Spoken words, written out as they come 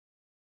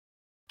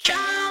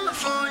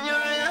California.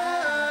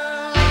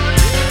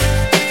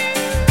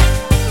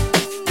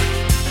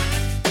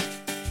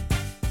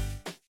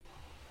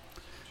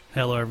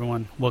 Hello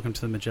everyone, welcome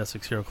to the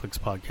Majestics HeroClix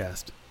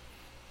podcast.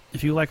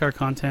 If you like our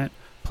content,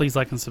 please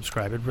like and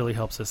subscribe, it really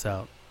helps us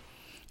out.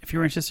 If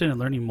you're interested in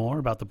learning more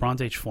about the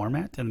Bronze Age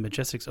format and the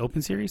Majestics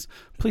Open Series,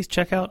 please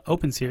check out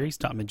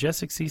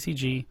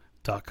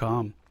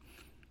openseries.majesticsccg.com.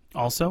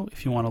 Also,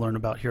 if you want to learn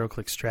about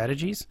HeroClix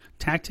strategies,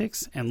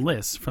 tactics, and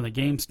lists from the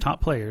game's top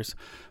players,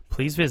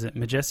 please visit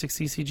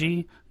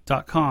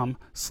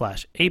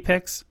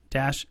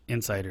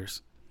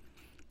majesticsccg.com/apex-insiders.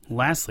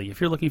 Lastly, if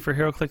you're looking for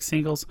HeroClix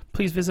singles,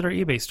 please visit our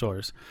eBay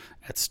stores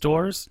at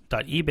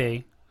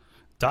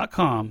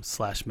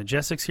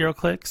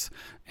stores.ebay.com/MajesticsHeroClix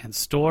and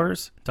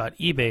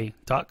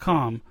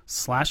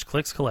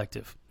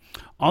stores.ebay.com/ClicksCollective.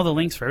 All the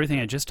links for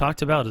everything I just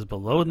talked about is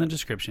below in the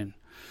description.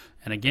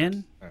 And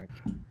again,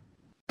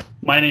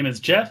 my name is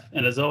Jeff,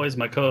 and as always,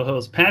 my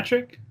co-host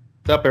Patrick.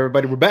 What's up,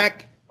 everybody? We're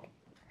back.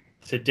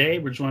 Today,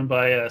 we're joined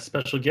by a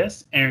special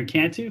guest, Aaron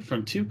Cantu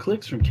from 2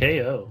 Clicks from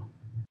KO.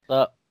 What's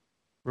up?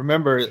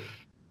 Remember,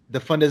 the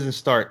fun doesn't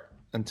start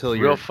until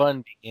Real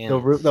fun begins.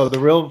 the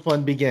real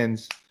fun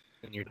begins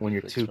when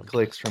you're 2 from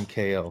clicks from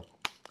KO.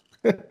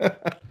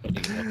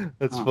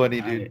 That's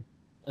funny, dude.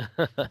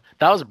 That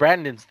was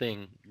Brandon's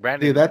thing.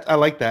 Dude, I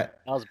like that.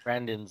 That was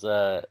Brandon's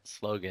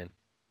slogan.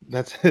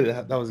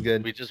 That was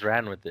good. We just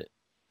ran with it.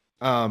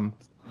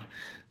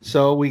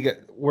 So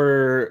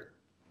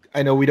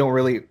I know we don't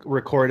really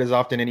record as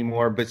often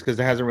anymore, but it's because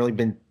there hasn't really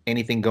been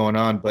anything going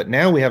on. But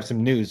now we have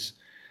some news,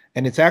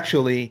 and it's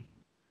actually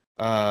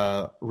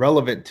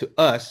relevant to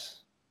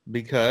us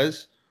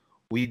because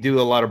we do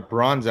a lot of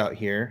bronze out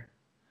here,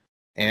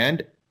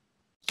 and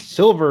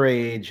Silver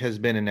Age has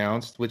been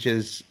announced, which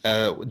is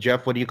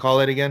Jeff, what do you call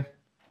it again?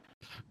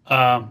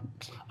 I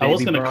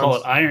was going to call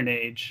it Iron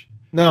Age.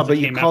 No, but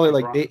you call it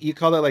like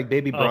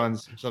baby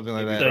bronze or something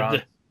like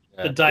that.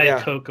 The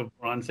Diet Coke of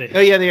Bronze Age. Oh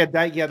yeah,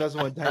 that's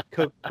one. Diet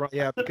Coke.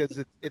 Yeah,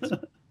 because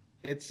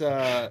it's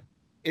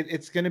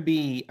going to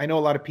be. I know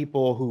a lot of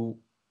people who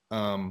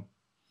are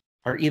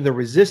either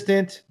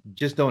resistant,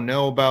 just don't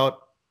know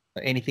about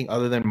anything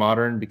other than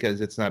modern because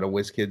it's not a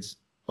WizKids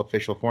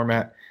official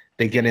format.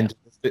 They get into.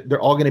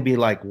 They're all going to be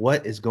like,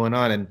 "What is going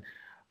on?" And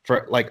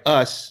for like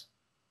us,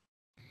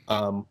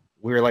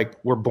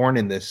 we're born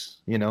in this,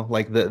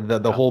 like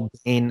the whole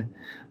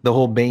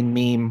Bane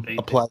meme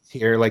applies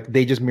here. Like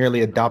they just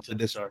merely adopted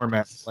this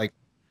format. Like,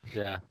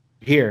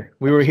 here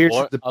we were here.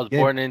 I was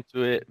born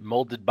into it,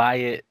 molded by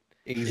it.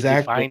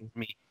 Exactly. It defined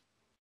me.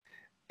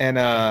 And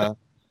I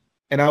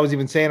was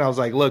even saying, I was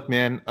like, look,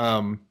 man,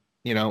 I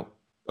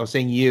was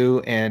saying you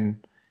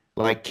and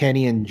like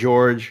Kenny and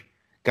George,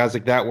 guys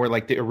like that were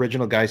like the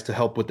original guys to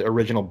help with the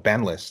original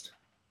ban list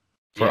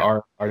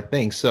for our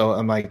thing. So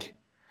I'm like,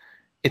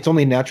 it's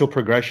only natural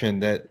progression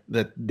that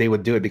they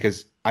would do it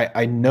because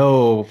I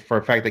know for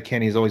a fact that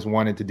Kenny's always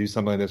wanted to do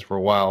something like this for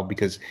a while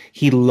because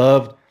he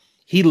loved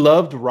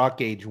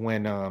Rock Age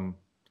when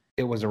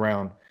it was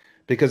around.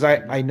 Because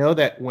I know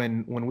that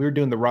when we were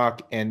doing the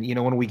Rock and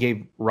when we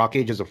gave Rock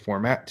Age as a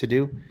format to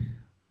do,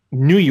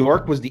 New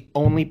York was the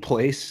only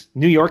place.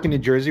 New York and New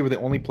Jersey were the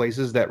only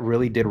places that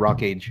really did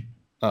Rock Age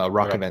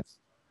events.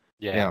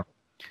 Yeah.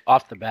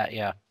 Off the bat,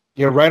 yeah.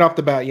 Yeah, right off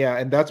the bat, yeah.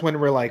 And that's when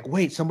we're like,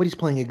 wait, somebody's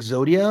playing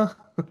Exodia?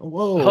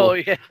 Whoa. Oh,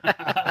 yeah.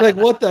 Like,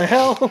 what the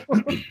hell?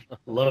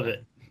 Love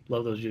it.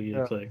 Love those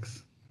Yu-Gi-Oh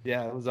clicks.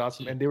 Yeah, it was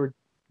awesome. And they were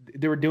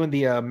doing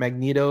the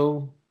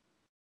Magneto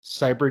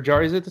Cyber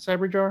Jar. Is it the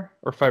Cyber Jar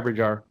or Fiber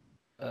Jar?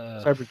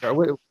 Cyber Jar.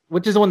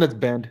 Which is the one that's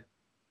banned?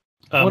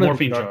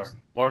 Morphing Jar.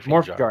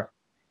 Morphing Jar.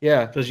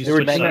 Yeah. They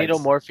were Magneto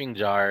Morphing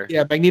Jar.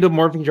 Yeah, Magneto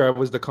Morphing Jar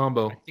was the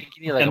combo.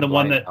 And the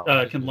one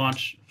that can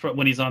launch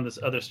when he's on this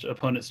other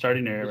opponent's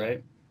starting area,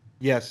 right?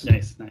 Yes.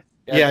 Nice.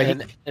 Yeah,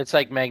 and it's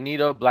like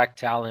Magneto, Black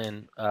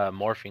Talon,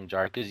 Morphing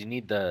Jar because you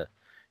need the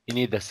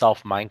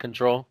self mind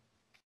control.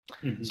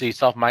 Mm-hmm. So you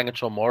self mind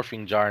control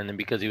Morphing Jar, and then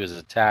because he was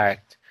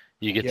attacked,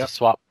 you get to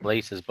swap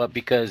places. But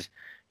because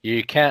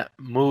you can't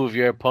move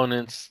your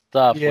opponent's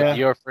stuff with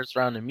your first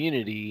round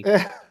immunity,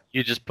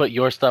 you just put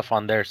your stuff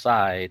on their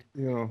side.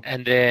 Yeah.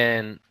 And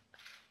then,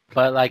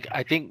 but like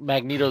I think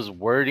Magneto's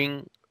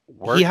wording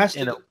works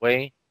in a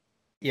way.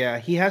 Yeah,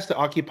 he has to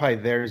occupy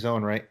their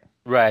zone, right?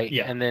 Right.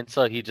 Yeah. And then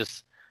so you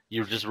just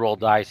roll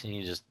dice and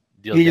you just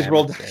deal. He just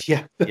rolled dice.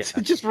 Yeah.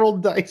 Just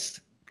rolled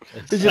dice.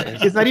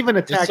 It's not even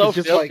attack. It's so it's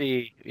just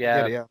filthy.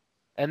 Yeah.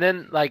 And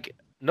then like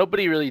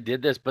nobody really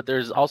did this, but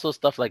there's also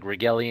stuff like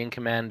Regalian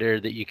Commander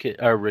that you could,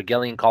 or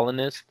Regalian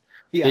Colonist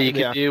that you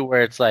could do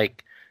where it's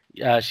like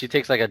she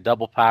takes like a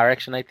double power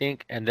action, I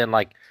think, and then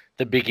like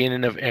the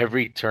beginning of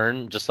every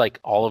turn, just like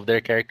all of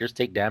their characters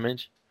take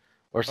damage.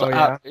 Or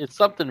so it's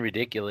something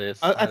ridiculous.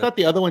 I thought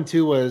the other one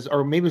too was,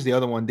 or maybe it was the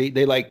other one.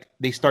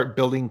 They start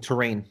building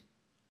terrain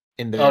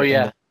in there. Oh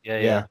yeah.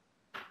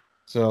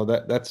 So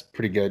that's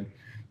pretty good.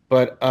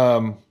 But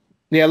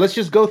let's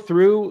just go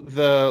through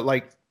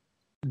the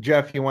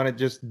Jeff, you want to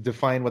just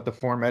define what the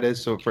format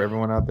is, so for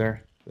everyone out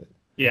there.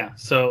 Yeah.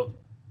 So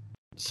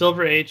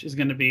Silver Age is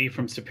going to be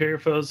from Superior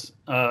Foes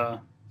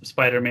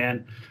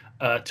Spider-Man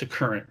to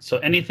current. So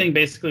anything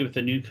basically with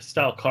the new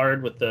style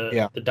card with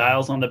the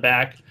dials on the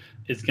back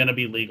is going to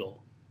be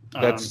legal.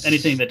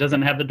 Anything that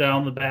doesn't have the dial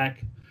on the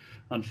back,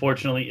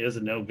 unfortunately, is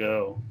a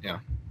no-go. Yeah,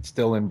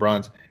 still in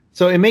bronze.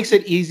 So it makes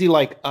it easy,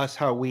 like us,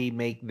 how we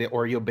make the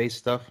Oreo-based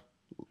stuff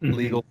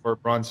legal for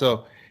bronze.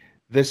 So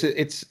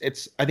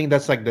it's I think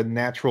that's like the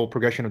natural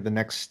progression of the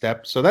next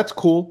step. So that's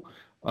cool.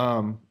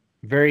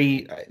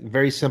 Very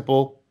very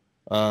simple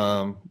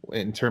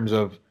in terms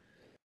of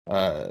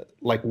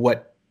like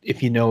what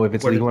if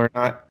it's legal or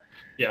not.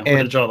 Yeah,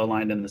 where to draw the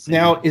line in the sand.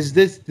 Now,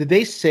 did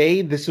they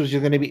say this was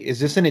going to be? Is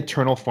this an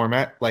eternal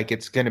format? Like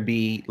it's going to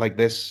be like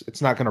this?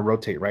 It's not going to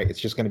rotate, right? It's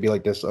just going to be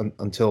like this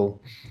until.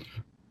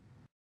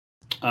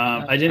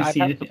 I didn't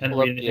see anything.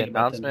 The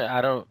announcement.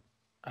 I don't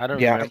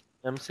remember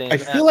them saying. I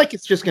feel like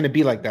it's just going to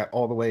be like that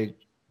all the way,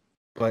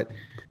 but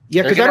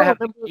yeah, because I don't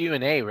remember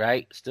Q&A,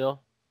 right?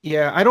 Still.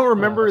 Yeah, I don't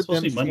remember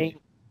them saying. Monday.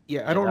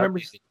 Yeah, I don't remember.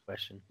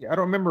 Yeah, I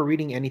don't remember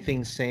reading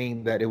anything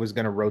saying that it was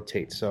going to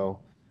rotate. So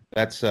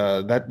that's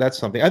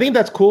something. I think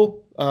that's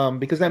cool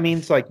because that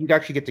means like you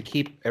actually get to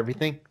keep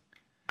everything.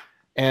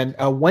 And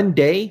one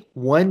day,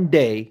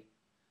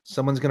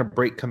 someone's going to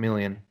break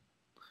Chameleon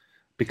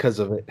because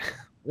of it.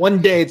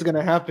 One day it's going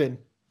to happen.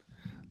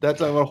 I'm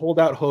going to hold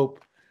out hope.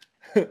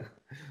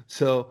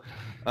 So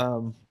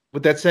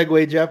with that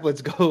segue, Jeff,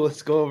 let's go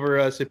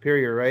over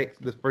Superior, right?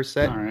 The first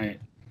set. All right.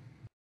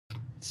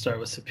 Start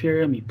with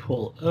Superior. Let me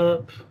pull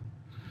up.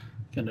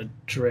 Gonna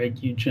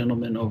drag you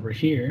gentlemen over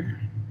here,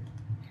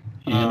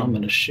 and I'm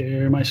gonna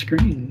share my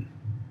screen.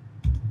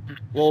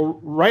 Well,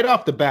 right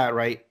off the bat,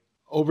 right?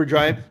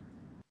 Overdrive,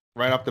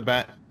 right off the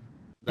bat.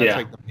 That's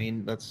like the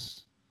main.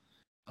 That's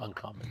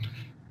uncommon.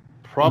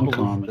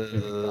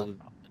 Probably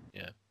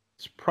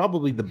it's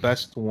probably the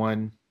best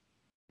one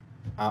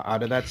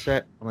out of that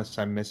set, unless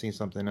I'm missing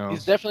something else.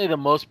 He's definitely the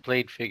most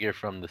played figure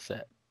from the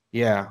set.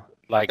 Yeah,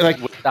 like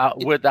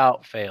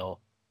without fail.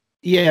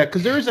 Yeah,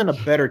 because there isn't a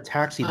better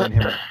taxi than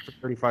him for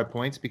 35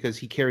 points because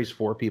he carries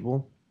 4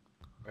 people.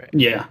 Right.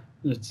 Yeah,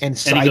 and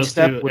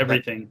sidestep with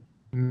everything.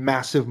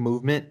 Massive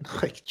movement,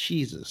 like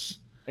Jesus.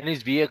 And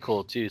he's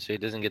vehicle too, so he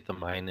doesn't get the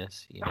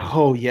minus. You know?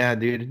 Oh yeah,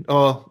 dude.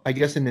 Oh, I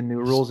guess in the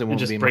new rules it won't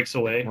just be breaks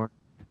away. More.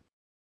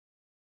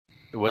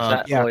 What's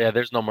that? Yeah. Oh yeah,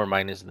 there's no more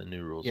minus in the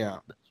new rules. Yeah.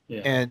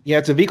 And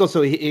it's a vehicle,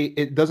 so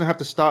it doesn't have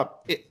to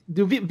stop.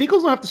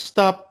 Vehicles don't have to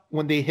stop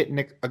when they hit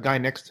a guy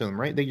next to them,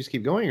 right? They just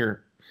keep going,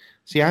 or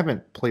see, I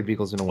haven't played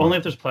vehicles in a while. Only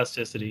if there's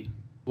plasticity.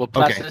 Well,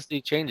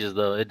 plasticity changes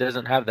though. It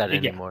doesn't have that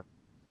anymore.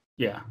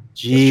 Yeah.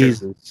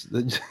 Jesus.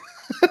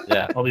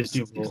 Yeah. All these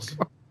new rules.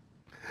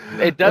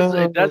 It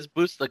does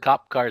boost the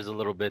cop cars a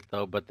little bit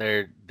though, but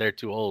they're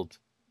too old.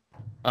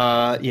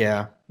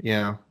 Yeah.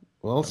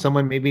 Well,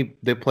 someone maybe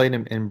they played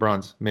in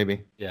bronze,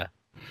 maybe. Yeah.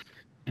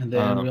 And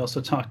then we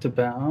also talked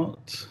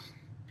about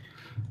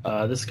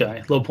this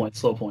guy, low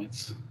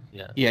points.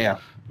 Yeah.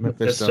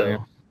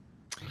 Mephisto.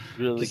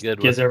 Really good.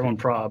 Gives everyone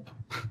prob.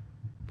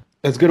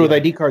 That's good with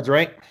ID cards,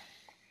 right?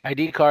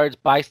 ID cards,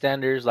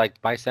 bystanders, like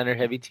bystander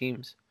heavy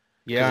teams.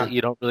 Yeah.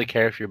 You don't really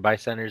care if your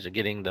bystanders are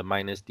getting the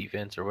minus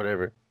defense or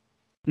whatever.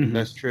 Mm-hmm.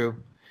 That's true.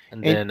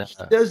 And then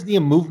he does the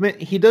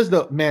movement. He does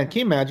the man. Can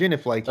you imagine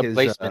if like the his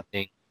placement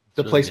thing?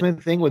 The really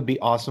placement thing would be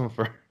awesome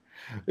for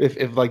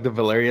if like the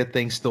Valeria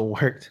thing still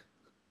worked.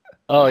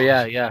 Oh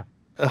yeah.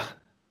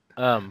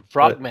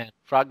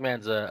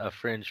 Frogman's a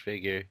fringe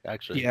figure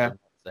actually. Yeah,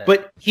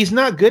 but he's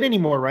not good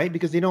anymore, right?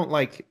 Because they don't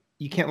like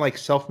you can't like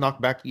self knock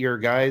back your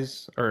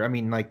guys, or I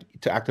mean like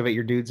to activate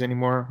your dudes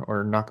anymore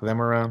or knock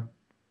them around.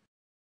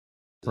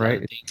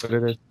 Right? What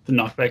it is. The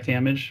knockback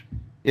damage.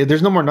 Yeah,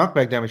 there's no more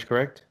knockback damage,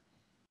 correct?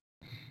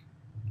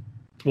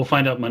 We'll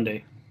find out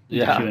Monday.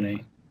 Yeah.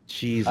 Q&A.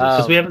 Jesus.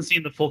 Because we haven't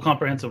seen the full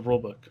comprehensive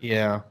rulebook.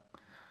 Yeah.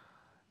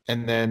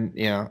 And then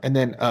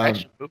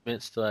action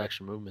movement, still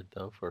action movement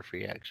though for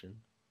free action.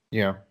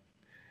 Yeah.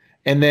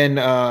 And then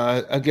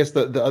I guess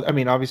the I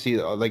mean obviously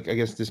like I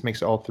guess this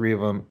makes all 3 of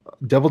them.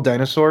 Devil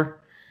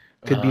Dinosaur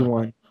could be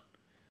one.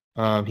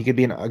 He could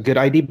be a good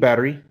ID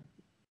battery,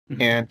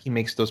 and he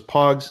makes those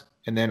pogs,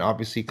 and then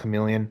obviously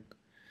Chameleon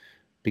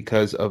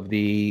because of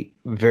the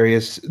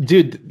various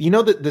dude. You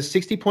know the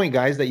 60-point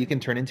guys that you can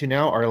turn into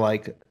now are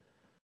like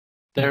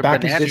they're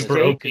back in this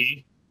day, OP.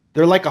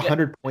 They're like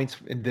 100 points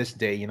in this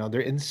day. You know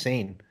they're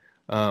insane.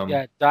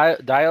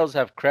 Dials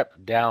have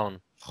crept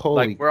down.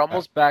 Holy like we're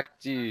almost back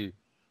to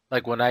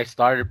like when I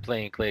started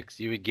playing clicks,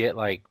 you would get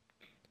like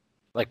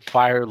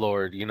Fire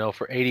Lord, you know,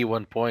 for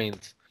 81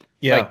 points.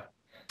 Yeah.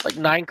 Like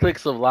 9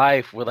 clicks of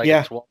life with like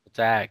a 12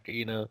 attack,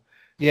 you know.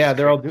 Yeah,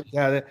 they're all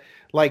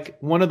like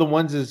one of the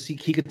ones is he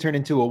could turn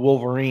into a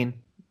Wolverine.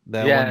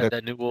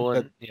 That new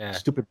one.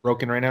 Stupid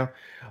broken right now.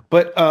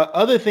 But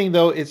other thing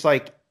though, it's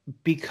like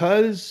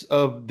because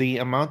of the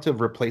amount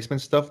of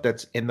replacement stuff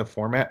that's in the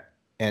format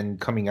and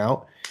coming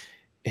out,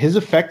 his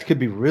effect could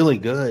be really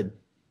good.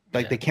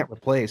 Like they can't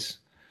replace.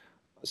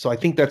 So I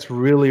think that's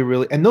really,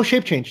 really, and no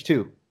shape change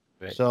too.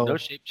 Right. So no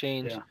shape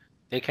change. Yeah.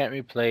 They can't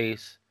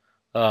replace.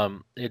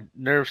 It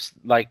nerfs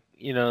like,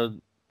 you know,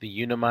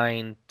 the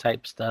Unimind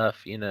type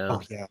stuff, you know.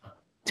 Oh yeah.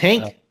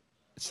 Tank.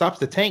 stops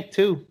the tank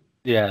too.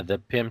 Yeah, the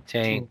Pimp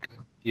tank.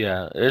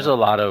 Yeah, there's a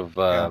lot of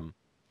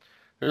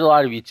there's a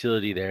lot of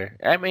utility there.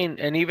 I mean,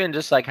 and even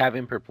just like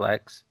having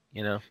Perplex,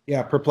 you know.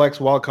 Yeah, perplex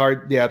wild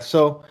card. Yeah,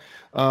 so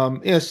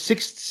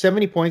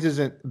 70 points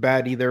isn't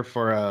bad either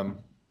for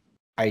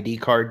ID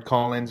card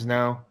call-ins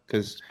now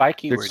because Spy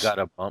keyword got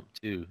a bump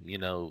too. You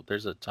know,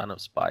 there's a ton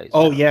of spies.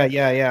 Oh now.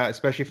 yeah,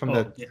 especially from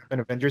the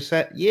Avengers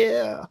set.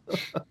 Yeah,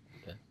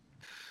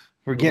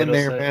 we're getting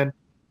there, man.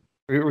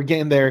 We're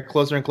getting there,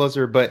 closer and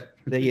closer. But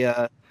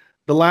the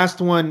last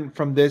one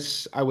from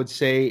this, I would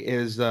say,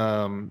 is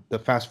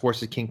the Fast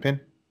Forces Kingpin.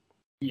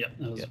 Yeah,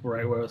 that was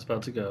right where I was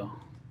about to go.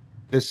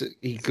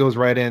 He goes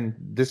right in.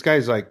 This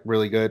guy's like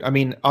really good. I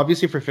mean,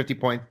 obviously for 50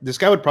 points, this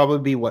guy would probably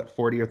be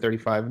 40 or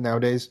 35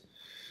 nowadays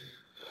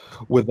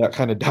with that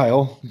kind of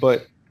dial.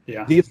 But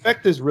the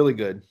effect is really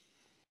good.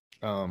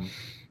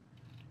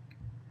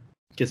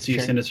 Gets you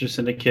Sinister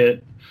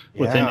Syndicate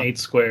within 8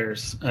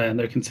 squares, and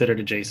they're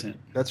considered adjacent.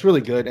 That's really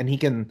good, and he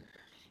can.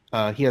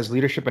 He has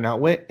leadership and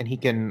outwit, and he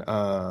can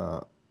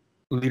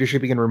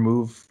leadership. He can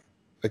remove,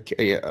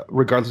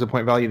 regardless of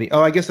point value.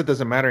 I guess it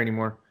doesn't matter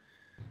anymore.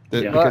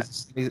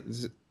 Because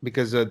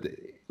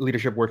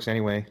leadership works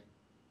anyway.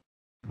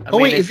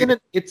 Isn't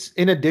it? It's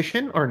in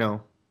addition or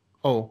no?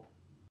 Oh,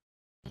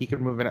 he can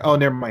remove an. Oh,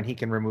 never mind. He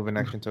can remove an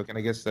action token.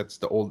 I guess that's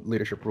the old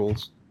leadership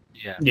rules.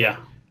 Yeah.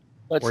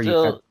 But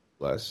still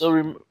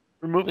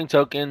removing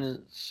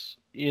tokens,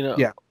 you know.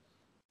 Yeah.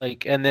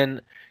 Like, and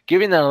then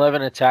giving that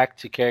 11 attack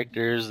to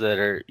characters that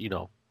are, you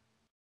know,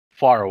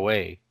 far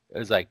away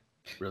is like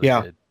really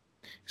good.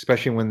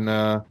 Especially when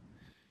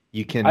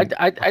you can.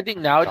 I think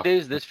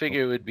nowadays this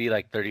figure would be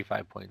like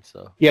 35 points.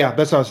 So yeah,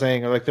 that's what I was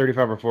saying. Like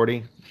 35 or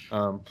 40.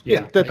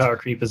 The power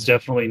creep has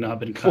definitely not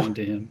been kind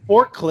to him.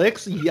 4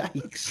 clicks,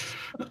 yikes!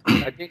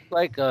 I think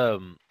like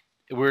we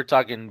were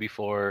talking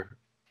before.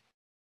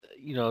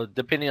 You know,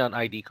 depending on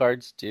ID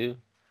cards too,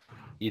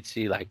 you'd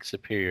see like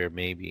superior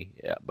maybe.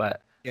 Yeah,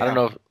 but I don't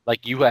know if,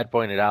 like you had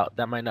pointed out,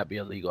 that might not be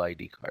a legal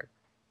ID card.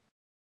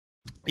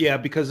 Yeah,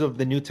 because of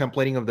the new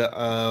templating of the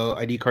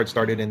ID card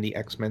started in the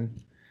X-Men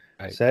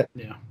set.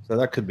 Yeah. So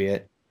that could be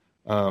it.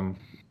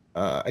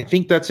 I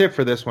think that's it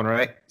for this one,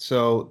 right?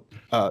 So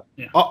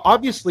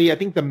obviously, I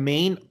think the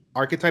main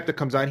archetype that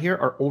comes out here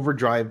are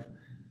overdrive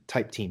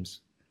type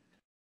teams,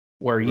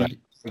 where you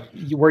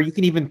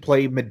can even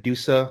play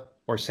Medusa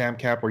or Sam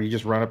Cap, where you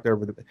just run up there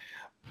with it.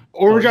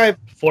 Overdrive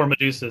 4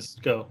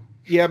 Medusas go.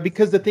 Yeah,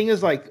 because the thing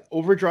is like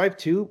Overdrive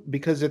too,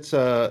 because it's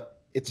a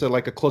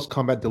like a close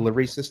combat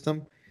delivery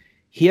system.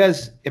 He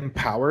has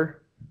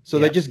Empower, so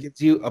that just gives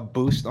you a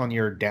boost on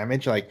your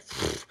damage, like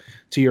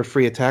to your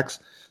free attacks.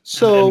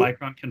 So and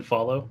Micron can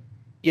follow.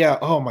 Yeah.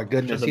 Oh my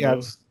goodness.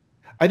 Yeah.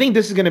 I think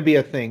this is going to be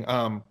a thing.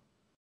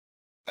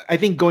 I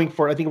think going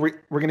forward, I think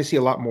we're going to see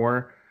a lot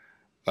more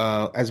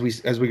as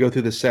we go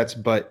through the sets,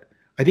 but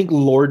I think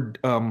Lord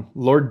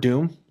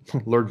Doom,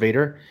 Lord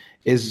Vader,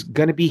 is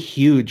going to be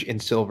huge in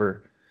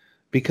silver,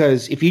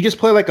 because if you just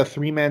play like a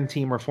 3-man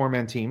team or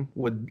 4-man team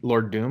with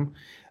Lord Doom,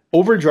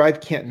 Overdrive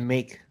can't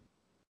make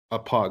a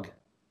Pog.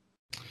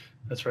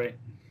 That's right.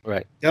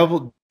 Right.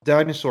 Devil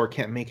Dinosaur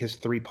can't make his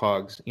 3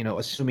 Pogs. You know,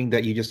 assuming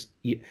that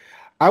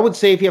I would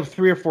say if you have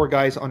 3 or 4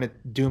 guys on a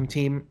Doom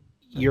team,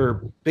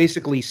 you're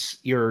basically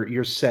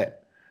you're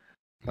set.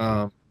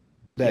 Most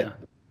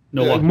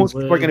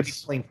people are going to be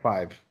playing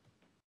 5.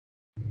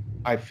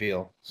 I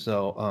feel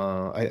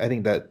so. I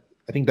think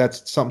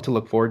that's something to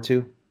look forward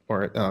to,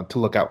 or to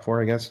look out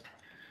for, I guess.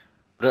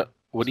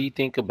 What do you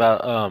think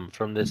about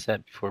from this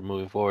set before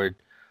moving forward?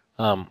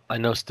 I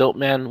know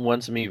Stiltman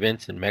won some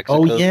events in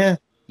Mexico. Oh yeah.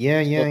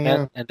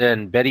 And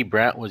then Betty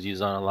Brant was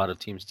used on a lot of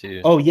teams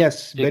too. Oh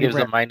yes, she gives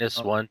a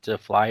 -1 to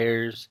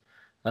flyers,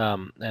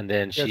 and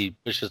then she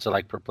pushes to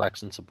like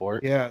Perplex and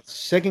support. Yeah,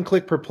 second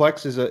click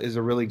Perplex is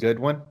a really good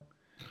one.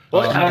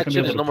 Well,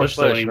 there's no more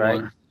push,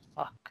 right?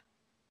 Fuck.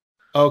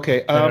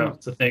 Okay.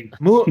 It's a thing.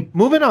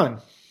 Moving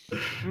on.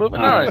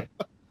 Moving on.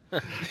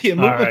 Yeah,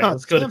 moving on.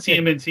 Let's go to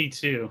TMNT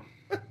 2.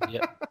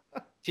 Yeah.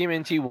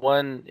 TMNT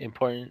 1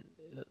 important.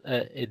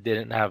 It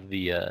didn't have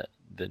the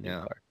new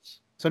cards.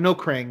 So no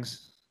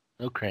Krangs.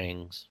 No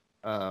Krangs.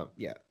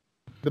 Yeah.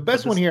 The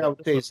best one here I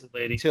would say is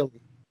Lady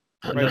Tilly.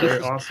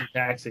 Another awesome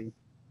taxi.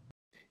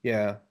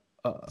 Yeah.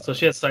 So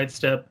she has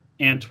sidestep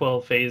and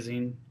 12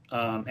 phasing,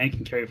 and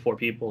can carry 4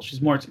 people.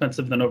 She's more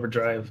expensive than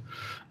Overdrive,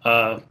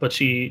 but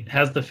she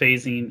has the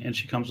phasing and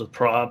she comes with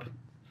prob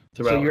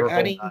throughout her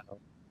whole.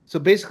 So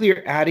basically,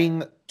 you're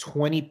adding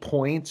 20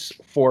 points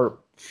for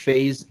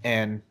phase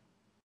and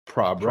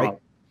prob, right?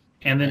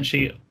 And then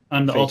she,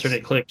 on the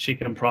alternate click, she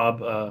can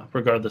prob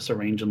regardless of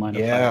range and line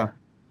of fire.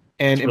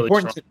 And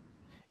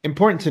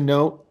important to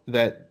note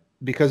that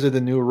because of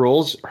the new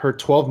rules, her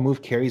 12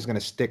 move carry is going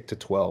to stick to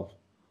 12.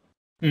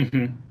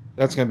 Mm-hmm.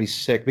 That's going to be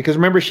sick. Because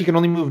remember, she can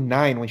only move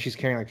 9 when she's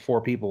carrying like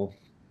 4 people.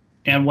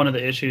 And one of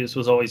the issues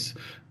was always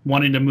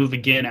wanting to move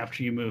again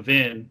after you move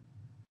in.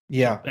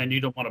 Yeah. And you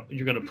don't want to,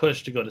 you're going to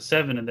push to go to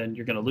 7 and then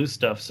you're going to lose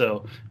stuff.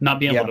 So not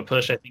being able to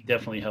push, I think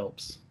definitely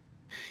helps.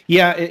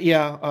 Yeah.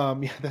 Yeah.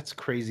 That's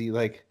crazy.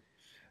 Like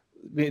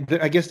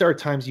I guess there are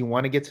times you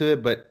want to get to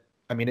it, but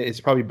I mean, it's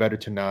probably better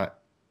to not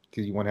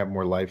because you want to have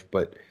more life.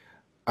 But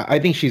I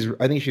think she's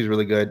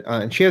really good,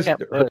 and she has.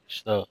 Can't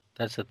push though.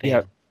 That's the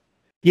thing.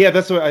 Yeah,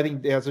 that's what I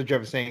think. That's what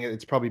Jeff is saying.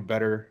 It's probably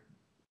better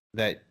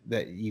that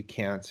you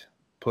can't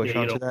push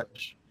onto that.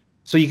 Push.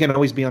 So you can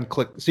always be on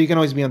click. So you can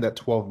always be on that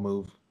 12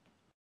 move.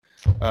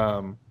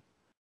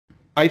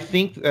 I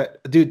think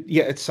that, dude.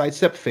 Yeah, it's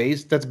sidestep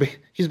phase.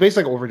 She's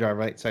basically like overdrive,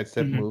 right?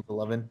 Sidestep move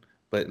 11,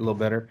 but a little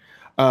better.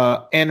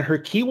 And her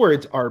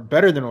keywords are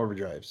better than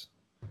overdrives.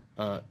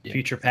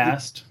 Future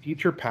past.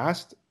 Future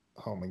past.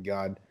 Oh my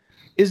god.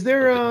 Is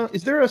there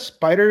a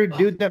spider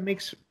dude that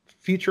makes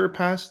future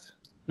past?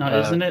 No,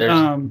 isn't it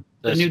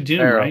the new Doom,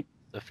 Pharaoh, right?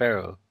 The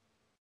Pharaoh.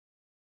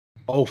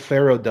 Oh,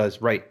 Pharaoh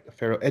does, right.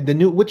 Pharaoh. And the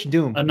new which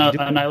Doom?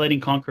 Annihilating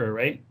Conqueror,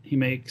 right? He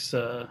makes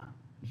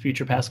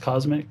future past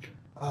cosmic.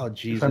 Oh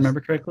Jesus. If I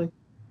remember correctly.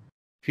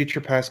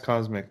 Future past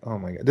cosmic. Oh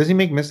my god. Does he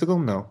make mystical?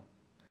 No.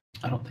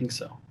 I don't think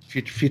so.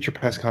 Future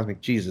past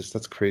cosmic. Jesus,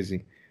 that's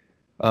crazy.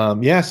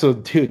 Yeah, so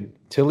dude,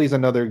 Tilly's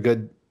another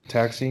good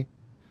taxi.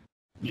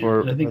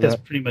 I think that's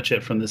pretty much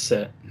it from this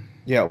set.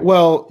 Yeah.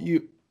 Well,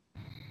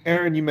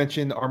 Aaron, you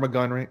mentioned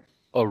Armagon, right?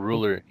 Oh,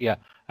 Ruler. Yeah.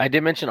 I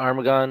did mention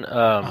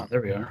Armagon.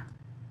 There we are.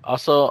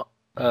 Also,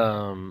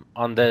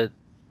 on this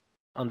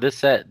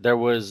set there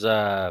was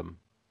Irma,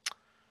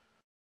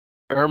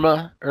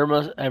 I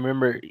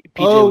remember.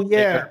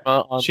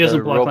 PJ she has a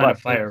block line of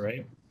fire,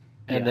 right?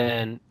 And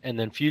then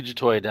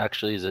Fugitoid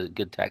actually is a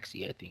good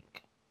taxi, I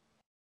think.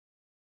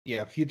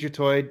 Yeah,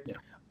 Fugitoid.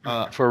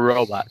 Yeah. For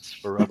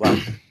robots.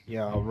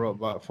 Yeah,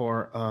 robot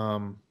for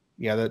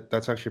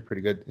that's actually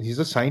pretty good. He's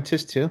a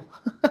scientist too.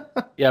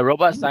 Yeah,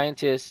 robot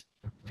scientist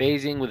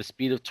phasing with a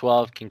speed of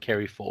 12 can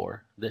carry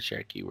 4. The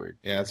share keyword.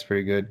 Yeah, that's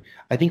pretty good.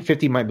 I think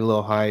 50 might be a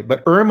little high,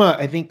 but Irma,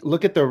 I think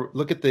look at the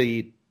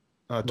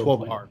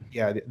 12R.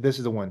 Yeah, this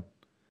is the one.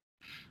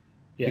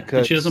 Yeah,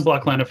 because she doesn't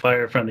block line of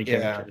fire friendly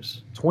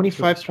characters.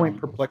 25-point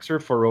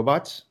perplexer for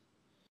robots.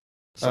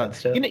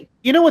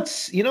 You know what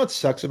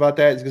sucks about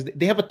that is because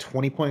they have a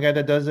 20-point guy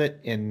that does it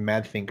in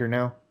Mad Thinker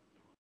now.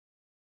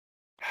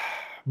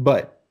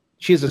 But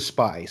she's a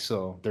spy,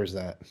 so there's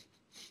that.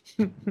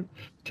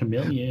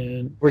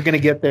 Chameleon. We're gonna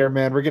get there,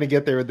 man. We're gonna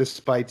get there with this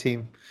spy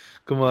team.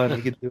 Come on,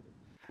 we can do it.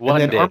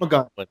 One and then day.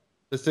 Armagon.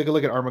 Let's take a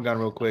look at Armagon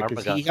real quick.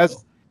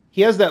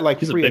 He has that like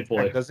he's free a big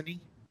boy, doesn't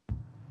he?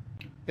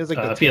 He has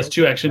like he has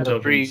 2 action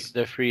tokens.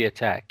 The free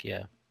attack,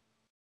 yeah.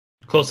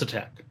 Close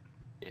attack.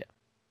 Yeah.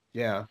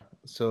 Yeah.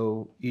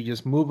 So you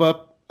just move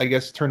up. I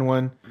guess turn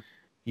 1,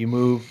 you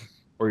move,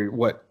 or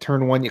what?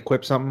 Turn 1, you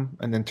equip something,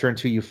 and then turn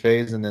 2, you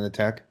phase, and then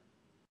attack.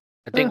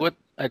 I think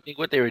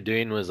what they were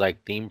doing was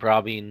like theme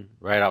probbing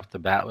right off the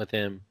bat with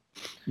him.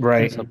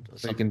 Right. Some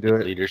you can do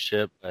it.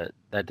 Leadership, but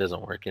that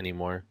doesn't work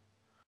anymore.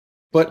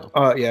 But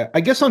yeah,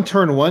 I guess on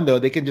turn 1 though,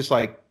 they can just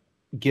like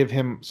give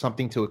him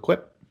something to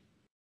equip.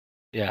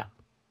 Yeah.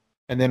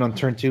 And then on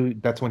turn 2,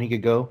 that's when he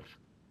could go.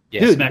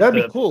 Yeah, dude, that'd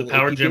be cool. The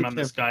power gem on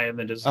this guy and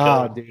then just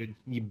dude,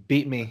 you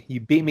beat me. You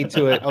beat me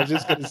to it. I was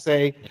just gonna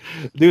say,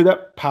 dude,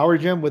 that power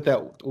gem with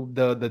that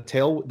the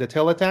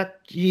tail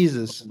attack.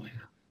 Jesus.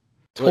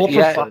 12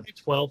 for 5,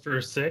 12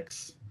 for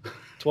 6.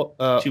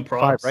 12, 2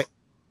 procs, 5, right?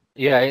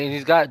 Yeah, and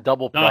he's got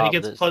double. No, he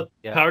gets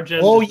power gem.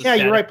 Oh yeah,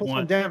 you're right. Plus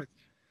 1 damage.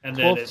 And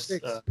then it's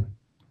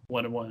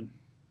 1-1.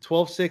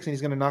 12-6, and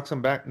he's gonna knock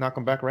him back,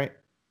 right?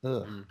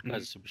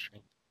 That's super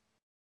strength.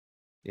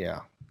 Yeah,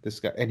 this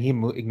guy, and he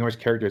ignores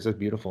characters. That's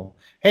beautiful.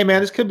 Hey man,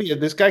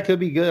 this guy could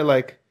be good.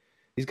 Like,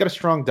 he's got a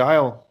strong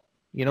dial.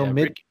 You know,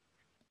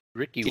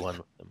 Ricky won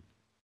with him.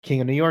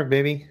 King of New York,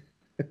 baby.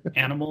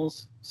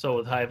 Animals. So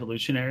with high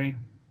evolutionary.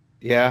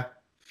 Yeah,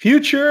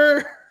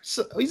 future.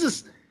 So he's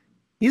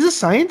a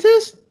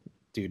scientist,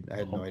 dude. I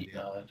had no idea.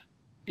 God.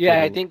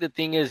 Yeah, I think the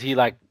thing is he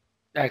like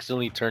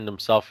accidentally turned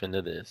himself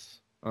into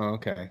this. Oh,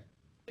 okay.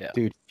 Yeah,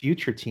 dude.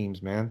 Future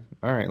teams, man.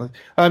 All right.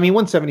 I mean,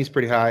 170 is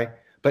pretty high,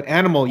 but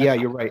animal. Yeah,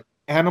 you're right.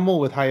 Animal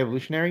with high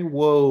evolutionary.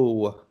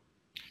 Whoa.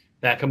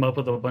 Back him up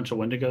with a bunch of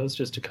Wendigos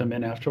just to come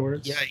in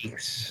afterwards.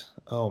 Yikes!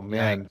 Oh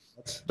man,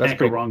 that's pretty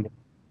go wrong,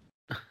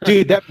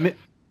 dude.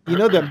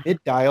 The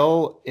mid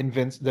dial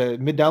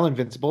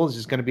invincible is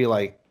just gonna be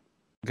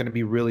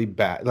really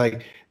bad.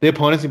 Like the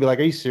opponents gonna be like,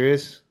 "Are you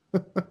serious?"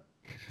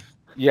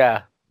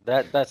 Yeah,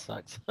 that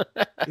sucks.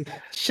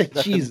 Shit,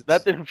 Jesus,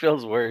 nothing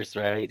feels worse,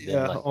 right?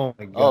 Yeah. Like, oh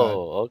my god.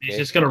 Oh, okay. He's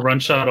just gonna run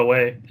shot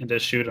away and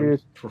just shoot him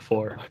for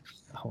 4.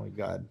 Oh my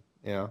god.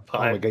 Yeah. 5.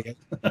 Oh my god.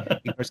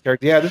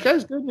 Yeah, this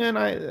guy's good, man.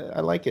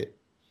 I like it.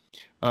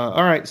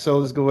 All right, so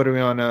let's go. What are we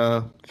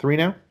on? 3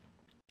 now.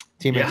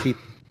 Team XT.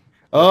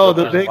 Oh,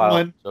 the big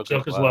one.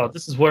 Joker's Wild.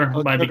 This is where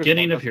my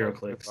beginning of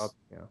HeroClix.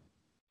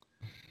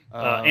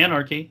 Yeah.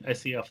 Anarchy, I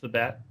see off the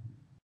bat.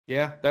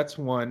 Yeah, that's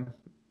one.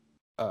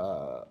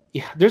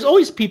 Yeah, there's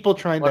always people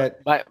trying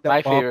that.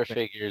 My favorite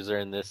figures are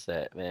in this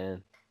set,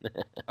 man.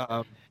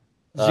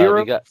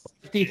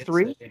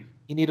 053.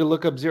 You need to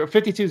look up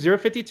 052.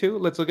 052.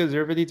 Let's look at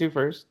 052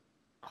 first.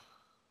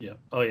 Yeah.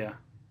 Oh yeah.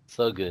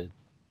 So good.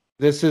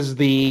 I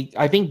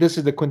think this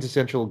is the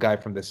quintessential guy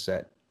from this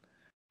set.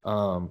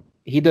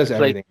 He does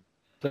everything.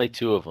 Play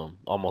two of them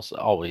almost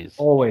always.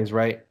 Always,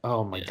 right?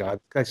 Oh my Yeah. god,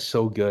 this guy's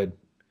so good.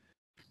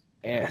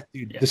 Yeah,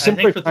 dude. Yeah, The I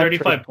simpler think for time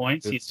 35 trial-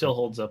 points, he still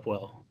holds up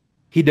well.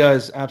 He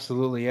does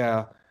absolutely.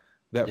 Yeah,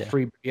 that Yeah.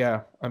 free.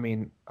 Yeah, I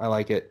mean, I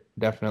like it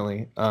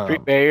definitely. Free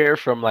barrier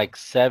from like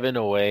 7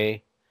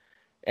 away,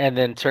 and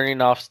then turning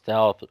off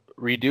stealth,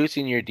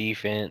 reducing your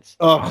defense.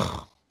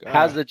 Oh,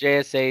 Has the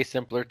JSA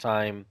simpler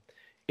time.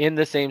 In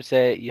the same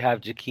set, you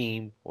have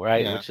Jakeem,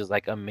 right, Yeah. which is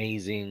like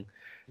amazing.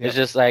 Yep. It's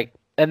just like,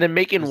 and then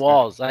making Just that.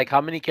 walls. Like,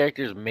 how many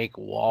characters make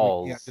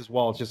walls? Yeah, just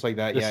walls, just like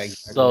that. It's Yeah,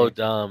 exactly. so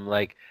dumb.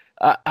 Like,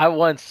 I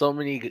won so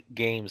many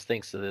games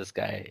thanks to this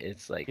guy.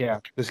 It's like, Yeah,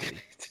 this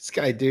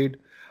guy, dude.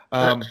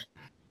 Yeah,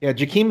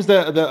 Jakeem's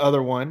the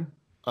other one.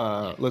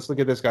 Let's look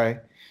at this guy.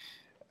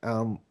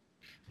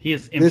 He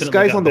is This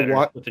guy's got on the better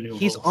watch. with the new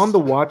He's rules. on the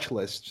watch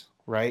list,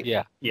 right?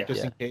 yeah, Yeah.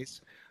 Just Yeah. in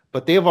case.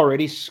 But they have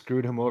already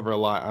screwed him over a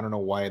lot. I don't know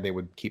why they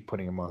would keep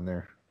putting him on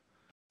there.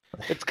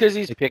 it's because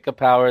he's pick a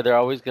power. They're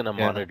always gonna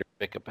Yeah. monitor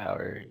pick a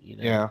power. You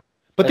know. Yeah,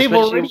 but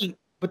Especially-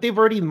 they've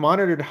already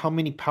monitored how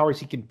many powers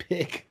he can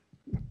pick.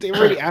 They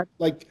already act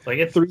like Like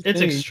it's three it's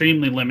things.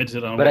 extremely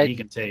limited on But what I- he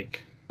can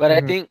take. But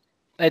Mhm.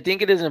 I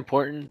think it is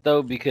important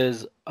though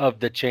because of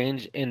the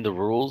change in the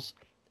rules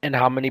and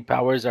how many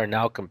powers are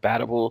now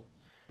compatible.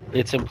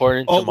 It's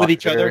important to with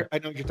each monitor- other. I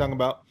know what you're talking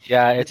about.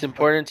 Yeah, it's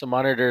important to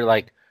monitor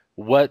like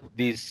what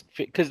these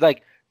because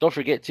like don't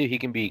forget too he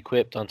can be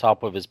equipped on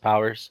top of his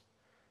powers.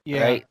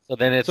 Yeah. Right. So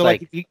then it's So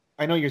like if you,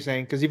 I know what you're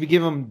saying because if you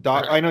give him,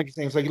 I know what you're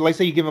saying. It's like let's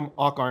say you give him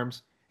Arc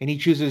Arms and he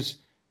chooses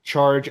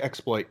Charge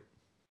Exploit.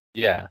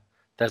 yeah,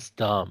 that's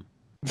dumb.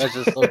 That's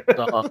just so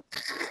dumb.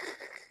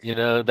 You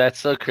know, that's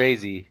so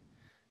crazy.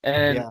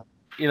 And Yeah.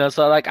 you know,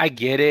 so like I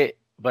get it,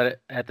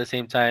 but at the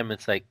same time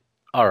it's like,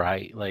 all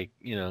right, like,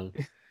 you know,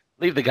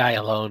 leave the guy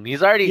alone.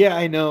 He's already Yeah,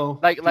 I know.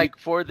 like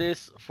for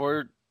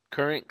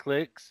current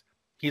clicks,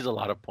 he's a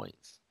lot of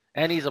points.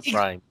 And he's a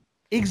prime.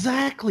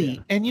 Exactly.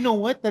 Yeah. And you know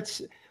what?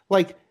 That's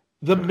like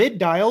the mid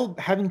dial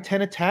having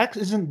 10 attacks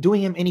isn't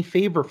doing him any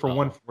favor for No.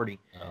 140.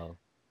 Oh.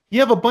 You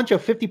have a bunch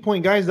of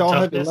 50-point guys that all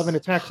have Toughness. 11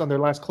 attacks on their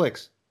last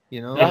clicks.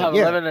 You know? They'll have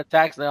yeah. 11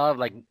 attacks, they'll have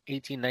like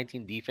 18,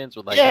 19 defense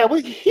with like yeah, well,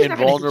 you're not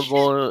gonna-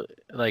 invulnerable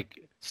like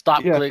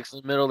stop Yeah. clicks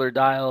in the middle of their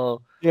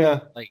dial Yeah.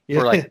 like Yeah.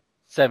 for like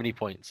 70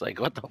 points. Like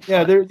what the fuck?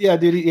 Yeah, dude.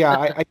 Yeah,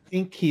 I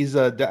think he's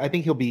I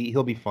think he'll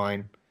be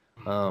fine.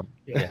 Yeah.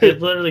 Yeah.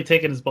 They've literally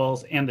taken his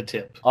balls and the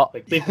tip. Oh.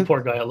 Like leave the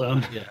poor guy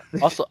alone. Yeah.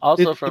 Also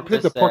They from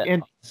put this the pork set,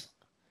 ends.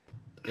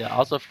 yeah,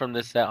 also from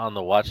this set on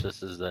the watch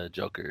list is the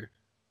Joker.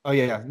 Oh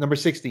yeah, number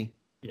 60.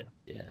 Yeah,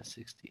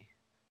 60.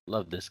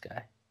 Love this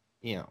guy.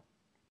 Yeah.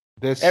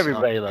 This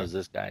Everybody loves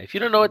this guy. If you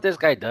don't know what this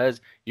guy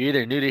does, you're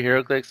either new to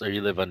HeroClix or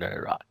you live under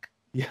a rock.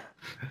 Yeah.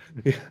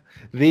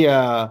 The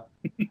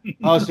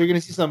oh, so you're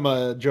gonna see some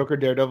Joker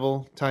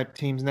Daredevil type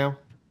teams now?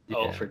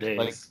 Oh, Yeah. for days.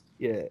 Like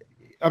yeah.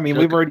 I mean,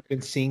 we've already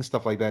been seeing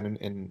stuff like that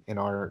in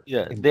our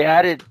Yeah, in- they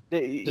added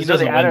you This know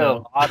they doesn't added win, a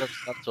though. lot of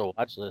stuff to a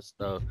watch list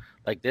though.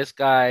 Like this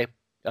guy,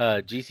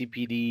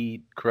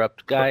 GCPD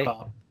corrupt guy.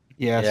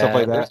 yeah, stuff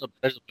like that.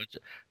 There's a bunch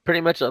of,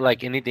 pretty much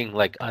like anything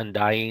like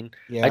Undying.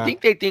 Yeah. I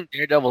think they think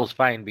Daredevil's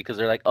fine because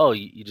they're like, oh,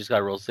 you just got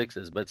to roll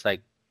sixes, but it's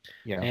like,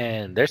 yeah.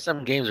 man, there's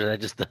some games where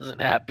that just doesn't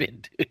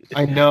happen, dude.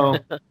 I know.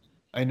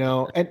 I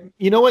know. And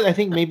you know what? I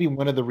think maybe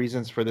one of the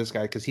reasons for this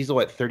guy cuz he's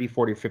at 30,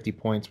 40, 50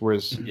 points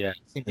whereas Yeah,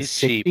 he's he's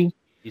 60. cheap.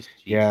 He's cheap.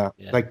 Yeah,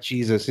 like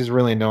Jesus, he's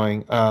really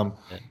annoying.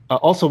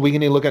 Also, we're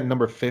gonna look at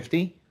number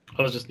 50.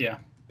 I was just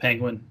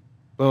Penguin.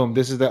 Boom!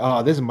 This is this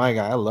is my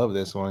guy. I love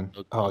this one.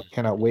 Okay. Oh, I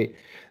cannot wait.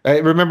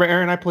 Remember,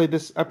 Aaron? I played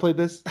this.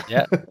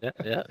 yeah,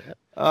 yeah.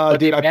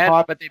 Dude, I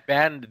popped. But they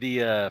banned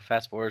the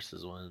Fast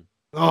Forces one.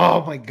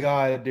 Oh my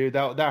god, dude,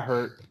 that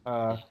hurt.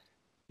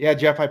 Yeah,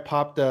 Jeff, I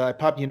popped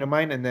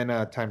Unimind and then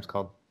Times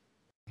called.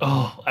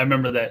 Oh, I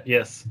remember that.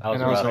 Yes. I was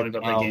And I was talking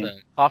like, about wow. that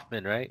game.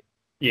 Hoffman, right?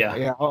 Yeah.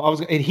 Yeah, I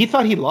was, and he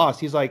thought he lost.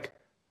 He's like,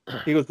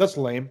 he goes, "That's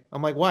lame."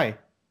 I'm like, "Why?"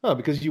 Oh,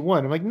 because you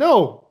won. I'm like,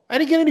 "No, I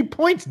didn't get any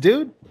points,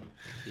 dude."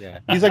 Yeah.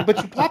 He's like, "But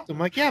you popped him." I'm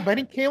like, "Yeah, but I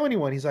didn't KO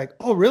anyone." He's like,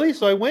 "Oh, really?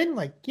 So I win?"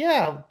 Like,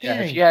 yeah, Yeah,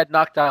 dang. if you had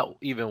knocked out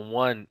even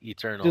one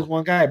Eternal, Just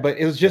one guy, but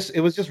it was just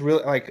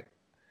really like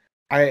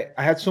I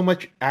had so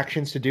much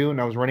actions to do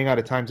and I was running out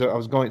of time, so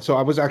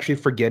I was actually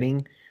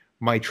forgetting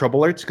my trouble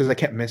alerts because I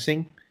kept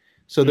missing.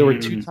 So there were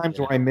two times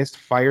yeah. where I missed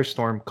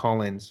Firestorm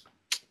call-ins.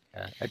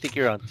 yeah, I think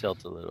you're on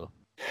tilt a little.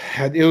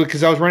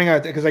 Because I was running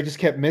out because I just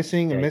kept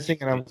missing and Yeah, missing,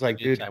 and I was like,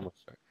 your dude. time will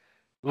start.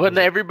 When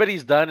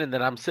everybody's done and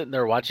then I'm sitting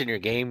there watching your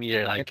game,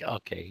 you're like,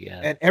 okay,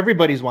 yeah. And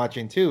everybody's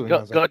watching too. And I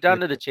Go, was go like, down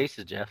dude. to the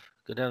chases, Jeff.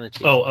 Go down to the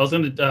chases. Oh, I was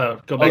going to go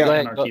back go to ahead,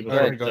 Anarchy go before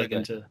ahead, we go dig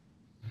ahead.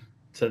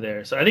 into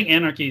there. So I think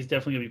Anarchy is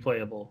definitely going to be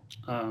playable.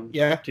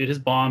 Yeah. Dude, his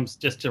bombs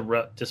just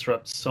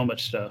disrupt so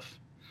much stuff.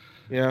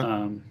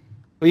 Yeah.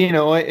 But you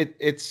know what?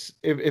 It's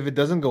if it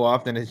doesn't go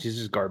off, then it's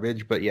just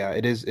garbage. But yeah,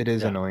 it is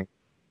Yeah. annoying.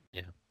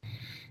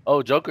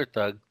 Oh, Joker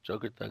Thug.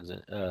 Joker Thug's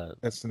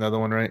That's another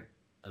one, right?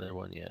 another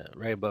one, yeah.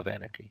 Right above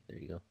Anarchy. There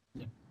you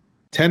go.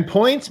 10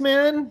 points,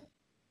 man.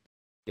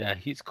 Yeah,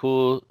 he's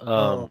cool.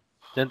 Oh.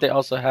 Didn't they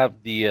also have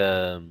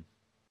the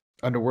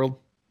Underworld.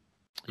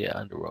 Yeah,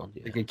 Underworld.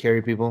 They Yeah, could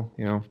carry people,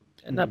 and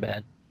not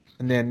bad.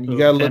 And then you Ooh,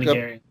 gotta look Fanny up.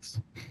 Arians.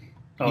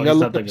 Oh, You he's gotta not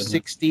look that up good.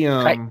 60.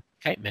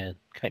 Kite Man.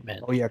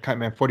 Oh yeah, Kite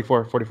Man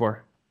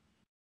 44.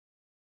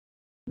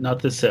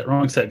 Not this set.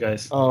 Wrong set,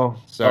 guys.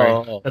 Oh,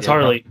 sorry. That's yeah,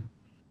 Harley.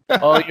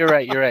 Oh, you're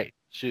right.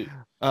 Shoot.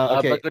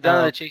 Okay. But go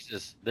down to the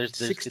chases. There's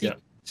 60, Yeah.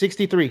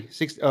 63.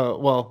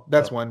 Well,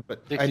 that's Oh. one,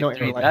 but I know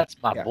 63. Aaron likes.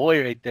 That's my Yeah.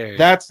 boy right there.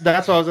 That's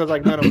what I was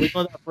like. No, we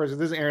know that first.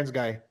 This is Aaron's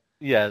guy.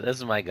 Yeah, this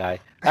is my guy.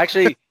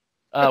 Actually,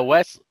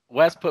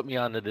 Wes put me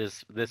onto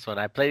this one.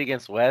 I played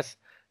against Wes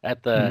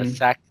at the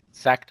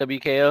SAC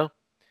WKO,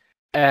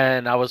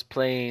 and I was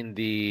playing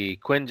the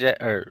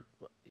Quinjet, or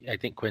I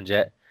think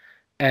Quinjet,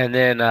 and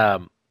then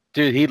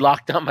dude, he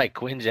locked down my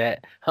Quinjet.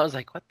 I was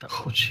like, what the?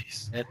 Oh,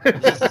 jeez.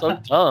 This is so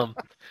dumb.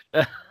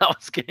 I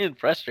was getting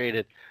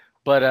frustrated,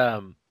 but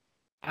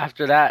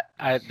after that,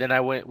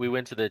 we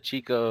went to the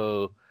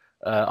Chico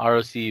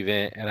ROC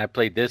event, and I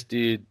played this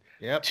dude,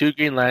 Yep. 2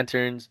 Green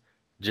Lanterns,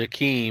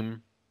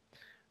 Jakeem,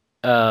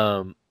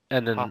 and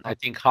then I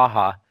think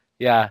Haha,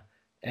 yeah,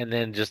 and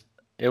then just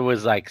it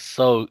was like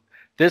so.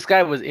 This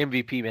guy was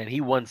MVP, man.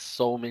 He won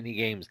so many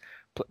games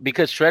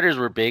because shredders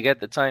were big at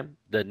the time,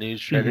 the new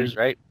shredders,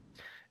 right?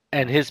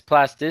 And his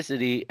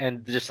plasticity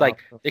and just like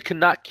they could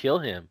not kill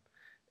him,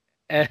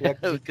 and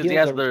because he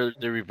has the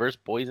reverse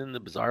poison, the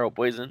Bizarro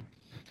poison.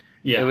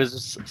 Yeah, it was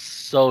just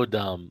so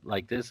dumb.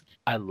 Like this,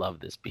 I love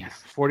this piece.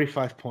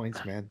 45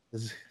 points, man.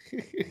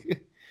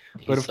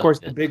 But of course,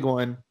 the big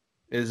one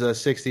is a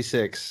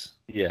 66.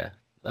 Yeah,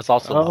 that's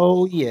also.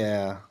 Oh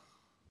yeah.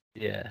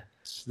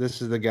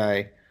 This is the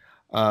guy.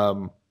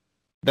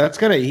 That's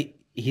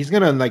he's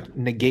gonna like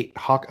negate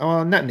Hawk.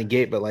 Oh, not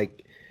negate, but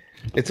like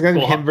it's gonna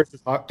be him versus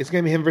It's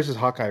gonna be him versus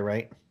Hawkeye,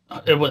 right?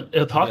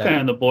 With Hawkeye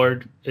on the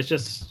board, it's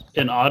just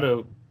an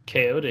auto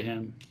KO to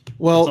him.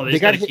 Well, so they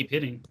got to keep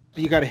hitting.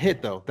 You got to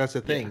hit though. That's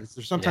the thing.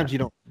 Yeah. Sometimes you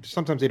don't.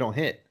 Sometimes they don't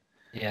hit.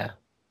 Yeah.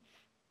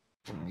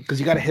 Because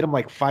you got to hit them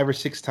like 5 or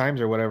 6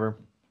 times or whatever.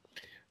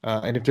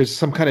 And if there's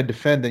some kind of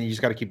defend, then you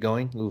just got to keep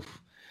going.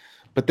 Oof.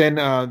 But then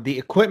the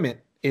equipment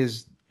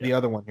is the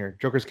other one here.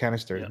 Joker's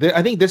Canister. Yeah.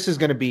 I think this is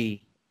going to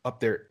be up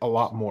there a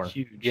lot more.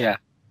 Huge. Yeah.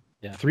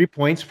 3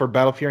 points for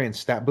Battle Fury and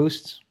stat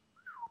boosts.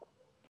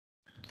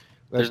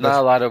 There's not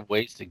a lot of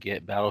ways to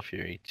get Battle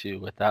Fury too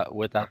without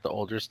the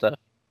older stuff.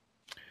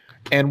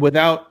 And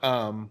without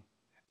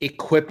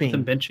equipping.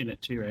 And benching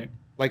it too, right?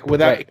 Like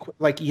without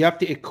like you have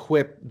to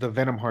equip the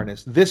Venom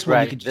harness. This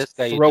one you can just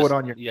throw it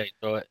on your. Yeah, you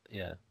throw it.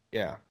 Yeah.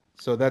 Yeah.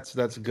 So that's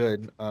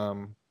good.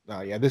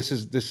 Yeah, this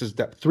is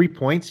 3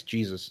 points.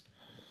 Jesus.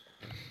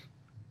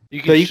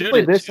 You can shoot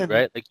it too,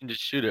 right? Like you can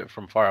just shoot it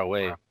from far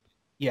away.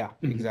 Yeah,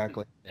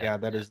 exactly. Yeah,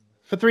 that is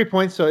for 3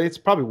 points. So it's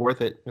probably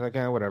worth it. You're like,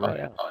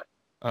 whatever.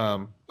 Oh,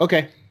 yeah.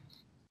 Okay.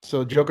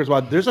 So Joker's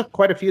Wild. There's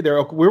quite a few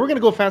there. We were gonna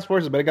go Fast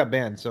Forces, but it got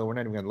banned, so we're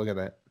not even gonna look at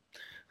that.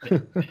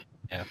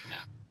 Yeah.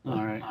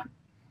 All right.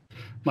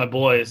 My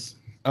boys.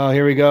 Oh,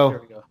 here we go.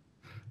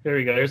 Here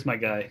we go. Here's my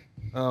guy.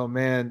 Oh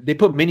man, they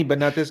put Mini, but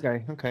not this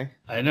guy. Okay.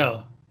 I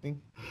know.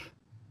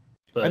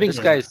 But I think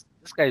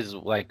this guy's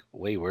like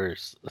way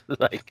worse.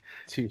 Like,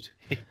 dude.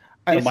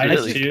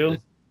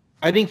 -2.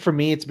 I think for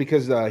me, it's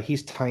because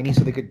he's tiny,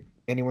 so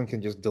anyone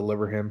can just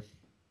deliver him.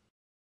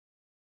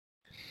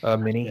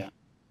 Mini. Yeah.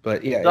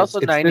 But yeah, it's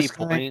also 90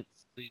 points.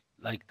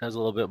 Like does a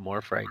little bit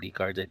more for ID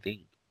cards, I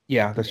think.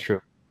 Yeah, that's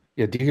true.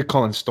 Yeah, you could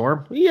call in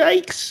Storm.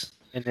 Yikes!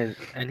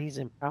 And he's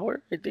in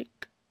power, I think.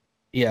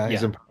 Yeah,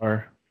 he's in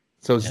power.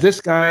 So is this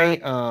guy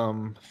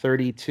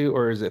 32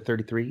 or is it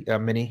 33?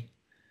 Mini.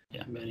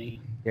 Yeah,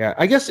 Mini. Yeah,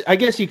 I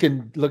guess you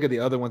can look at the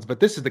other ones, but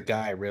this is the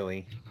guy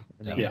really.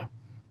 Yeah.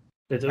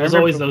 It was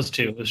always those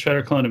two. It was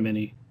Shredder, Clone, and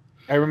Mini.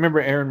 I remember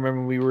Aaron.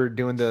 When we were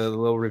doing the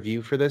little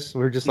review for this,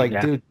 we were just like,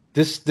 dude,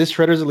 this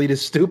Shredder's Elite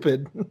is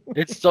stupid.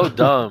 It's so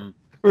dumb.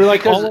 We're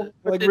like,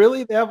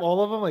 really? They have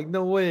all of them? Like,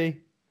 no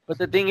way. But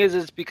the thing is,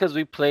 it's because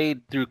we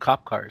played through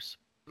cop cars.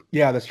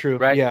 Yeah, that's true.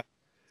 Right? Yeah.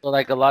 So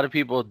like a lot of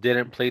people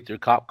didn't play through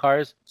cop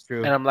cars. It's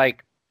true. And I'm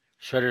like,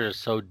 Shredders are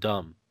so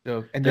dumb.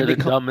 No. And they're then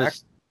the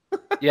dumbest.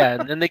 Yeah,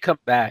 and then they come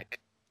back.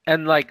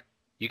 And like,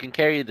 you can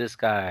carry this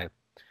guy.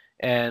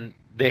 And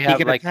they have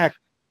like attack.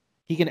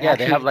 He can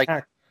actually they have attack.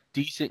 like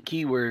decent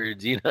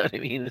keywords, you know what I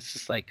mean? It's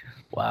just like,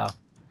 wow.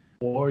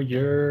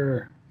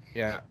 Warrior.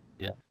 Yeah.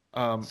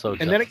 So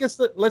and then I guess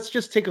let's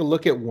just take a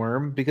look at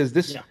Worm, because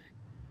this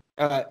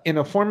in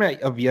a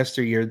format of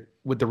yesteryear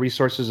with the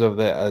resources of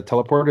the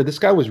teleporter, this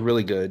guy was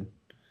really good.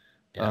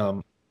 Yeah.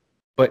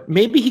 But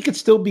maybe he could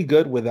still be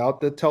good without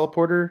the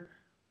teleporter,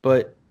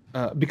 but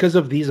because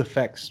of these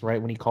effects,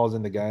 right? When he calls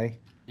in the guy.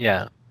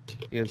 Yeah.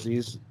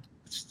 It's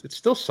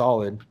still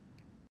solid.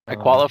 I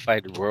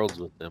qualified Worlds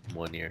with them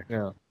 1 year.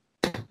 Yeah.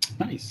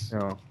 Nice.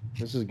 No,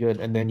 this is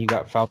good. And then you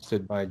got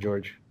Fausted by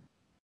George.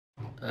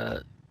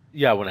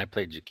 Yeah, when I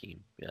played Jakeem.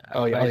 Yeah.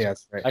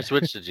 That's right. I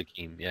switched to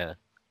Jakeem, yeah.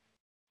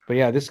 But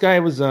yeah, this guy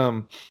was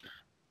damn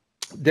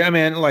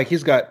man, like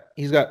he's got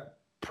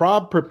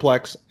prob,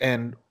 perplex,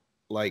 and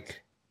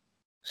like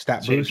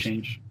stat boost.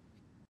 Change.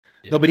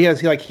 No, but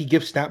he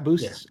gives stat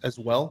boosts as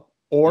well.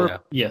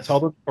 Or tell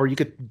them, or you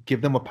could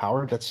give them a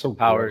power. That's so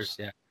powers,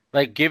 gross.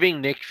 like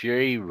giving Nick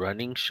Fury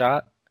running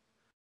shot,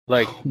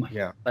 like Oh my-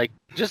 Yeah. like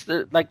just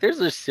like there's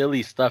this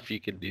silly stuff you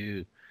can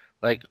do,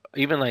 like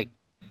even like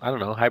I don't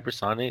know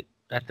hypersonic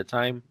at the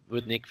time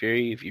with Nick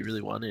Fury if you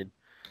really wanted,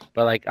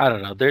 but like I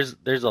don't know, there's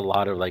a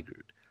lot of like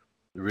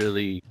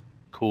really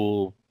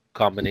cool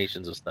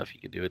combinations of stuff you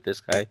can do with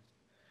this guy.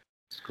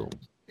 It's cool.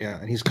 Yeah,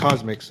 and he's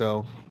cosmic,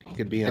 so he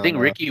could be. I think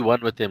Ricky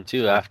won with him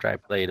too after I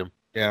played him.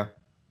 Yeah,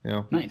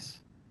 yeah. Nice.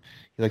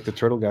 You like the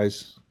turtle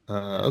guys?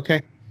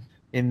 Okay.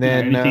 And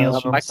Yeah, then anything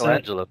else from the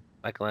set?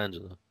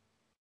 Michelangelo.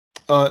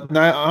 No,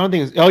 I don't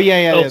think it's. Oh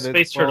yeah. Oh, yeah,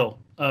 Space well, Turtle.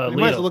 we might as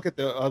Leo. well look at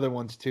the other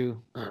ones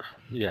too.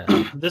 Yeah.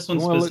 This one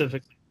You wanna look-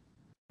 specifically.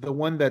 The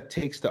one that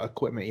takes the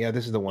equipment. Yeah,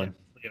 this is the one.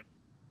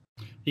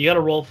 You got to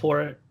roll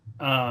for it.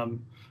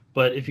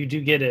 But if you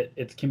do get it,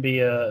 it can be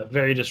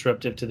very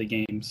disruptive to the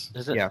games.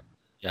 Is it? Yeah.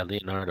 Yeah,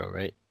 Leonardo,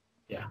 right?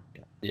 Yeah.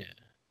 Yeah.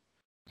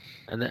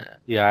 And then,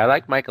 yeah, I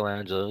like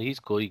Michelangelo. He's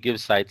cool. He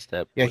gives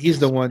sidestep. Yeah, he's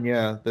the one.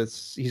 Yeah,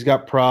 he's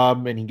got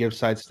prob and he gives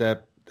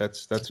sidestep.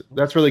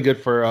 That's really good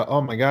for.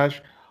 Oh my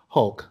gosh,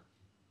 Hulk.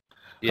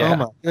 Yeah. Oh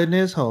my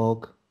goodness,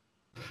 Hulk.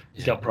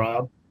 He's got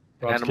prob.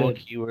 Prob's Animal good.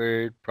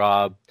 keyword,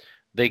 prob.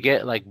 They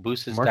get like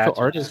boosted Martial stats when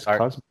they artist. start,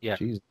 Cosmic. yeah,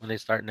 Jeez. when they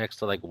start next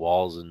to like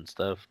walls and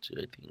stuff too,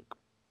 I think.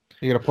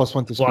 You got a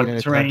 +1 to speed Block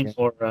and terrain attack.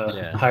 or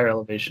Yeah. higher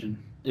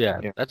elevation. Yeah,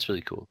 Yeah. that's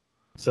really cool.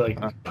 So like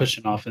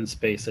pushing off in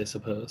space, I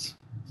suppose.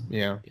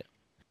 Yeah.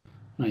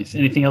 Nice.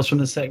 Anything else from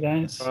the set,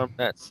 guys? From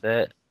that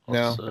set,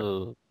 No.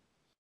 also,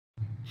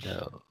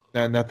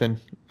 no. Nothing.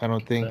 I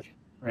don't think.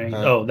 Right.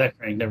 That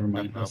crank. Never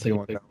mind. No, I'll we take a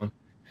want pic. that one.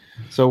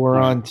 So we're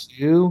on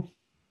to.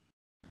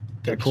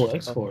 Deadpool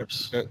X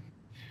Force.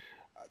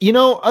 You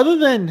know, other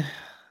than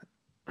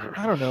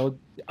I don't know.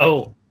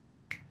 Oh,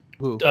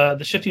 Who?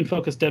 the shifting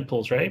focus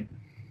Deadpools, right?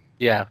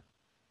 Yeah,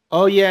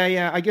 Oh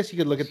yeah. I guess you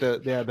could look at the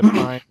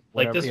prime.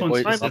 Like whatever. this Yeah,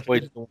 one's Prime is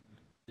specific. good.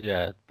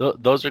 yeah.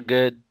 Those are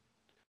good.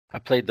 I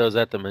played those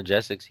at the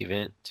Majestics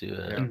event to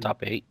Yeah.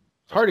 top 8.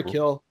 It's hard to Cool.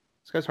 kill.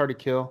 This guy's hard to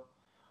kill.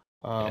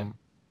 And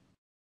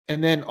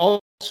then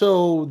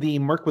also the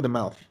Merc with a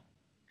mouth.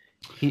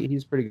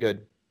 He's pretty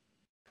good.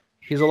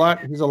 He's a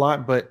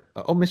lot, but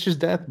Mistress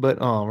Death, but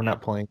we're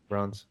not playing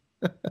bronze.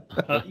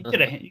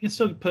 You can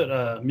still put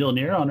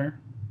Mjolnir on her.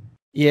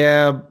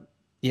 Yeah.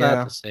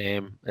 Not the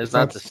same. It's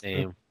not the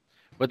same.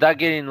 Without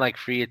getting like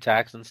free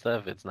attacks and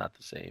stuff, it's not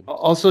the same.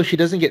 Also, she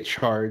doesn't get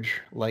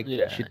charge. Like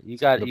Yeah, she, you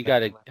got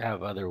to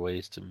have other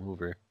ways to move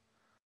her.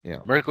 Yeah.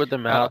 Merc with the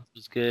mouth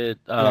was good.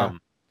 yeah.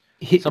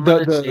 Some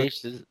of the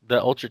chases,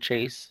 the ultra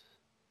chase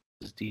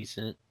is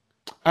decent.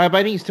 But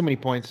I think he's too many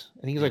points.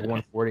 I think he's like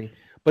 140.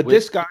 But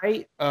this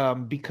guy,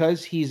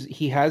 because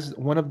he has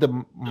one of the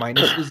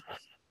minuses,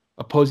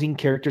 opposing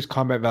characters'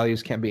 combat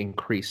values can be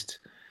increased.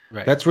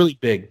 Right. That's really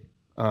big.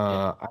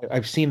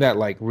 I've seen that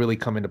like really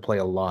come into play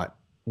a lot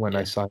when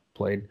I saw him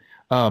played.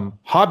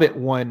 Hobbit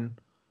won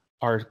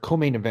our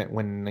co-main event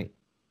when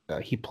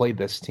he played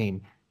this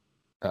team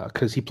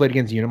because he played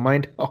against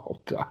Unimind. Oh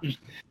gosh,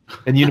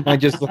 and Unimind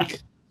just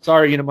like,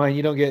 sorry Unimind,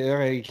 you don't get.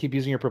 You keep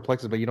using your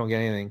perplexes, but you don't get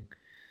anything.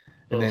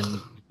 And then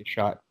you get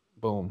shot.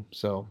 Boom.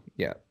 So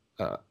yeah,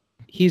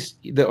 he's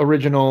the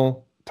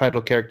original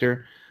title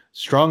character.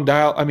 Strong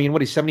dial. I mean,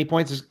 what he's 70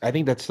 points. I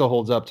think that still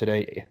holds up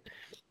today.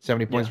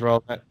 70 points for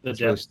all that.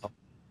 That's really strong.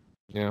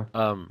 Yeah.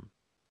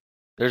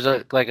 There's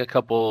a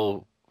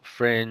couple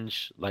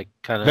fringe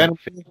kind of Venom.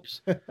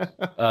 figures.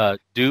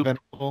 Dupe.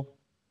 Venom.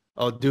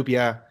 Oh, Dupe.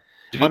 Yeah.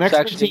 Dupe's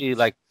actually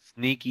like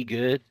sneaky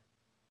good.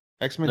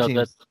 X-Men No,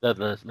 teams.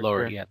 the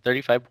lower, yeah,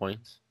 35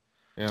 points.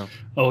 Yeah.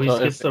 Oh, he So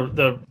gets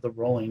the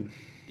rolling.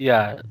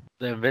 Yeah,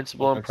 the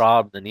invincible and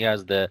prob. Then he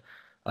has the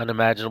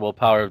unimaginable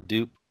power of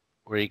dupe,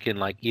 where he can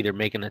like either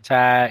make an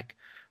attack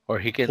or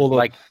he can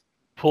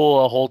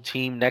pull a whole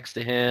team next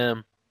to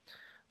him.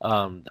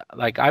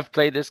 Like I've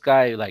played this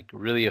guy like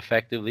really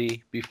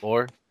effectively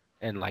before,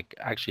 and like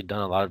actually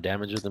done a lot of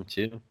damage with him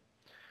too.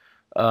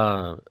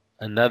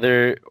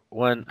 Another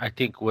one I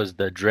think was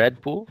the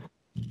Dreadpool.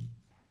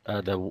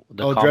 The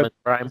Common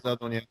Prime.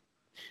 One, yeah.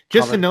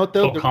 Just a note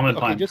though. Common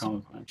Prime.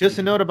 Just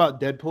a note about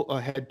Deadpool.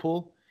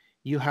 Headpool.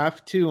 You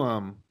have to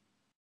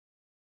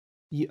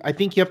I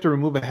think you have to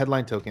remove a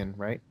headline token,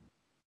 right?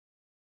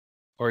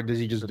 Or does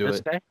he just do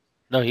it? Guy?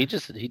 No, he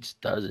just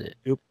does it.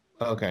 Dupe.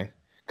 Okay.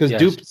 Because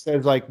Dupe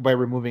says like by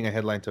removing a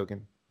headline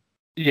token.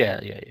 Yeah.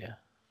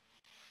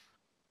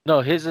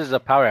 No, his is a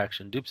power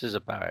action. Dupe's is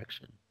a power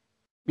action.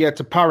 Yeah, it's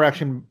a power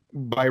action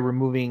by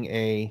removing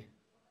a.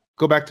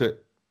 Go back to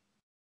it.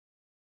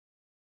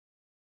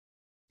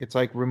 It's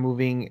like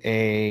removing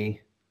a.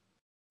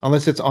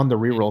 Unless it's on the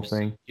reroll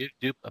thing. Give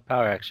Dupe a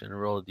power action and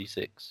roll a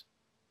d6.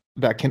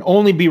 That can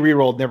only be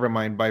rerolled. Never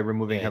mind by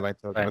removing headline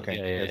token. Right,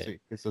 okay,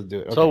 let's do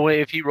it. Okay. So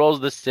if he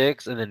rolls the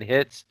 6 and then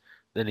hits,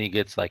 then he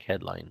gets like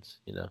headlines.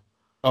 You know.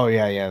 Oh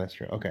yeah, that's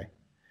true. Okay,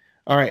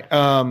 all right.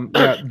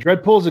 Yeah,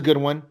 Dreadpool's a good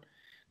one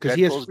because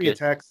he has free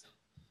attacks.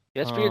 He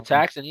has free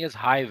attacks and he has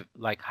high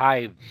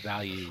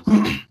values.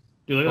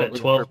 Dude, look at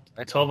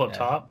that 12 up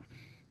top.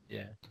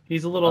 Yeah,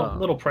 he's a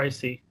little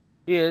pricey.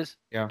 He is.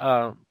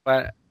 Yeah.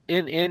 But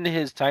in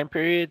his time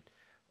period,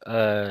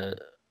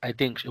 I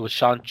think it was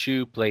Sean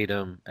Chu played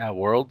him at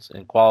Worlds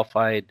and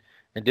qualified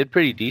and did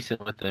pretty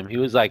decent with him. He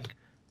was like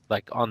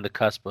on the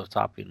cusp of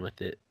topping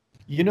with it.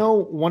 You know,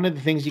 one of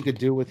the things you could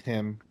do with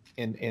him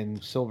in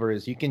silver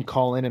is you can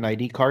call in an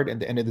ID card,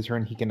 and at the end of the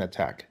turn he can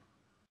attack.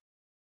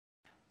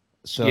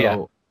 So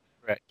Yeah,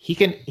 right. he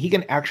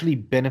can actually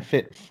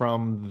benefit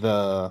from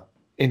the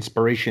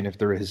inspiration if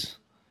there is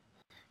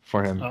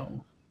for him.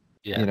 Oh,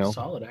 Yeah, You know?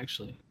 solid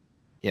actually.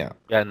 Yeah.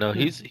 yeah. No,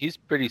 he's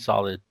pretty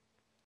solid.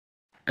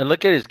 And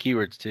look at his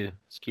keywords too.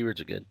 His keywords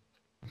are good.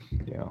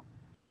 Yeah.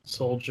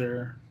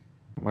 Soldier.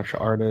 Martial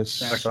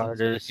artist. Martial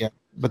Artist. Yeah.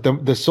 But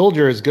the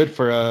soldier is good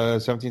for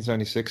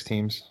 1776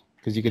 teams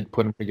because you could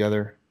put them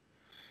together.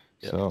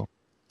 Yeah. So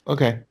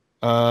okay.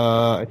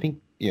 I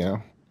think yeah.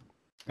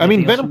 I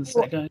mean Anything else Venom from the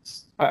set,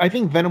 guys? I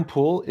think Venom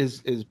Pool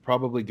is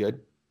probably good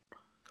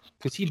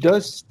because he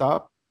does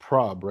stop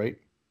prob, right?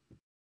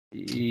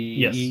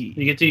 Yes.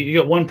 You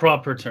get one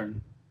prop per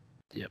turn.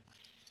 Yep.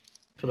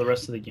 For the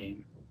rest of the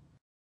game.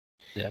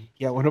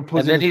 Yeah, when And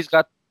opposing then he's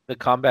got the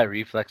combat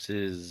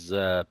reflexes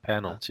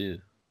panel too.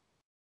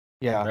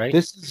 yeah, right?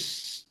 this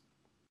is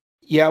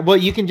yeah. Well,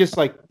 you can just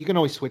you can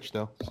always switch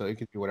though, so you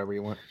can do whatever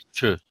you want.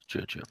 True.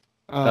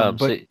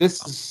 But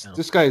So-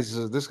 this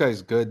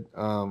guy's good.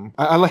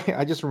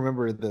 I just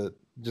remember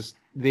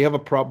they have a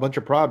bunch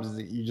of probs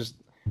that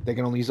they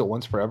can only use it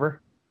once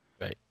forever.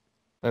 Right.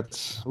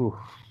 That's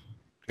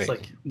It's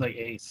Great. like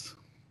Ace.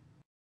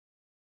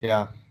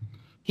 yeah.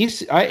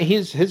 His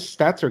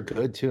stats are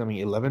good too. I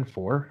mean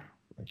 11-4.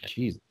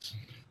 Jesus.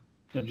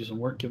 Gonna do some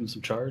work, give him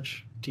some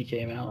charge, TK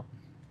him out.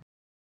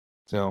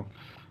 So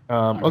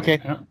All right. okay.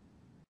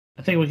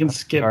 I think we can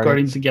skip Guardians.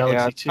 Guardians of the Galaxy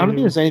Yeah, 2. I don't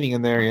think there's anything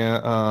in there.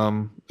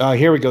 Yeah.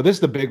 Here we go. This is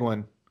the big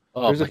one.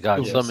 Oh There's my a god,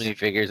 few- so Yes. many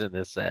figures in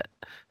this set.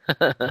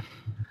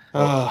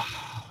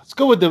 Let's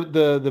go with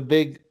the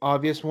big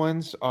obvious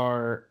ones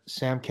are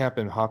Sam Cap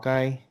and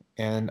Hawkeye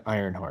and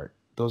Ironheart.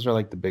 Those are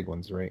like the big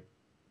ones, right?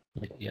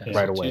 Yeah,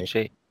 Right so away.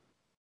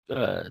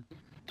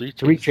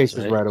 Three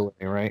Chases right away,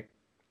 right?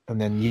 And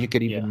then you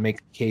could even Yeah. make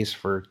a case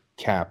for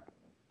Cap.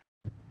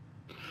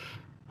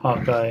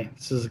 Hawkeye.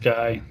 This is a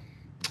guy.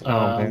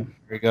 Oh man,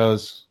 here he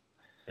goes.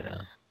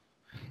 Yeah.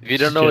 If you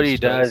don't know what he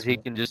Just does, he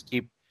stressful. can just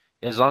keep.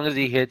 As long as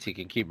he hits, he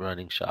can keep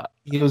running shot.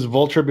 He was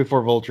Vulture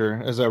before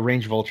Vulture, as a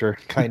range Vulture,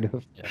 kind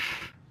of.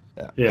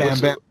 Yeah. Yeah. Bam,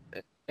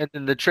 bam. And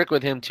then the trick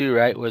with him too,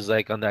 right, was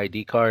like on the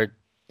ID card,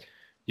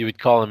 you would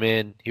call him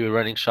in, he would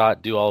running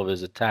shot, do all of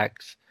his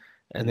attacks,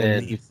 and And then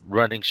then leave.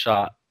 running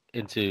shot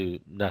into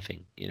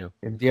nothing. And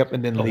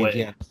then Away. leave.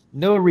 Yeah.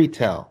 No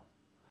retail.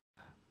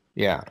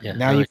 Yeah. Yeah,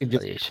 Now no you can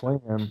just retaliation.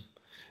 play him.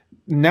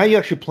 Now you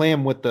actually play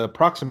him with the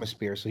Proxima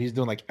Spear, so he's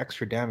doing like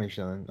extra damage.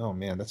 And oh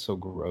man, that's so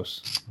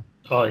gross.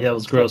 Oh yeah, it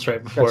was gross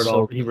right before That's it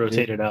all so he good.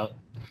 rotated out.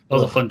 That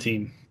was a fun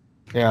team.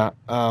 Yeah.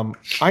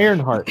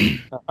 Ironheart.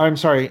 I'm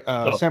sorry.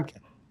 Oh. Sam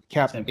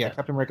Cap. Sam Yeah, Cap.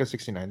 Captain America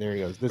 69. There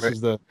he goes. This Right.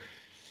 is the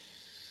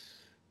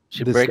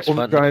She this breaks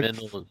overdrive-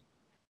 fundamental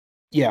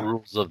yeah.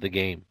 rules of the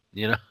game.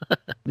 You know,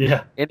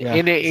 Yeah. Yeah.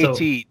 in AAT,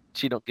 So-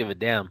 she don't give a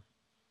damn.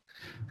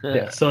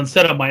 Yeah. So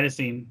instead of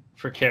minusing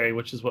for carry,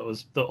 which is what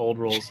was the old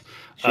rules,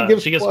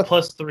 gives she gets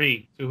plus-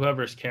 +3 to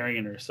whoever's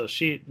carrying her. So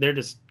they're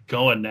just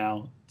going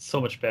now.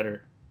 So much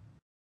better.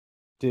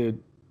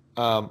 Dude.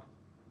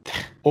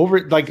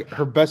 Like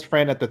her best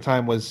friend at the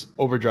time was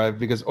Overdrive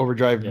because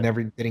Overdrive Yeah.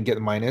 never didn't get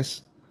the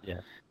minus.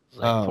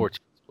 Like 14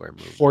 square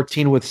move.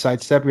 14 with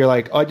sidestep, you're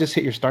like, oh, I just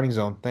hit your starting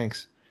zone.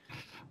 Thanks.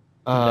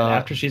 And then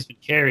after she's been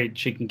carried,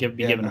 she can be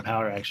yeah. given a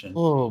power action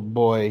Oh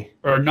boy.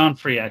 or a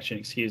non-free action.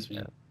 Excuse me.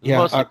 Yeah. Yeah.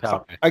 Mostly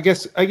power. I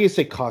guess it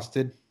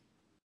costed.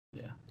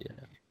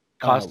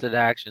 Costed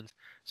actions.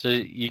 So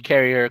you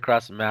carry her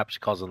across the map. She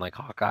calls him like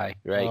Hawkeye,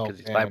 right? Oh, Because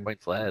he's man. 5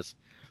 points less.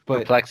 But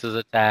Perplexes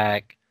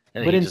attack,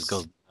 and but he in just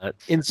goes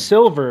nuts. in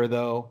silver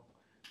though,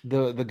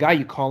 the guy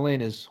you call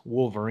in is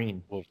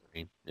Wolverine.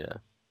 Wolverine, yeah.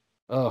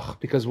 Ugh,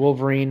 because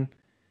Wolverine,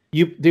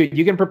 you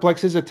can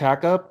perplex his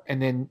attack up,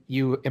 and then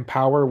you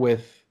empower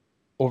with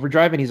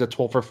Overdrive, and he's a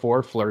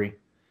 12-for-4 flurry.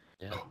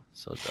 Yeah.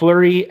 So dope.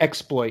 Flurry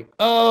exploit.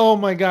 Oh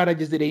my god, I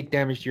just did 8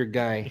 damage to your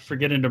guy.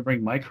 Forgetting to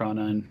bring Micron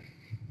in.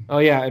 Oh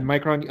yeah, and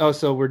Micron. Oh,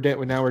 so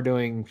now we're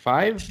doing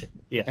 5.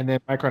 Yeah. And then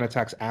Micron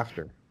attacks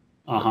after.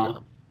 Uh huh.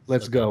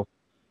 Let's go.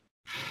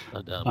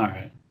 So dumb. All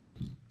right.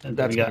 And then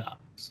That's we got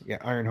Yeah,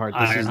 Ironheart.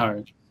 This is-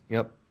 Ironheart.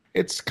 Yep.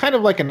 It's kind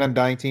of like an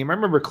Undying team. I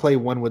remember Clay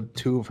won with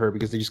 2 of her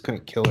because they just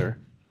couldn't kill her.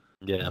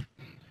 Yeah.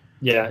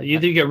 Yeah,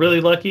 either you get really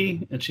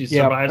lucky and she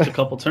Yeah. survives a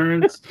couple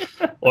turns,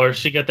 or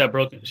she got that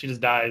broken. She just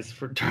dies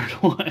for turn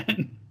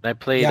 1. I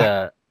played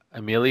Yeah.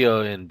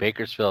 Emilio in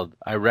Bakersfield.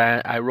 I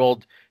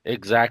rolled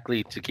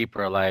exactly to keep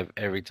her alive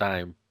every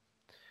time.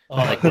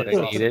 Like what I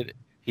needed.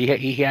 He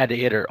had to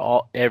hit her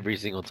every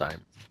single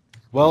time.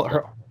 Well,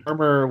 her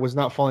armor was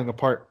not falling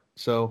apart,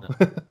 so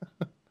So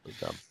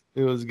dumb.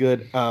 it was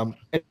good. And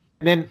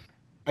then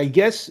I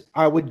guess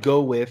I would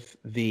go with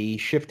the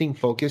shifting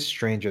focus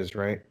strangers,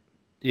 right?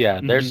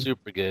 Yeah, they're Mhm.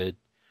 super good.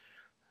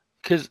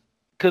 Cause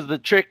the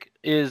trick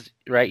is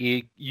right.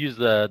 You use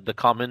the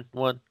common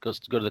one. Go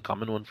to the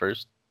common one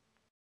first.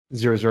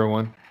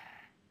 001.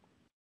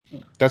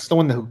 That's the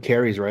one who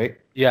carries, right?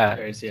 Yeah.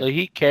 Carries, yeah. So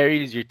he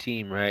carries your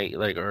team, right?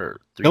 Like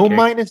or three No carries.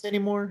 minus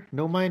anymore.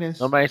 No minus.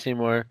 No minus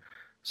anymore.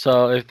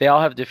 So if they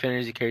all have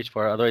defenders, he carries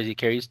 4. Otherwise, he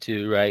carries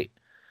 2, right?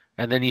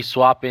 And then you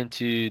swap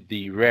into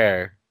the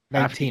rare.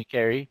 After you 19.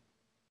 carry.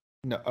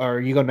 No,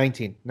 or you go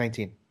 19.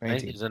 19.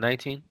 19. Is it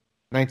 19?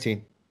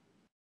 19.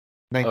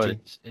 Oh, 19.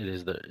 it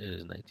is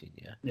 19.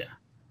 Yeah.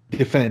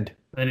 Defend.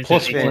 Then it's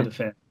Plus just 1.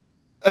 defend.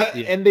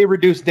 Yeah. And they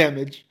reduce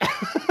damage.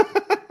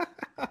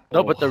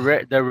 No, but the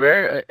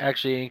rare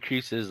actually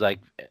increases like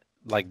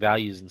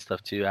values and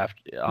stuff too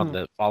after on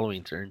the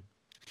following turn.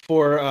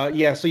 So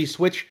you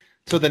switch.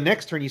 So the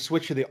next turn you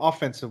switch to the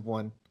offensive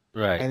one.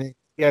 Right. And it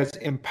has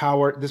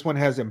empower. This one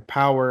has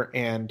empower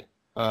and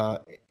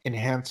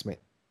enhancement.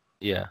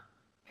 Yeah.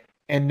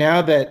 And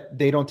now that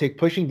they don't take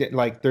pushing,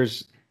 like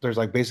there's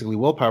like basically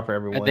willpower for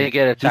everyone. And they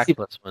get attack He's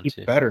plus 1 He's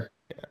too. better.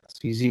 Yeah,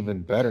 he's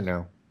even better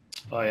now.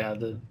 Oh yeah,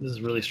 this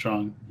is really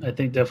strong. I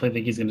definitely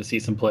think he's going to see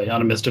some play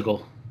on a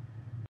mystical.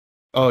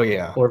 Oh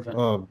yeah. Or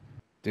Oh,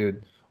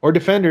 dude. Or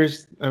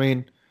defenders. I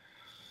mean,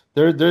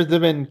 there's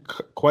been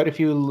quite a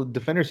few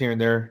defenders here and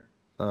there.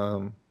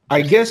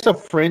 I guess a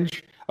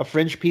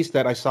fringe piece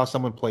that I saw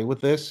someone play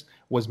with this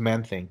was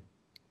Man Thing.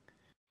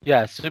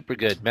 Yeah, super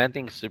good. Man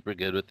Thing's super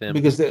good with him.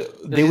 Because they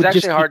he's would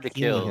actually just hard to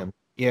keep healing kill. him.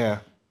 Yeah.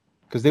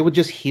 Because they would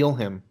just heal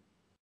him.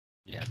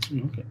 Yeah.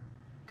 Okay.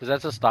 Because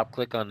that's a stop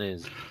click on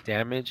his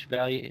damage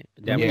value.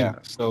 Yeah.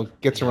 So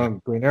gets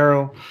around Green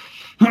Arrow.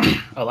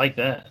 I like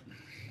that.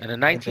 And a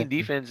 19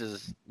 defense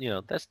is,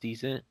 that's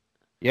decent.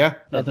 Yeah.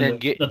 And then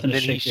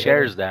he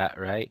shares that,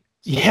 right?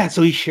 So, yeah.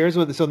 So he shares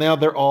with. So now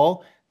they're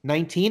all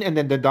 19, and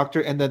then the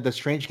doctor and then the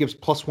Strange gives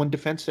 +1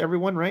 defense to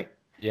everyone, right?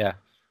 Yeah.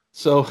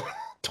 So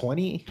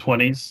 20.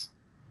 20s.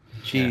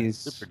 Jeez. Yeah,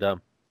 super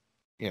dumb.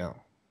 Yeah.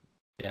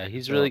 Yeah,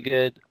 he's really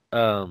good.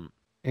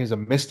 He's a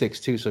Mystics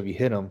too, so if you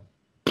hit him.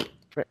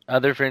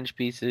 Other fringe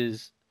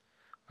pieces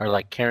are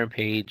like Karen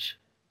Page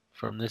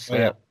from this set.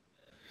 Yeah.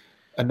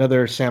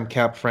 Another Sam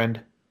Cap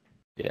friend.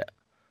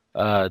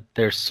 Yeah.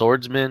 There's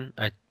Swordsman,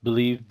 I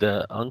believe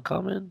the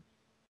uncommon.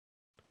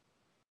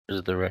 Or is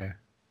it the rare?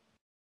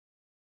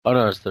 Oh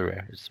no, it's the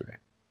rare.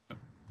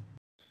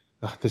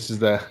 Oh, this is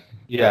the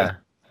Yeah.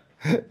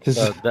 this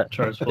So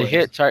is, the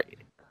hits are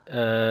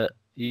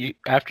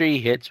after he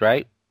hits,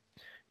 right?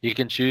 You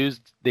can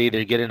choose they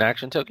either get an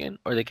action token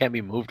or they can't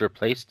be moved or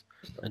placed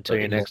until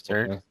your next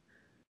turn.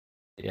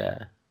 Yeah.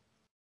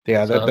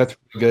 Yeah, So that's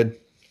good.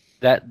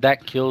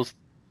 That kills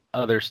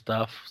other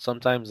stuff.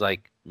 Sometimes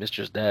like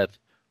Mistress Death,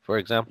 for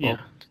example,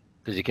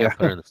 because you can't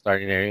put her in the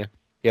starting area.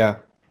 Yeah.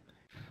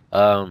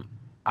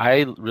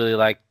 I really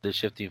like the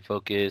shifting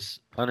focus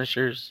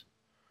Punishers.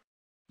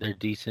 They're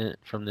decent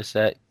from the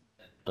set.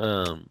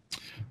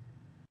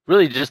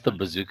 Really just the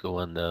bazooka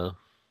one though.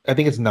 I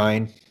think it's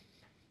 9.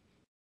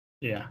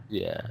 Yeah.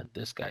 Yeah,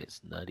 this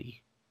guy's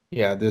nutty.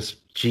 Yeah, this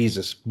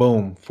Jesus,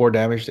 boom, 4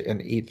 damage and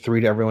eat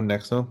 3 to everyone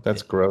next to him.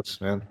 That's gross,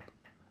 man.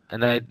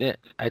 And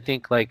I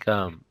think like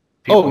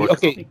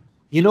okay.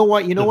 You know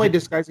what? You know why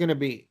this guy's gonna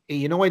be?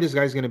 You know why this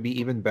guy's gonna be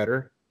even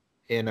better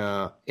in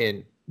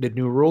the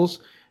new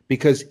rules?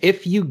 Because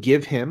if you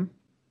give him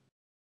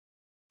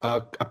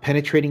a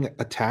penetrating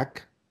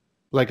attack,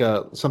 like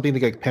something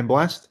like Pen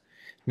Blast,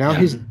 now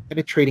he's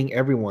penetrating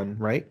everyone,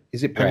 right?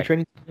 Is it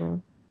penetrating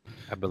everyone?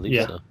 I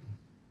believe so.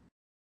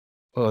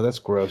 Oh, that's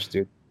gross,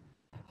 dude.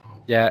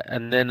 Yeah,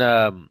 and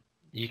then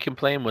you can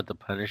play him with the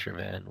Punisher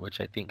Van, which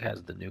I think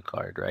has the new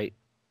card, right?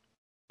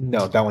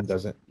 No, that one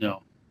doesn't.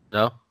 No.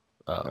 No?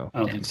 No. I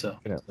don't think so.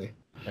 Unfortunately.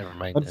 Never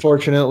mind.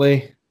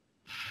 Unfortunately.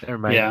 Never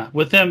mind. Yeah,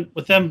 with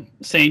them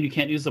saying you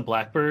can't use the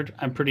Blackbird,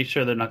 I'm pretty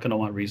sure they're not going to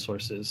want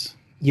resources.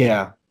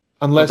 Yeah,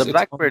 unless the it's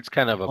Blackbird's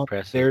kind of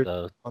oppressive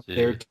though.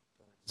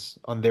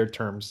 On their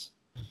terms.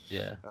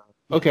 Yeah.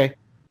 Okay.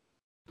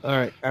 All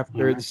right.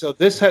 So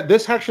this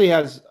actually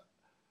has.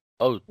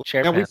 Oh,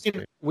 Chair now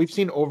Panther. we've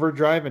seen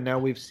Overdrive and now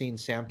we've seen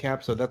Sam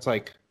Cap, so that's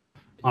like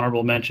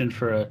honorable mention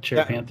for a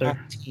Chair Panther.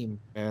 That team,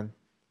 man.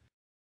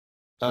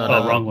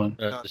 Wrong one.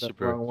 The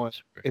super wrong one.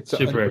 Super. It's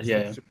Super,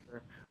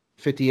 Super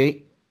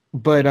 58.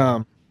 But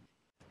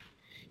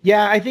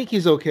yeah, I think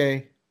he's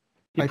okay.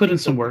 He put in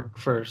some work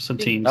for some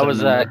teams. That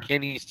was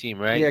Kenny's team,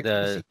 right? Yeah,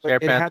 the Chair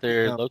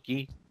Panther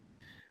Loki.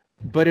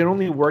 But it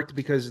only worked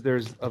because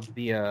there's of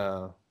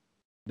the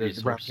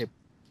resource.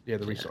 The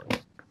resource.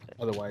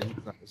 Otherwise,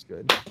 it's not as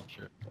good.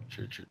 True.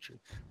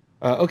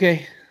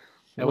 Okay.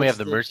 And we have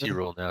the mercy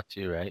rule now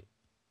too, right?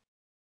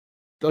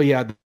 Oh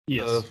yeah.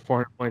 Yes.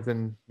 400 points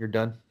and you're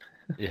done.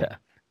 Yeah.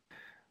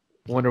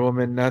 Wonder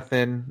Woman,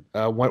 nothing.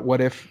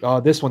 What if? Oh,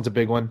 this one's a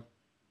big one.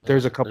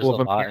 There's a couple of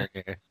them lot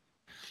here.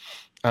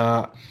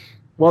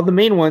 Well, the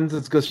main ones.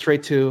 Let's go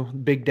straight to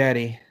Big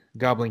Daddy,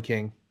 Goblin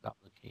King.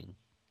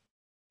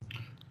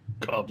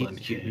 Goblin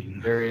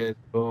King. There he is.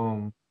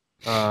 Boom.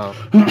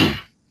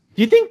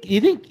 Do you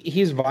think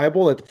he's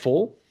viable at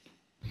full?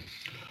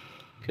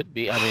 Could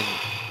be. I mean,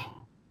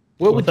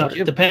 what would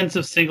it depends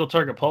if single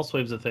target pulse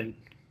wave's a thing.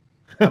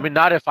 I mean,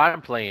 not if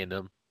I'm playing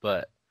them,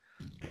 but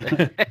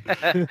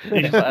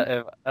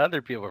if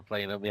other people are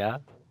playing them, yeah.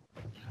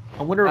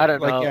 I wonder. I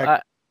don't know.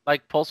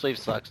 like Pulse Wave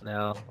sucks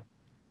now.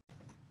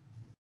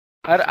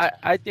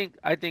 I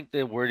think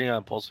the wording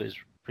on Pulse Wave is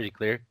pretty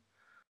clear.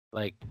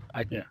 Like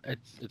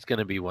it's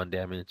gonna be 1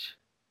 damage.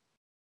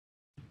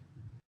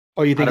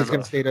 Oh, you think I it's don't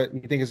gonna stay to?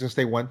 You think it's gonna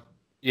stay 1?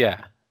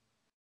 Yeah,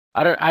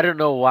 I don't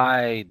know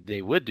why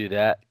they would do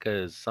that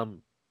because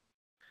some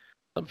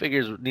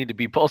figures need to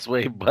be Pulse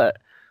Wave, but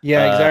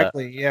Yeah,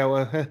 exactly. Yeah,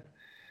 well,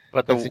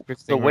 but that's the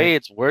interesting, way right?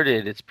 it's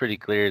worded, it's pretty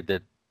clear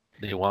that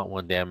they want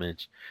 1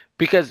 damage.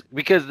 Because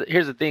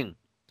here's the thing,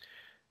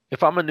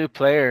 if I'm a new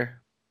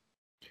player,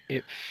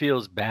 it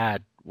feels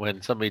bad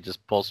when somebody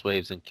just Pulse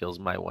Waves and kills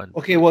my one.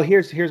 Okay, well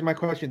here's my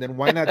question then.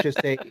 Why not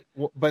just say?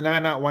 But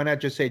not why not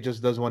just say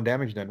just does 1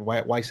 damage then?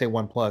 Why say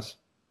 1 plus?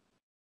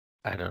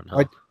 I don't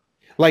know.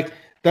 Like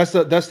that's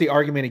the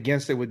argument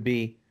against it would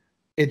be,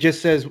 it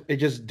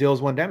just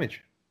deals 1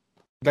 damage.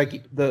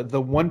 Like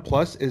the 1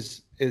 plus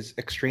is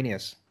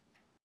extraneous.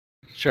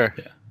 Sure.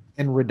 Yeah.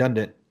 And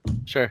redundant.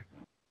 Sure.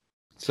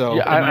 So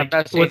yeah, I'm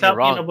not saying without you're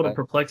wrong, being able to but...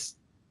 perplex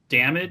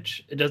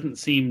damage, it doesn't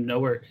seem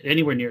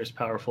anywhere near as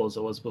powerful as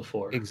it was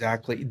before.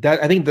 Exactly.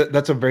 I think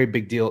that's a very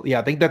big deal. Yeah,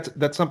 I think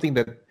that's something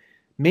that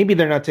maybe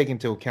they're not taking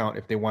into account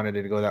if they wanted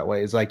it to go that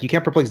way. It's like you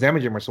can't perplex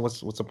damage anymore, so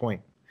what's the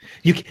point?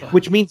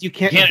 Which means you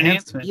can't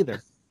enhance it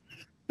either.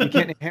 You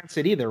can't enhance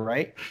it either,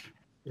 right?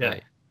 Yeah.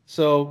 Right.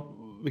 So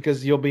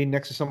because you'll be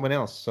next to someone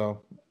else.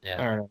 So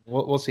Yeah. I don't know.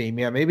 We'll see.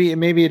 Yeah,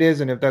 maybe it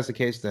is, and if that's the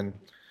case, then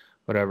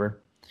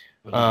whatever.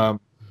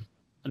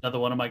 Another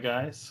one of my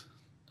guys,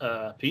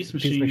 Peace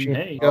Machine.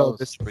 Hey, Oh,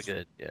 this is pretty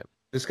good. Yeah.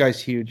 This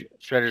guy's huge.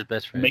 Shredder's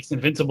best friend. Makes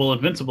invincible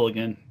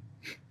again.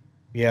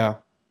 Yeah,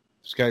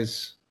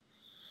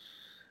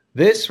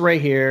 this right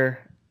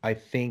here, I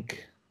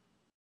think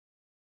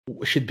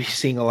should be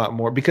seeing a lot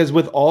more, because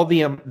with all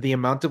the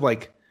amount of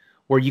like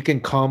where you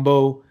can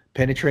combo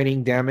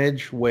penetrating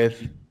damage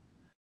with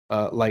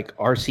like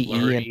RCE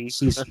Flurry. and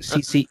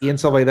CCE and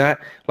stuff like that,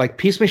 like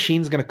Peace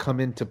Machine's gonna come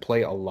into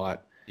play a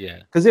lot. Yeah.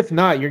 Because if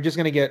not, you're just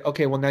gonna get,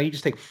 okay, well now you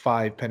just take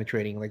 5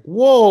 penetrating, like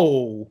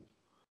whoa,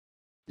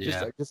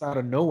 Yeah. just out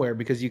of nowhere,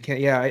 because you can't.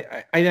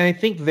 Yeah, I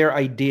think their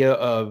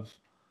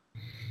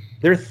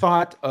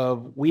thought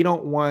of we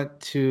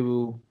want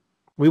to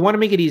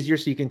make it easier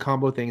so you can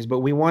combo things, but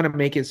we want to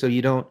make it so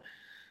you don't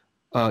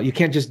you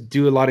can't just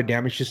do a lot of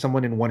damage to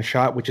someone in one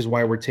shot, which is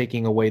why we're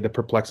taking away the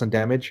perplex on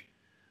damage.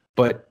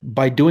 But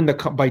by doing the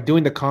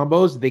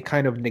combos, they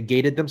kind of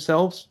negated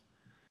themselves,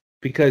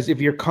 because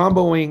if you're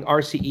comboing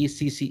RCE,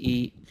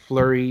 CCE,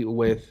 Flurry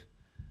with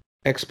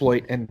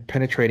exploit and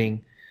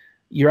penetrating,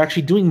 you're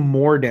actually doing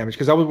more damage.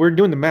 Because we're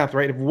doing the math,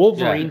 right? If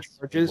Wolverine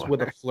charges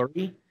with a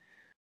Flurry,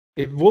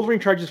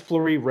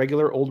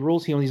 regular old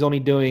rules, he's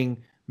only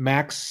doing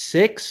max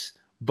 6.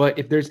 But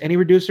if there's any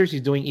reducers,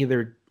 he's doing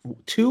either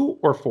 2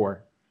 or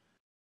 4.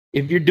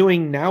 If you're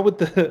doing now with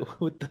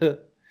the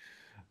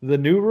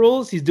new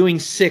rules, he's doing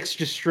 6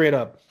 just straight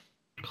up.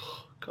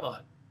 Oh,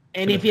 God.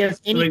 And if he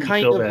has any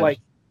kind of like,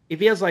 if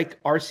he has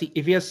like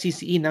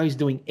CCE, now he's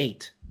doing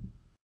 8.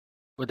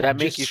 Would that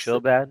make you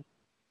feel bad?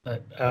 I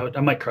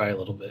might cry a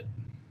little bit.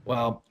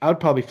 Well, I would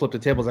probably flip the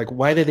tables. Like,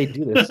 why did they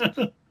do this?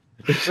 But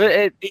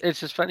it's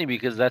just funny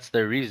because that's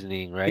their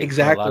reasoning, right?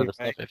 Exactly. For a lot of the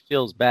stuff, it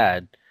feels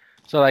bad.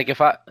 So like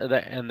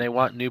and they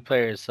want new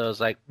players, so it's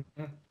like,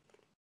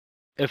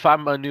 if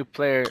I'm a new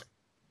player,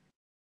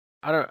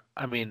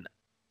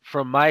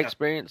 from my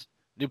experience,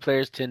 new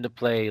players tend to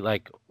play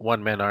like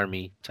one-man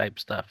army type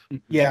stuff.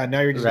 Yeah,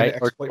 now you're just right,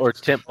 or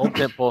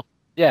temple.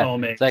 Yeah,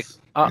 it's like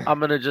I'm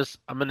gonna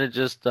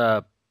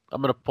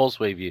pulse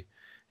wave you,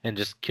 and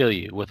just kill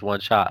you with 1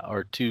 shot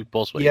or 2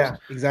 pulse waves. Yeah,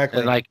 exactly.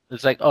 And like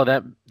it's like, oh,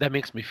 that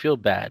makes me feel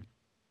bad.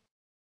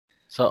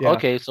 So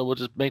okay, so we'll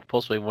just make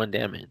pulse wave 1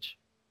 damage.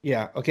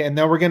 Yeah. Okay. And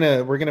now we're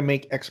gonna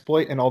make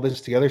exploit and all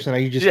this together. So now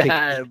you just take.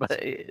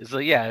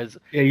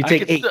 You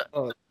take 8.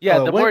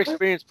 The more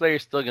experienced player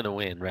is still gonna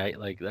win, right?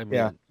 Like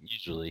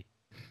usually.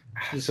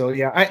 So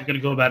you're gonna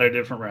go about a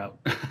different route.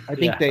 I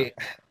think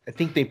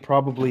they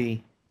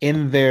probably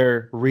in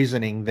their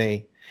reasoning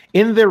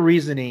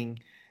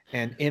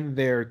and in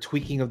their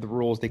tweaking of the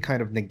rules, they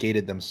kind of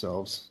negated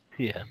themselves.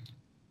 Yeah.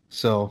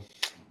 So,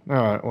 all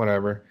right,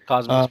 whatever.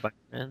 Cosmic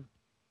Spider-Man.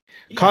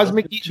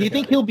 Cosmic, do you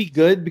think he'll be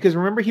good? Because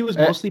remember, he was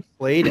mostly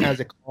played as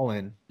a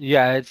call-in.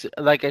 Yeah, it's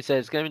like I said,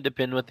 it's gonna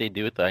depend what they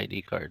do with the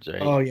ID cards,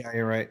 right? Oh yeah,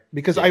 you're right.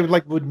 Because I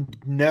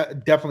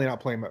would definitely not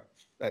play him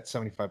at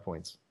 75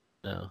 points.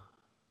 No,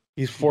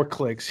 he's 4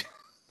 clicks.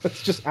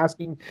 That's just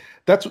asking.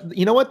 That's,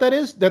 you know what that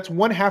is? That's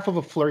 1/2 of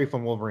a Flurry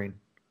from Wolverine.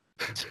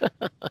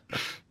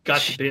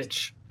 Gotcha,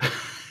 bitch.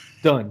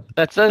 Done.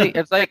 That's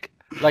it's like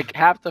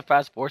half the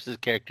Fast Forces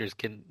characters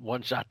can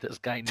one-shot this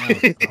guy now.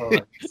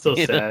 So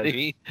sad.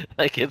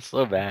 Like, it's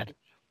so bad.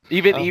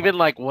 Even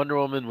like Wonder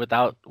Woman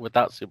without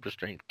super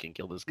strength can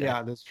kill this guy.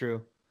 Yeah, that's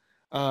true.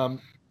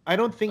 I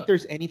don't think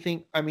there's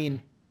anything. I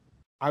mean,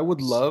 I would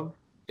love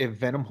if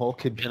Venom Hulk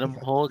could be Venom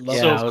Hulk.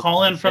 So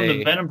call in from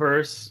the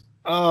Venomverse.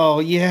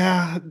 Oh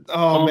yeah.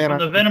 Oh man. From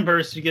the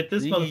Venomverse, you get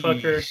this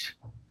motherfucker.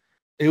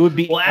 It would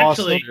be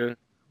actually. awesome.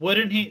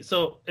 Wouldn't he?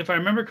 So if I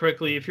remember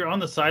correctly, if you're on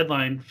the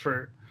sideline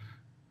for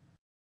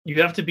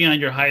You have to be on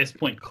your highest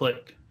point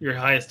click, your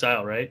highest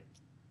dial, right?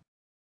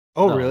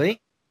 Oh, No.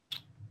 really?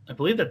 I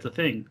believe that's a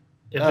thing.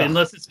 Ugh.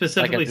 Unless it Like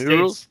specifically a new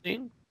rules states.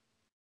 thing?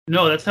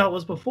 No, that's how it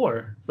was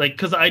before. Like,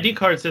 because the ID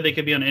card said they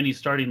could be on any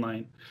starting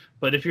line,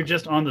 but if you're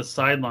just on the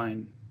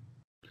sideline,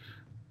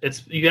 it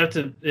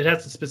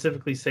has to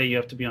specifically say you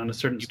have to be on a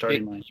certain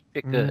starting line. You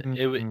pick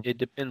Mhm. it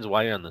depends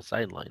why you're on the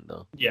sideline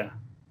though. Yeah.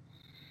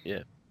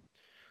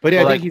 But yeah,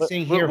 So, I like, think he's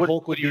saying here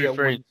Hulk would what are you be at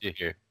referring one. to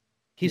here?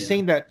 He's Yeah.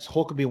 saying that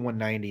Hulk would be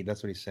 190.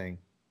 That's what he's saying.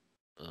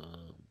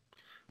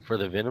 For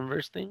the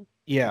Venomverse thing?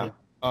 Yeah.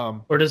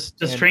 Or does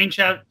and-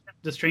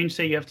 Strange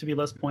say you have to be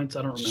less points?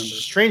 I don't remember.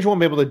 Strange won't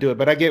be able to do it,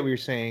 but I get what you're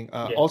saying.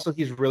 Yeah. Also,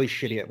 he's really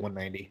shitty at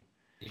 190.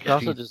 You can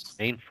also Jesus. just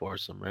main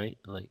force him, right?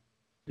 Like,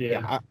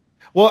 Yeah.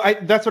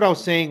 That's what I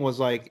was saying was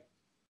like,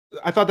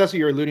 I thought that's what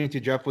you were alluding to,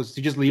 Jeff, was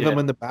to just leave him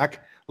in the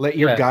back, let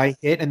your Yeah. guy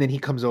hit, and then he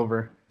comes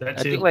over. That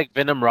I too. think like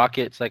Venom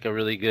Rocket's like a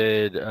really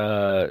good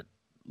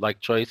like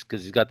choice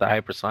because he's got the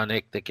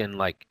hypersonic that can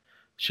like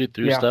shoot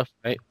through Yeah. stuff,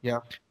 right? Yeah.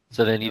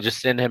 So then you just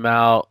send him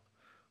out,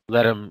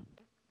 let him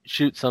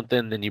shoot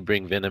something, then you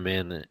bring Venom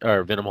in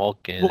or Venom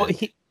Hulk in. Well,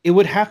 it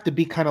would have to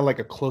be kind of like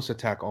a close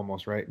attack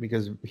almost, right?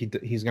 Because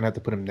he's gonna have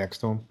to put him next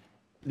to him.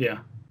 Yeah.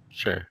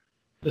 Sure,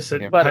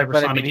 The but I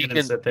hypersonic mean,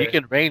 cannons sit there. you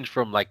can range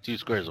from like 2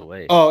 squares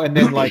away. Oh, and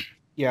then like,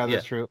 yeah,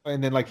 that's Yeah. true.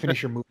 And then like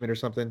finish your movement or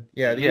something.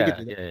 Yeah, you yeah,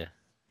 could do that. yeah.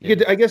 You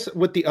could, I guess,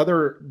 with the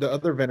other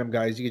Venom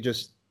guys, you could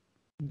just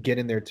get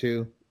in there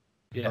too.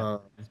 Yeah.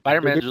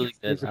 Spider-Man's there- really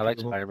good. there's a I like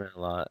few of them. Spider-Man a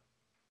lot,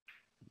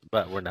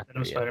 but we're not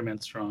Venom there yet.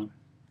 Spider-Man's strong.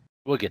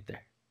 We'll get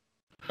there.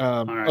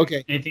 All right.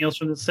 Okay. Anything else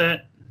from the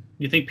set?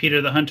 You think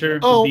Peter the Hunter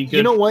Oh, would be good?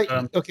 you know what?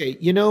 for, Okay,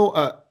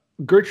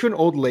 Gertrude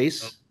Old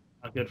Lace.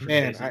 not good for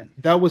Man, Jason.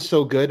 that was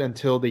so good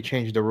until they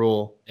changed the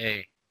rule.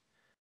 Hey.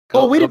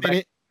 Oh, wait go a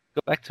minute.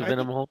 Go back to I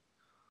Venom Hulk.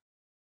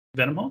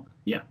 Venom Hulk?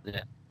 Yeah.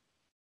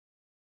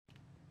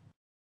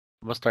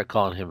 I'm gonna start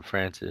calling him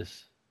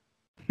Francis.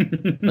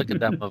 Look at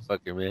that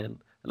motherfucker, man.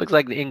 It looks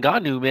like the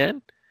Ngannou,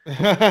 man.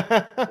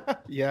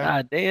 Yeah,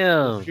 God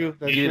damn. that's true.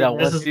 That's You do true. that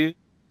This one is- too?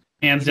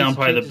 Hands He down, needs to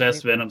probably the change his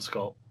best name. Venom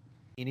sculpt.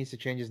 He needs to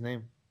change his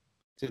name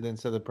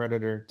instead of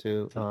Predator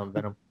to Venom.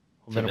 To Venom.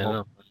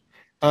 Venom.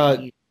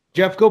 Hulk.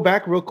 Jeff, go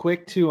back real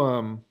quick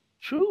to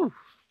Shoo.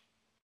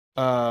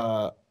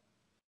 to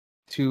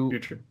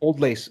Future. Old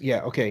Lace.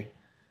 Yeah, okay.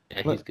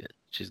 Yeah, Look. he's good.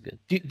 She's good.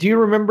 Do you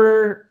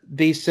remember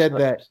they said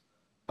that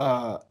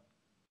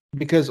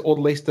because Old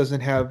Lace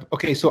doesn't have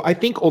okay, so I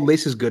think Old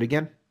Lace is good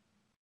again.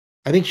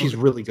 I think she's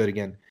really good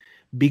again.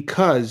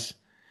 Because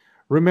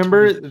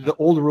remember the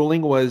old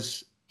ruling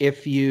was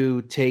if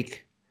you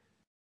take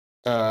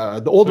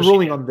the old Pushing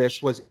ruling on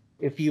this was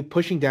if you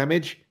pushing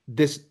damage,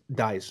 this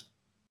dies.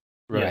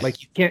 Right. Like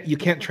you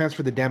can't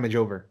transfer the damage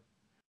over.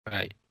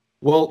 Right.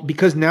 Well,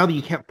 because now that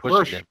you can't Pushing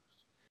push, them.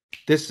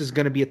 this is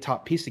going to be a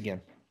top piece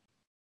again.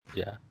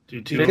 Yeah.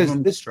 Do two Because of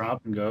them this-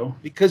 drop and go?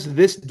 Because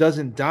this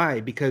doesn't die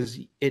because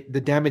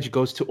the damage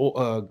goes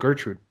to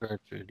Gertrude.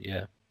 Gertrude,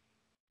 yeah.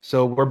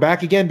 So we're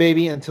back again,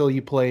 baby, until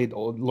you played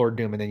Lord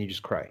Doom, and then you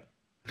just cry.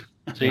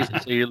 So,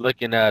 you're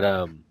looking at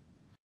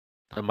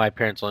my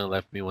parents only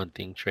left me one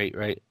thing trait,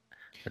 right?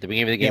 At the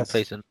beginning of the game, Yes.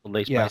 place an Old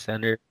Lace Yeah.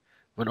 bystander.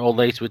 When Old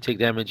Lace would take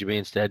damage, you may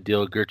instead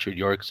deal Gertrude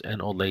Yorks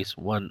and Old Lace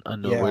one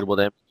unavoidable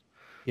damage.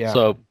 Yeah.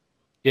 So,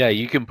 yeah,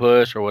 you can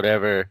push or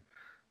whatever,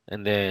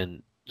 and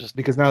then just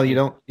Because now you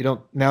don't.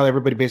 Now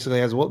everybody basically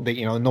has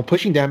no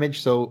pushing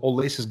damage, so Old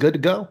Lace is good to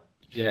go.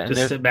 yeah. And Just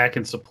then, sit back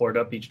and support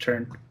up each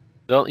turn.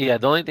 the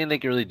only thing they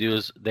can really do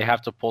is they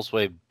have to pulse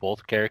wave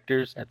both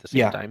characters at the same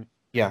Yeah. time.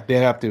 Yeah, they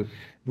have to,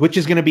 which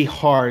is going to be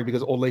hard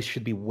because Old Lace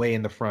should be way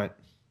in the front.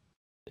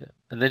 Yeah.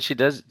 And then she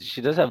does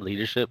have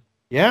leadership.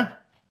 Yeah,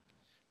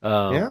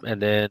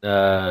 And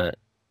then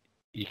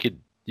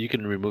you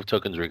can remove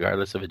tokens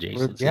regardless of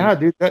adjacency. yeah,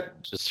 dude.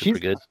 which is super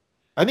she's- good.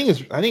 I think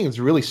it's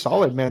really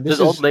solid, man. This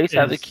Does Old is Lace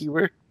have the is-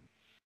 keyword?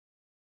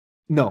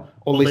 no Old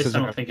Old Lace Lace I doesn't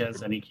don't have. think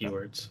has any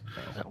keywords.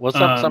 Well,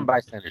 some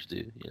bystanders do.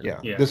 You know? Yeah,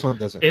 Yeah. this one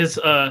doesn't. Is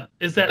that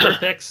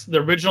EarthX, the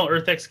original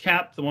EarthX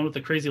cap, the one with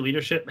the crazy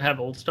leadership, have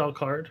old style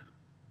card?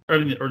 Or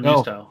new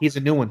No, style? he's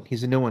a new one.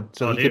 He's a new one,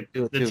 so Oh, he dude, could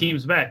do it the too.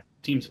 team's back.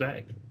 Team's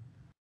back.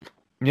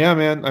 Yeah,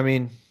 man. I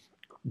mean,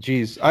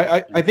 geez,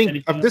 I think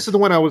Anything this is the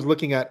one I was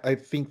looking at. I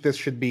think this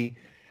should be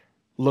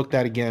looked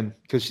at again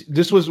because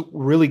this was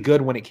really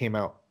good when it came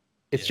out.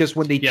 It's just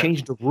when they Yeah.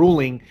 changed the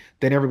ruling,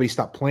 then everybody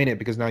stopped playing it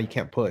because now you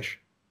can't push.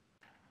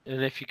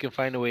 And if you can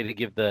find a way to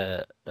give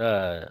the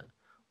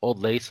Old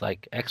Lace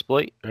like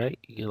exploit, right?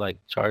 You can like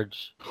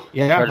charge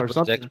Yeah, charge or with his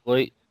something.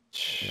 exploit.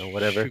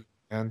 Whatever. Shoot,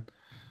 man.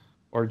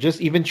 Or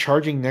just even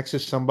charging next to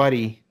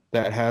somebody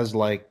that has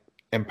like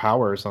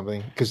Empower or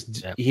something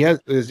because Yeah. he has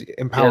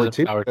Empower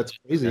too. Empower That's too,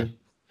 crazy.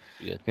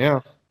 Yeah. Yeah.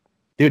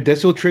 Dude,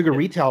 this will trigger Yeah,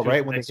 retail, do it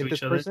right? When they next to hit this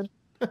each other. person.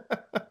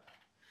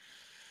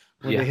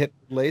 When Yeah. they hit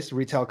Lace,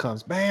 retail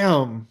comes.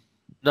 Bam.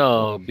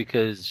 No,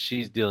 because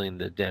she's dealing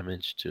the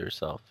damage to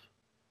herself.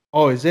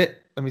 Oh, is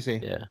it? Let me see.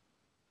 Yeah.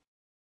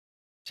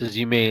 Says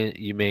you may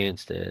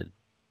instead.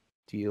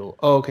 Deal.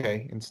 Oh,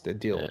 okay. Instead,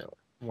 deal Yeah.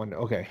 one.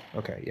 Okay.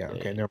 Okay. Yeah. Yeah.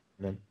 Okay. Never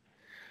mind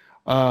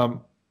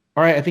then.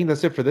 All right, I think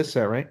that's it for this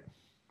set, right?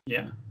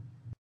 Yeah.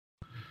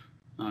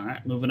 All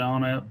right, moving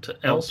on out to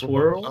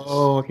Elseworlds.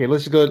 Oh, okay.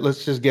 Let's go.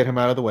 Let's just get him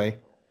out of the way.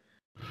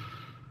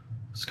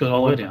 Let's go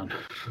all the way down.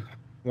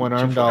 One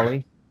arm Too far.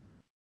 dolly.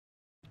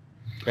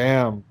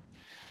 Bam.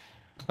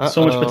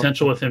 So much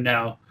potential with him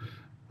now.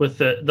 With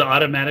the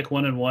automatic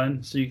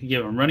 1-in-1, so you can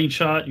give him running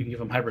shot, you can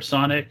give him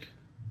hypersonic.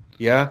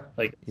 Yeah.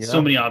 Like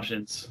so many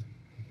options.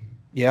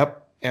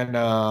 Yep.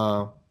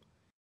 And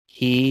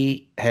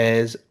he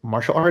has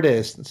martial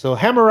artist. So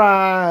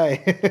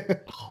Hamurai.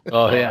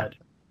 Oh yeah.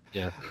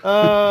 Yeah.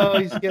 Oh,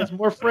 he gets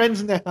more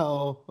friends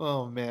now.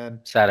 Oh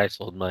man. Sad I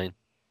sold mine.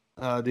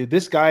 Dude,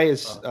 this guy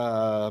is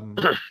I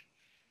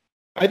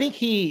think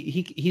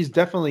he's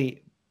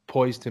definitely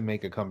poised to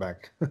make a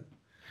comeback.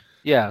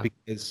 Yeah.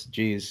 Because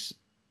geez.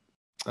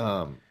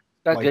 Got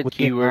like, good with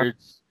the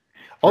keywords.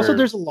 Also,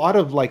 there's a lot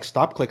of like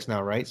stop clicks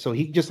now, right? So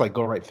he can just like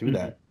go right through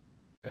that.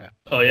 Yeah.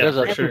 Oh yeah,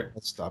 There's for sure.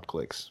 Stop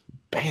clicks.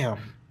 Bam.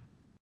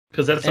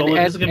 Because that's the only.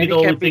 This is gonna be the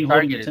only thing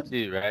holding it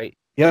too, right?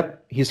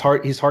 Yep. He's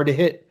hard to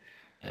hit.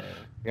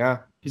 Yeah.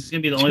 He's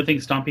gonna be the only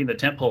thing stomping the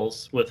temp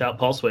poles without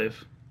pulse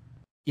wave.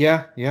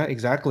 Yeah.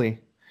 Exactly.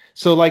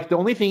 So like the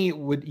only thing you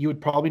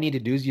would probably need to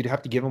do is you'd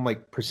have to give him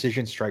like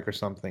precision strike or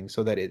something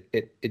so that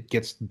it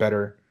gets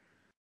better.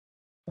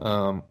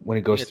 When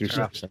it goes through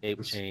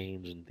shape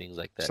change and things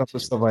like that.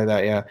 Stuff like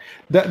that, yeah.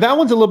 That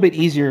one's a little bit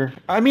easier.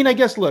 I mean, I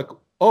guess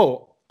look.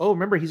 Oh,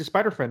 remember he's a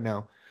Spider Friend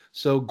now.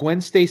 So Gwen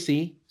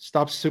Stacy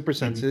stops super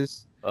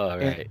senses. Oh,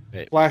 right.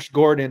 Flash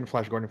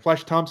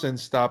Thompson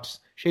stops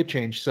shape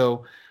change.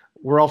 So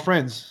we're all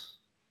friends.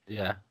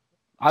 Yeah.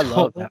 I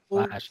love that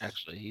Flash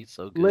actually. He's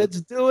so good.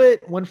 Let's do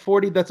it.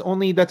 140. That's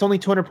only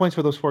 200 points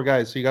for those 4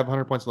 guys. So you got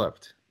 100 points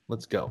left.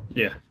 Let's go.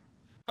 Yeah.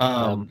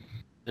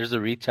 There's a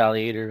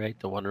Retaliator, right?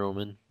 The Wonder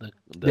Woman.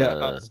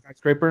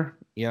 Skyscraper.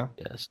 Yeah.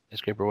 Yes,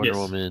 Skyscraper Wonder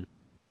Woman.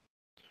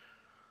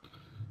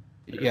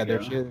 Yeah,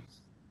 there she is.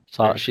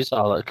 She's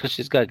solid because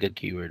she's got a good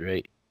keyword,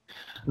 right?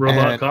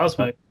 Robot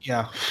Cosmic.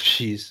 Yeah,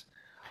 she's.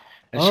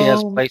 And she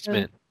has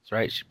placements,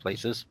 right? She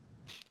places.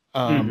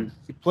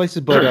 She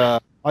places,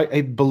 but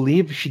I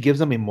believe she gives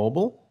them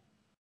immobile.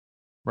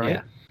 Right.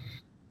 Yeah.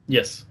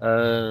 Yes.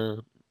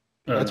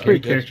 That's pretty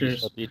good.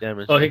 Characters.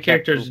 Hit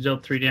characters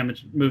dealt 3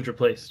 damage, moved,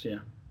 replaced. Yeah.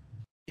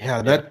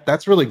 Yeah,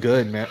 that's really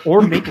good, man. Or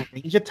make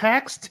range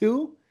attacks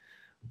too.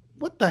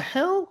 What the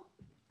hell?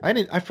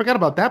 I forgot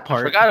about that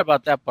part.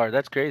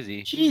 That's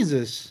crazy.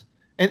 Jesus.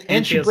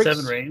 And she breaks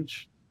 7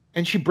 range.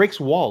 And she breaks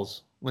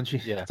walls when she.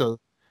 Yeah. So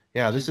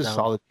this is a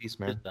solid piece,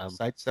 man.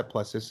 Sidestep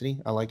plasticity.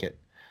 I like it.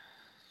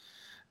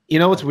 You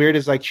know what's weird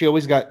is like she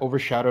always got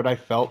overshadowed. I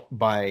felt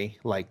by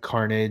like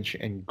Carnage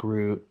and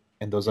Groot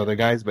and those other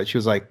guys, but she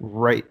was like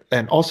right.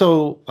 And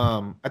also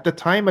at the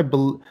time,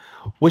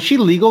 was she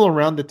legal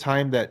around the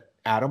time that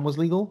Atom was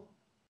legal?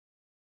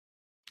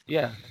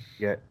 Yeah.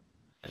 Yeah.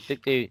 I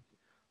think they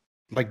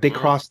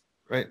crossed,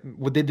 right?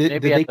 Did maybe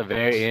they at the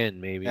very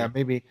end, maybe. Yeah,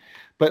 maybe.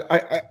 But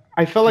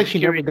I felt like she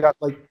never got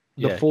like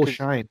the full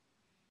shine.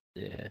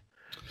 Yeah.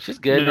 She's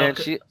good, man.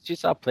 She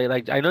saw play.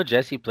 Like I know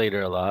Jesse played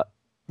her a lot.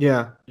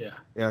 Yeah.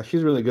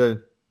 She's really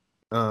good.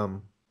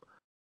 And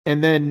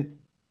then,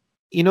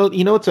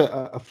 it's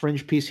a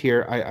fringe piece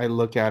here. I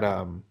look at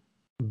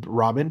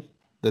Robin,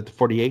 the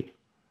 48.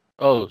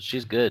 Oh,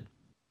 she's good.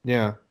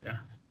 Yeah.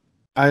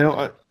 I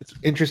don't. It's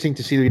interesting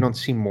to see that you don't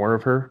see more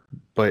of her,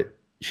 but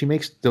she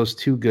makes those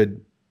two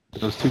good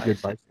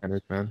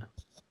bystanders, man.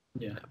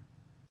 Yeah.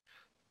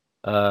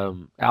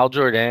 Al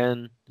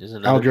Jordan is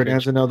another. Al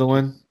Jordan's another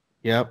one.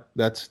 Yep,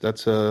 that's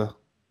this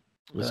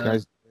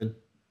guy's good.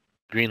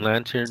 Green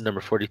Lantern number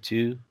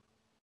 42.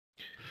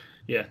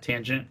 Yeah,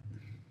 Tangent.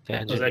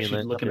 I was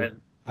actually looking at.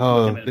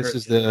 This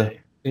is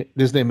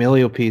the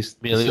Emilio piece.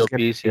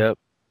 Yep.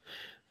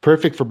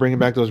 Perfect for bringing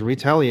back those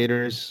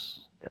Retaliators.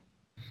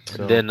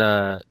 So. And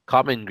then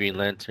Common Green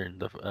Lantern,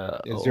 the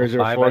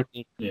 004. I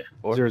think. Yeah.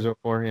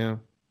 004, yeah.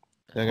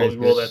 That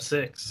roll that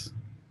 6.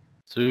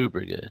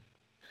 Super good.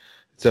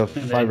 It's a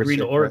and 5 or Green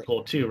 6, Oracle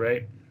right? too,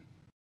 right?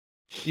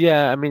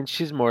 Yeah, I mean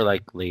she's more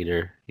like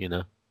later,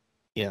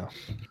 Yeah.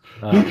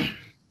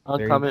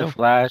 Uncommon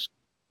Flash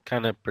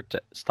kind of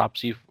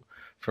stops you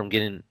from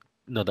getting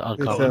the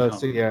uncommon.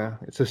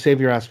 It's a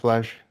save your ass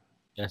Flash.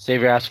 Yeah,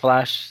 save your ass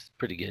Flash.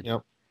 Pretty good.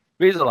 Yep.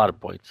 Raises a lot of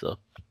points though.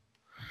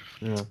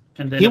 Yeah.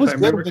 And then if I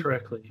remember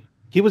correctly,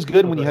 he was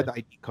good when you had the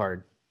ID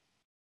card.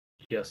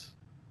 Yes.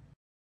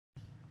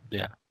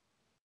 Yeah.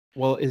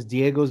 Well, is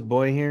Diego's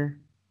boy here?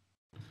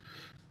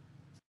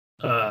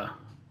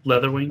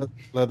 Leatherwing.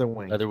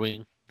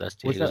 Leatherwing. That's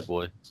Diego's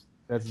boy.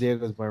 That's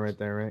Diego's boy right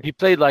there, right? He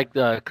played like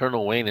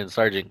Colonel Wayne and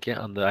Sergeant Kent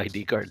on the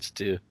ID cards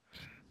too.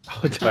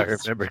 If I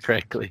remember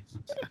correctly.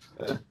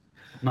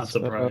 Not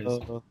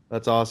surprised.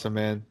 That's awesome,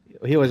 man.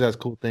 He always has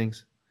cool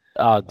things.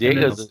 Oh,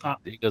 Diego's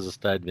a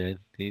stud, man.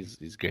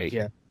 He's great.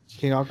 Yeah.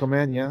 King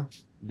Aquaman, yeah.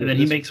 And then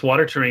he makes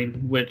Water Terrain,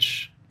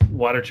 which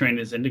Water Terrain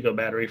is Indigo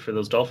Battery for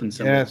those dolphin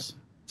symbols. Yes.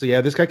 So yeah,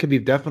 this guy could be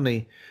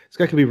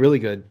really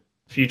good.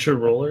 Future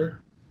Roller,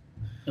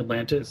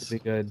 Atlantis.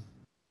 Could be good.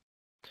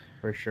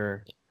 For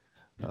sure.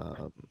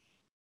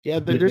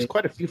 There's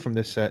quite a few from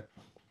this set.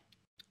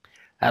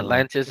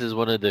 Atlantis is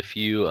one of the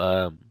few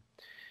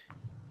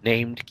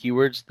named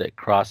keywords that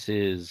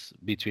crosses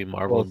between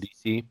Marvel and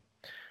DC.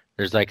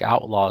 There's like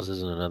Outlaws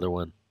is another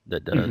one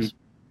that does.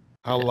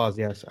 Outlaws,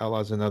 yes.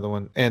 Outlaws is another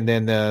one. And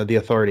then the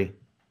Authority.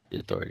 The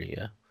Authority,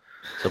 yeah.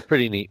 So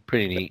pretty neat.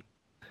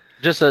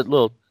 Just a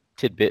little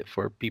tidbit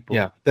for people.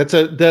 Yeah, that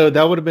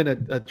would have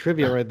been a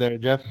trivia right there,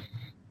 Jeff.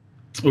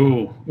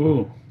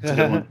 Ooh, that's a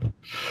good one.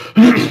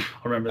 I'll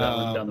remember that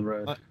one down the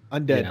road.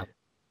 Undead. Yeah.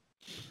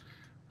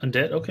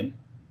 Undead, okay.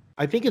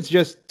 I think it's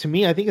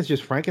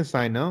just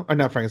Frankenstein, no? Or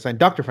not Frankenstein,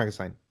 Dr.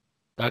 Frankenstein.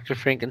 Dr.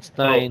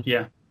 Frankenstein. Oh,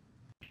 yeah.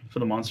 For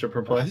the monster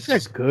perplex. This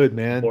guy's good,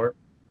 man. Support.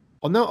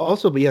 Oh no,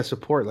 also, but yeah,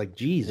 support, like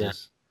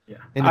Jesus. Yeah.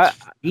 And it's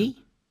free?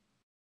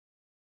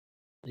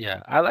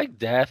 Yeah, I like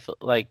Death.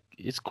 Like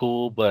it's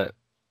cool, but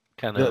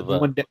kind of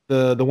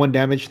the one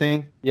damage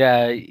thing.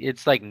 Yeah,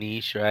 it's like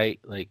niche, right?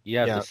 Like you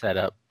have to set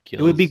up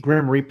kills. It would be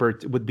Grim Reaper.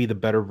 It would be the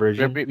better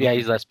version. Yeah,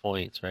 he's less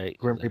points, right?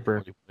 Grim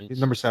Reaper. He's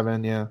number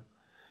 7. Yeah.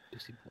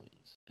 60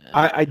 points.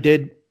 Yeah. I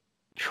did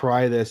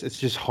try this. It's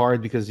just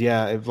hard because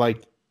if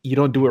like you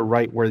don't do it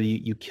right, where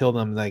you kill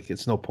them, like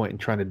it's no point in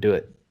trying to do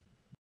it.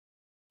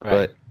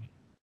 Right.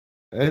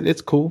 But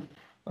it's cool.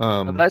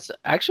 That's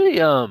actually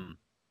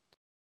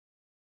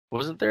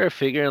wasn't there a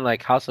figure in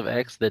like House of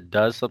X that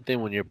does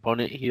something when your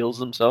opponent heals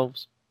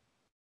themselves?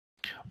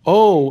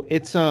 Oh,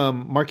 it's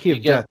Marquis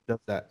of Death does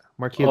that.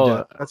 Marquis of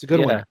Death. That's a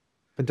good one.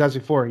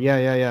 Fantastic Four.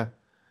 Yeah.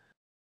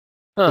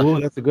 Huh. Ooh,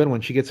 that's a good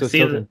one. She gets those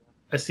tokens.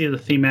 I see the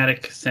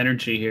thematic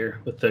synergy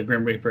here with the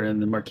Grim Reaper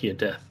and the Marquis of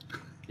Death.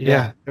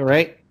 Yeah,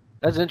 right.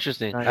 That's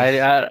interesting. Nice.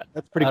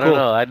 That's pretty cool. I don't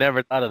know. I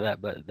never thought of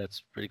that, but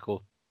that's pretty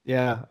cool.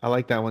 Yeah, I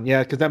like that one.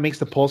 Yeah, because that makes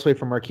the pulse wave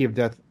from Marquis of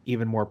Death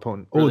even more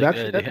potent. Really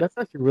That's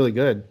actually really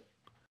good.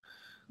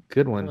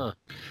 Good one. Huh.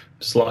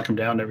 Just lock him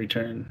down every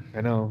turn.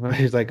 I know.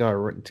 He's like,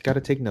 it's got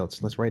to take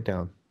notes. Let's write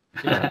down.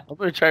 Yeah, I'm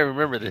gonna try to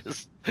remember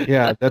this.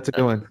 Yeah, that's a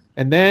good one.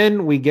 And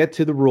then we get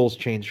to the rules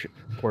change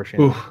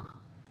portion. Ooh.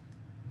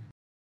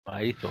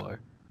 Mighty Thor.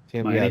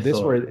 This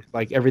where it's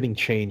like everything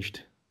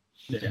changed.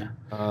 Yeah.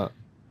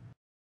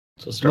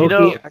 So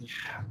Loki,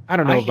 I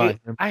don't know about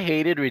him. I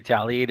hated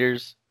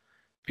Retaliators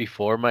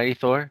before Mighty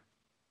Thor,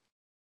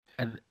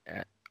 and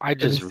I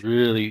just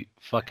really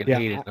fucking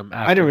hated them.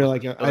 I didn't really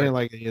like it. I didn't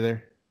like it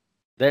either.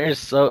 There's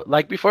so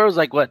like before it was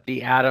like what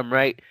the Atom,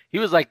 right? He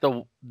was like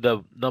the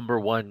number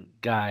one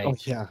guy. Oh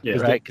yeah,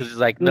 right? Because he's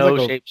like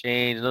no shape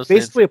change, no.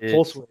 Basically a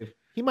pulse wave.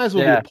 He might as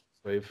well be a pulse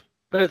wave.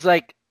 But it's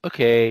like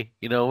okay,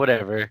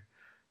 whatever.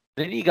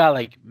 Then you got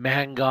like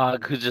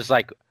Mangog, who's just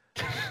like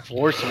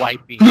force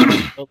wiping,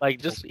 like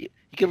just he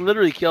can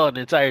literally kill an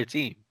entire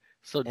team.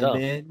 So dumb.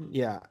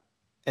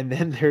 And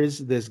then there's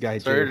this guy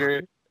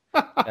Surtur.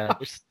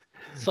 There's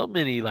so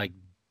many like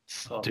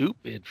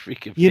stupid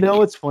freaking. You know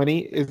what's funny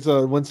is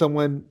when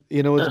someone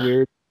it's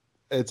weird.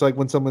 It's like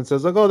when someone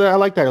says like, "Oh, I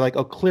like that." You're like,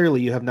 "Oh,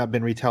 clearly you have not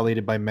been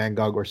retaliated by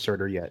Mangog or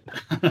Surtur yet."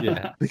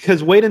 Yeah.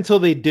 Because wait until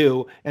they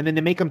do, and then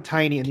they make them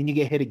tiny, and then you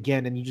get hit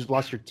again, and you just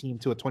lost your team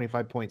to a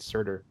 25-point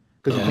Surtur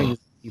because you're playing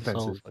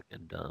defensive. So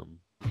fucking dumb.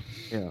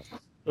 Yeah.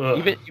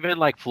 Even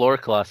like Floor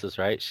Colossus,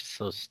 right? She's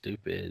so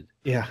stupid.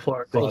 Yeah.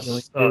 Floor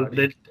Colossus.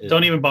 They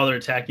don't even bother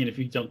attacking if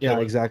you don't kill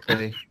them.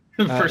 Exactly.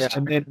 First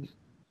and then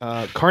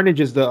Carnage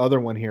is the other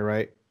one here,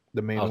 right?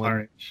 The main one.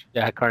 Carnage.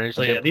 Yeah, Carnage.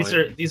 So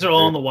these are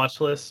all on the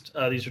watch list.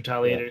 These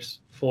retaliators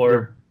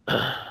for.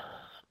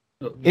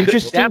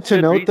 Interesting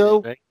to note, though.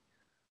 Right?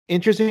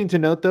 Interesting to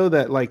note, though,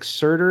 that like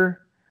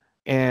Surtur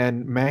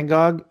and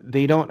Mangog,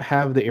 they don't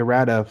have the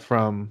errata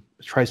from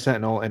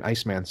Tri-Sentinel and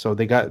Iceman, so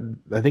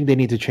I think they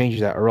need to change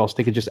that, or else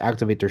they could just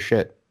activate their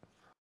shit.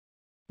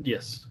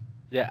 Yes.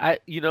 Yeah,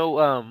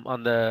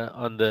 on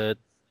the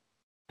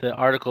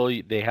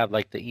article they have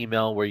like the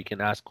email where you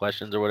can ask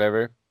questions or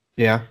whatever.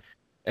 Yeah.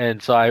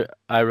 And so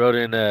I wrote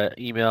in an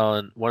email,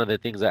 and one of the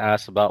things I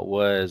asked about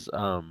was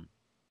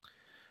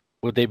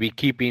would they be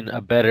keeping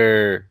a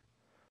better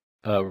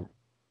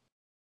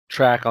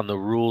track on the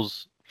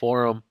rules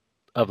forum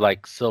of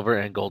like Silver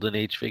and Golden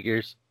Age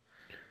figures?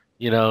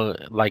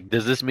 Like,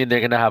 does this mean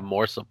they're gonna have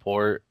more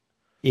support?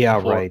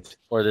 Yeah,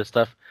 for this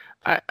stuff.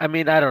 I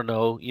mean, I don't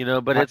know,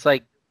 but it's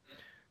like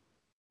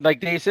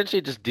they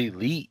essentially just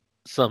delete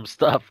some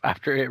stuff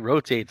after it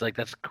rotates. Like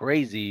that's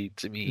crazy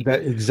to me.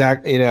 That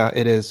exactly, yeah,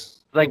 it is.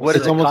 Like, what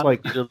is almost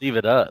like to leave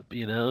it up,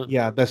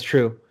 Yeah, that's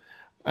true.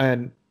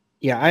 And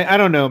yeah, I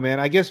don't know, man.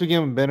 I guess we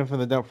give them benefit of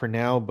the doubt for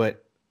now,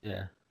 but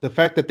yeah, the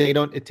fact that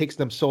it takes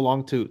them so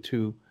long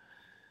to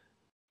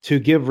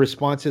give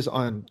responses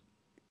on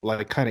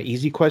like kind of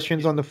easy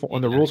questions on the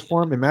rules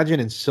forum. Imagine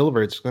in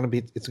Silver, it's gonna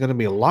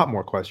be a lot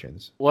more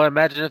questions. Well,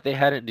 imagine if they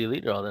hadn't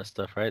deleted all that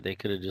stuff, right? They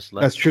could have just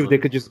left. That's true. They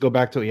could just go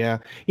back to it. Yeah.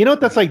 You know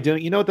what that's like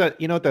doing? You know what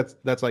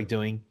that's like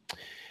doing?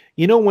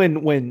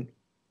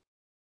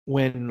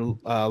 When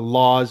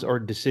laws or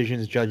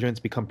decisions, judgments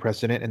become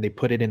precedent and they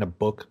put it in a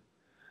book.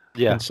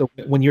 Yeah. And so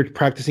when you're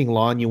practicing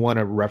law and you want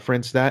to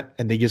reference that,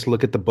 and they just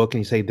look at the book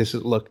and you say, "This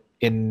is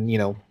in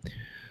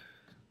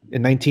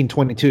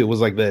 1922 it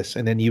was like this,"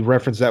 and then you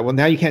reference that. Well,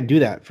 now you can't do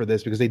that for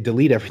this because they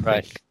delete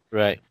everything.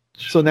 Right.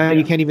 So now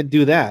you can't even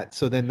do that.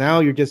 So then now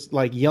you're just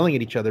like yelling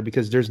at each other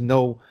because there's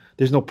no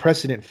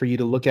precedent for you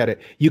to look at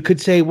it. You could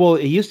say, well,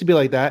 it used to be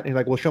like that, and you're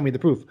like, well, show me the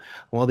proof.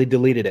 Well, they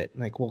deleted it.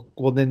 Like,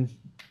 well, then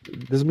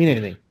it doesn't mean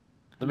anything.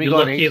 Let me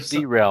go in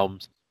HD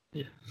realms.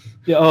 Yeah.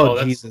 Oh,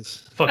 that's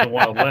Jesus. Fucking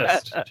Wild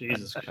West.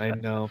 Jesus. I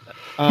know.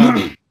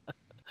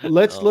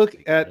 Let's look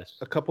at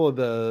a couple of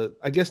the.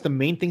 I guess the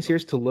main things here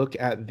is to look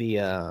at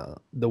the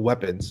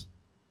weapons.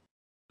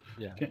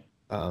 Yeah. Okay.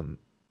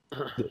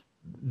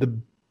 The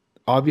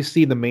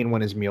obviously the main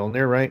one is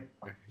Mjolnir, right?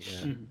 Yeah.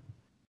 Mhm.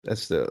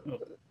 That's the.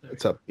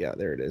 It's up. Yeah,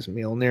 there it is.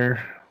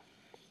 Mjolnir.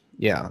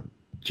 Yeah.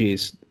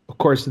 Jeez. Of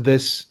course,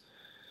 this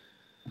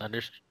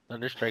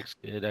Thunderstrike's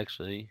good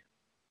actually.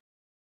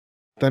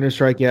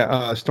 Thunderstrike. Yeah.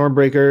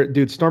 Stormbreaker,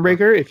 dude.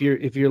 Stormbreaker. If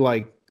you're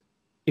like,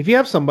 if you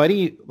have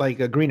somebody like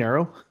a Green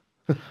Arrow.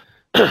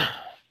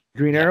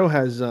 Green Arrow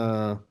has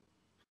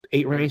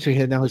 8 range, so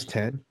he now has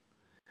 10.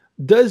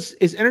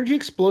 Is Energy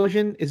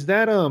Explosion, is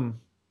that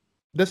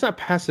that's not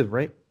passive,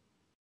 right?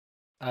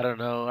 I don't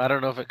know. I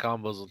don't know if it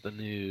combos with the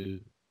new.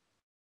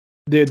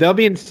 Dude, that'll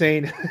be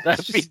insane.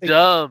 That'd be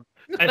dumb.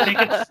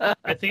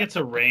 I think it's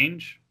a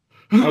range.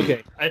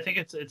 Okay. I think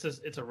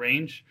it's a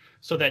range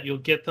so that you'll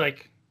get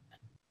like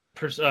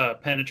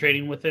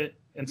penetrating with it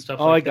and stuff.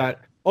 Oh, like I got.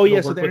 that. Oh, It'll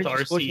yeah. So work the with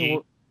energy explosion.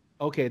 RCE.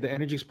 Okay, the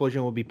energy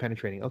explosion will be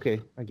penetrating.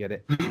 Okay, I get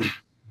it.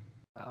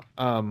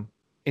 Wow.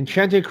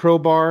 Enchanted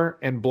Crowbar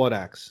and Blood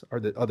Axe are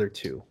the other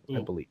two, I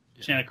Ooh. believe.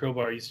 Enchanted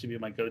Crowbar used to be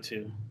my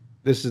go-to.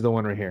 This is the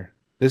one right here.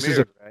 This is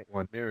Mirror, a right?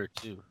 one. Mirror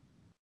too.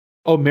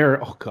 Oh, Mirror.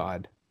 Oh,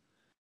 God.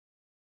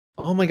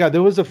 Oh, my God.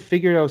 There was a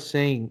figure I was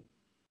saying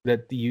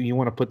that you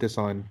want to put this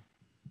on.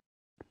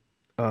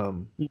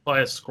 Buy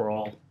a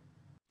scroll.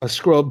 A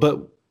scroll,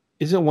 but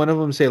isn't one of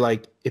them say,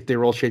 like, if they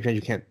roll shape change,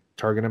 you can't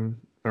target them,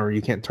 or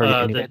you can't target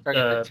anything? Can't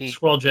target the team.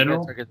 Scroll You can't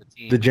General. target the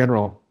team. The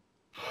general.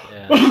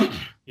 Yeah.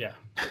 Yeah.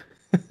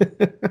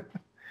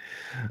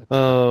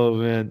 Oh,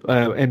 man.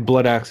 And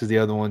Blood Axe is the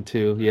other one,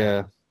 too.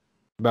 Yeah.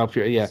 Battle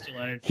Fury. Yeah. Still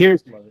energy.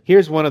 Love it.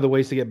 Here's one of the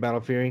ways to get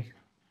Battle Fury.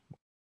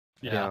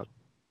 Yeah.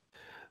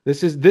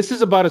 This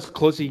is about as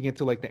close as you can get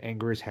to like the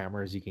Anger's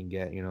Hammer as you can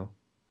get,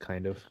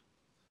 kind of.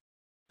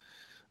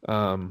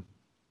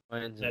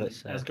 Mine's in And the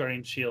set.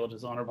 Asgardian Shield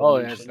is honorable. Oh,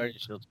 yeah, mention. Guardian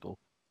Shield's cool.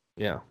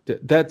 Yeah,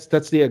 that's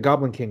the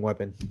Goblin King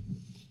weapon,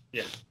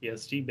 Yeah.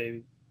 ESG,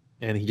 baby.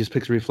 and he just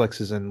picks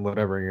reflexes and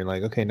whatever, and you're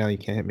like, okay, now you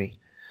can't hit me.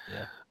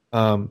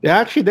 Yeah. Yeah,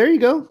 actually, there you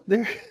go.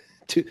 There,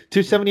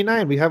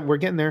 279. We're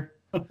getting there.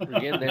 We're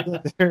getting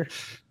there. There.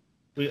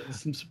 We got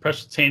some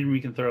precious chain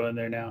we can throw in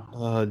there now.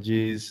 Oh,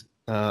 geez.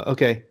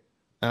 Okay.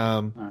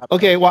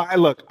 Okay.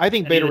 Well, I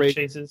think Any Beta of the Ray.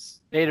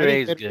 chases. Beta I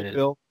Ray think is Beta Ray good.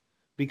 will,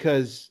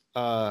 because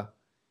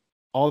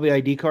all the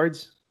ID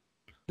cards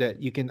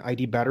that you can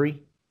ID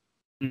battery,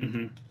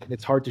 Mm-hmm.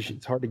 it's hard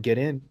to get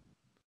in.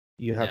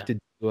 You have to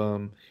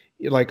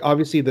like,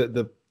 obviously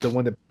the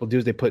one that people do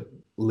is they put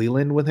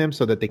Leland with him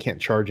so that they can't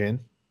charge in,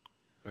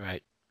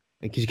 Right.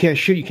 because you can't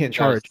shoot, you can't They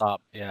gotta charge.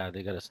 stop. Yeah,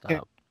 they gotta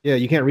stop. Yeah,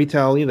 you can't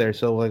retail either.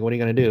 So like, what are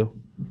you gonna do?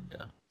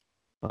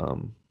 Yeah.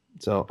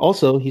 So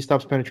also he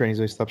stops penetrating,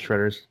 so he stops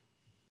shredders.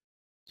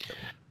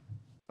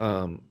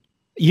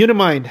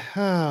 Unimind.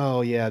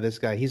 Oh yeah, this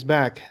guy. He's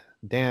back.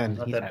 Dan.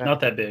 Not He's that, back. not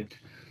that big.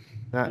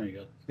 Not- There you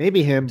go.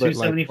 maybe him, but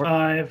like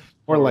 275.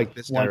 more like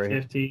this guy right here.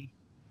 150.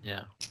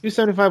 Yeah.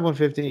 275,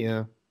 150.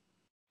 Yeah.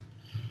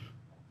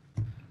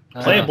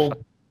 Playable.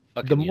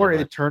 The more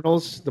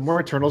Eternals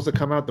that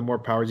come out, the more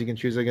powers you can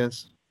choose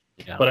against.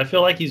 Yeah. But I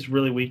feel like he's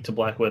really weak to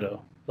Black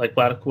Widow. Like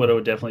Black Widow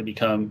would definitely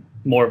become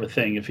more of a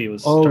thing if he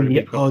was Oh, starting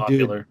yeah. to become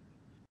popular.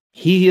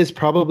 He is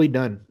probably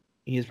done.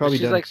 He is probably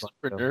she's done. like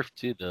super nerfed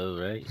too, though,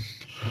 right?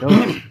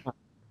 No,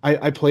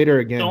 I played her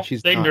again.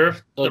 They not.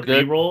 nerfed Oh, the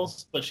good.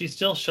 rerolls, but she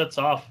still shuts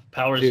off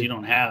powers Dude. you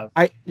don't have.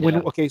 Yeah.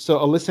 Okay, so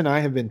Alyssa and I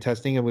have been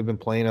testing and we've been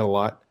playing it a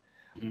lot.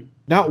 Mhm.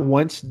 Not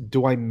once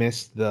do I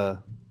miss the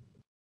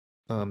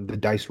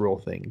dice roll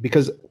thing,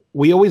 because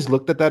we always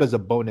looked at that as a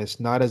bonus,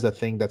 not as a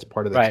thing that's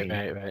part of the Right,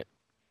 team. right.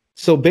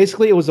 So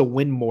basically, it was a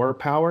win more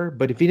power,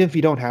 but even if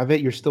you don't have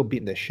it, you're still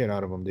beating the shit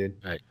out of them, dude.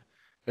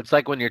 It's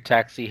like when your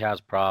taxi has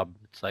prob.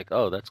 It's like,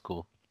 oh, that's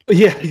cool.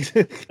 Yeah.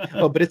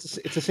 Oh, but it's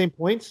the same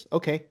points.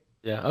 Okay.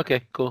 Yeah.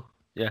 Okay. Cool.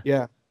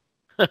 Yeah.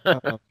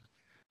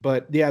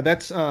 But yeah,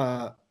 that's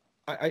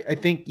I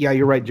think, yeah,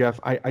 you're right, Jeff.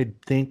 I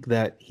think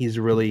that he's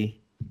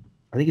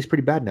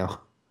pretty bad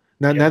now.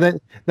 Now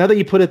that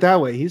you put it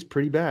that way, he's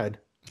pretty bad.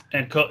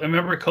 And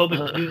remember,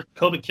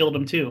 Kobe killed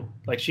him too.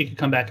 Like she could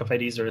come back if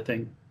IDs are a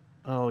thing.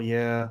 Oh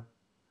yeah.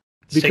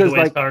 Take Because, away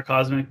his like, power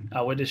cosmic,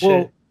 outwit his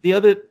Well,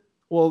 shit.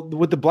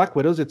 with the Black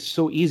Widows, it's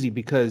so easy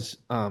because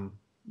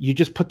you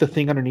just put the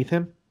thing underneath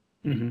him,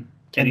 Mm-hmm.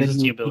 Can't and use then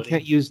his you ability.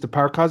 can't use the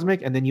power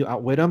cosmic, and then you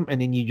outwit him, and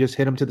then you just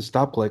hit him to the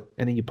stop click,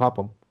 and then you pop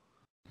him.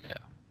 Yeah.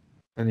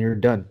 And you're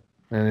done,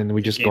 and then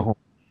we just go Game. home.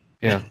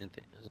 Yeah.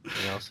 Anything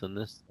else in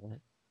this?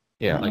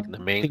 Yeah. Like the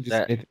I main think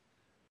set.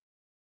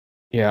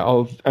 Yeah.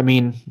 Oh, I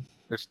mean.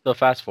 There's the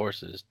fast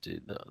forces,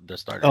 dude. The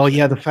starter. Oh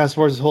yeah, the fast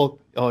forces whole.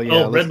 Oh yeah.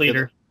 Oh, let's Red get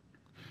Leader. it.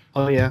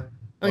 Oh yeah.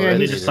 Oh Oh, yeah. Red Red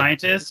he's- Leader Leader.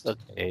 scientist.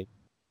 Okay.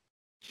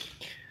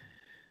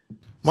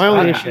 My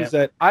only Spider-Man. issue is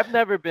that I've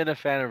never been a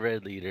fan of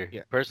Red Leader.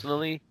 Yeah.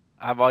 Personally,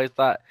 I've always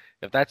thought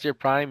if that's your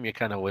prime, you're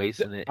kind of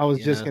wasting it. I was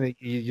you just know?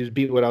 you just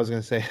beat what I was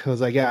gonna say. I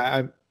was like,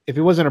 yeah, if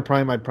it wasn't a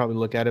prime, I'd probably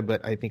look at it,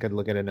 but I think I'd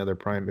look at another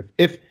prime.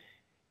 If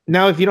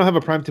now if you don't have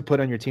a prime to put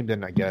on your team,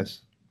 then I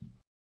guess.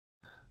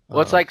 Well,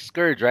 it's like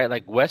Scourge, right?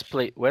 Like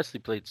Wesley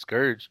played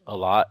Scourge a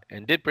lot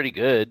and did pretty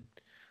good,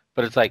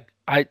 but it's like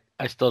I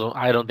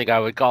don't think I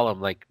would call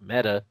him like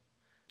meta,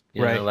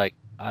 you Right. know, like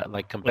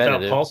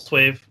competitive.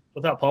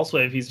 Without Pulse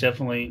Wave, he's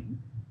definitely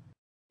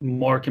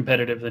more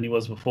competitive than he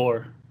was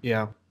before.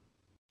 Yeah.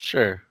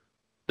 Sure,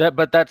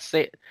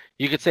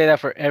 you could say that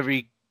for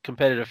every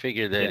competitive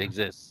figure that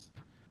exists.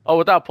 Oh,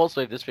 without Pulse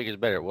Wave, this figure's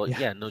better. Well,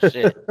 yeah, no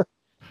shit.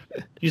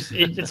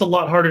 It's a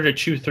lot harder to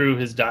chew through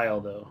his dial,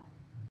 though.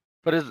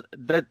 But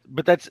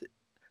that's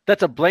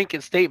a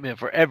blanket statement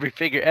for every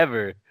figure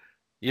ever.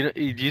 You know,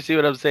 do you see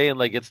what I'm saying?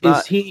 Like it's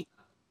not. Is he?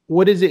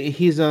 What is it?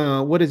 He's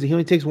what is it? He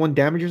only takes 1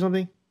 damage or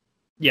something?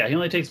 Yeah, he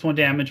only takes 1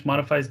 damage,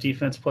 modifies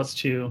defense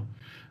 +2,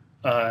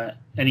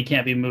 and he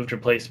can't be moved or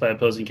placed by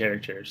opposing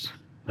characters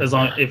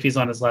if he's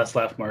on his last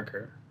laugh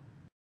marker.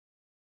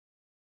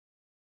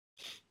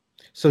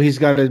 So he's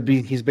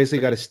basically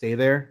got to stay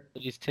there.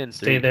 He's 10.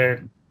 Stay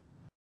there.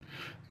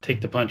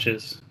 Take the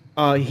punches.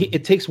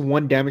 It takes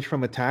 1 damage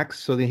from attacks,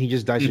 so then he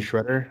just dies to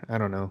Shredder. I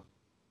don't know.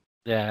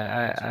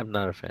 Yeah, I'm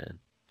not a fan.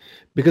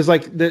 Because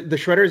like the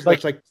Shredder is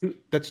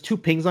that's 2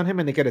 pings on him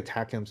and they could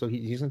attack him, so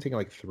he's gonna take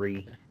like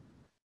 3.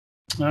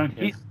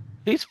 Okay.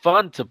 He's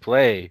fun to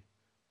play,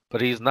 but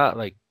he's not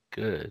like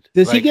good.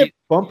 Does he get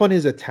bump on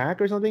his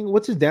attack or something?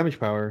 What's his damage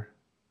power?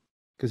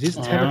 Because he's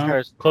 10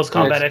 attack. Close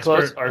combat It's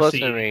expert close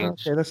RC. in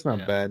range. Okay, that's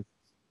not bad.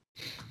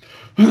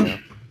 I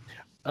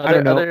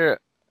don't know.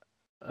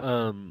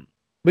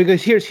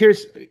 Because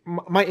here's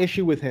my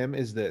issue with him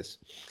is this: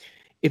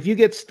 if you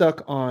get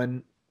stuck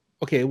on,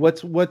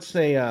 let's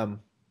say you're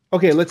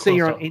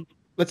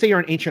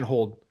on ancient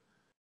hold.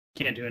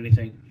 Can't do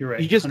anything. You're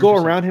right. You just 100%.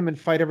 go around him and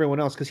fight everyone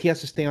else because he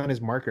has to stay on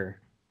his marker.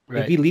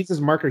 Right. If he leaves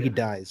his marker, he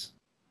dies.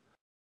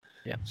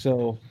 Yeah.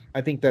 So I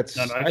think that's.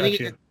 No, I got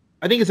you.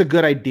 I think it's a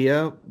good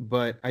idea,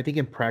 but I think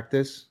in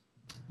practice,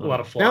 A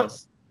lot of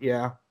flaws.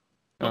 yeah.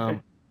 Okay.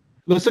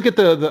 Let's look at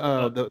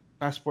the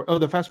fast force. Oh,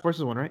 the fast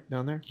forces one right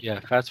down there.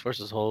 Yeah, fast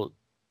versus hold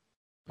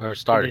or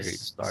starter.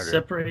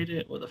 Separate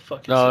it. What the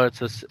fuck is No,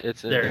 it?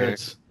 it's There it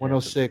is.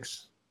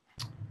 106.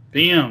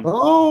 Bam.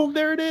 Oh,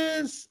 there it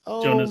is.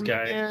 Oh, Jonah's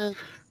guy. man.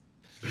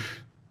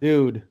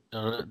 Dude.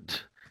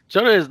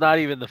 Jonah is not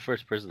even the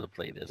first person to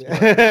play this.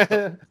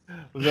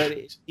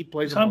 He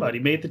plays. Somebody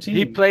made the team.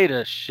 He played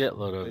a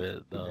shitload of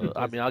it, though.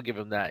 I mean, I'll give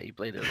him that. He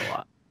played it a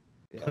lot.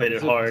 Yeah, Played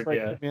it hard,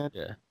 yeah. Man.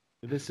 Yeah.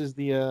 This is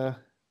the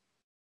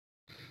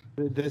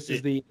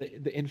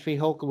Infi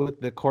Hulk with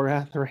the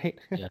Korath, right?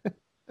 Yeah.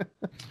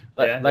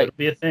 That'll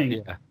be a thing.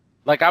 Yeah.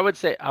 Like I would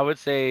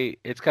say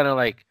it's kind of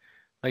like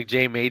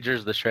Jay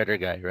Major's the Shredder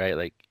guy, right?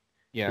 Like,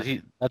 Yeah.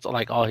 That's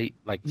like all he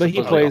like. But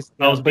he plays.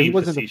 I was but he being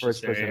wasn't the facetious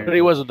first there, person. yeah. But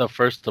he wasn't the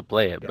first to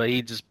play it. Yeah. But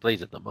he just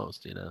plays it the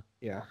most, you know.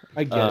 Yeah,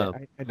 I get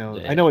it. I know.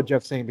 yeah. I know what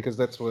Jeff's saying because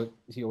that's what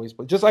he always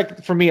plays. Just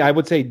like for me, I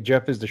would say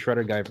Jeff is the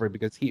Shredder guy for it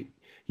because he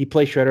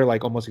plays Shredder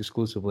like almost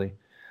exclusively.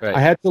 Right. I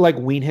had to like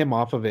wean him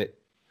off of it.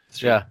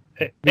 Yeah.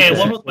 Hey, I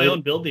won with my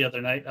own build the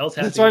other night. I was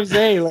happy. That's what I'm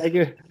saying. Like,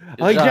 Jeff,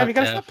 you gotta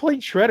Jeff. stop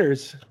playing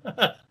Shredders.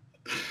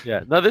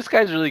 Yeah. No, this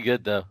guy's really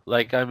good though.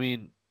 Like, I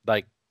mean,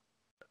 like,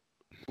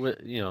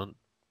 you know,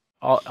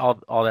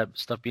 all that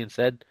stuff being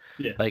said,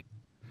 Yeah. like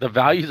the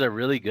values are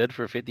really good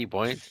for 50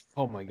 points.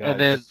 Oh my god! And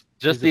then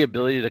just the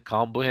ability to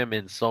combo him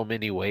in so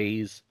many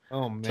ways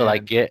oh man, to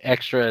like get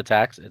extra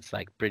attacks, it's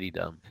like pretty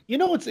dumb. you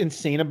know what's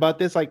insane about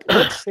this? Like,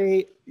 let's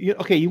say you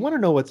want to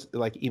know what's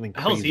like even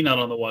How is crazy? he not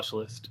on the watch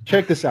list?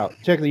 Check this out.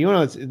 You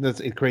know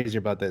that's crazy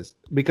about this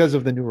because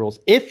of the new rules.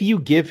 If you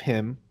give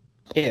him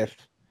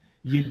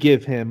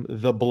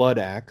the Blood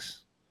Axe,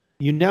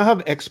 you now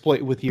have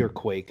exploit with your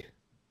Quake.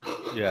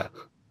 Yeah.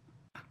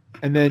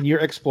 And then you're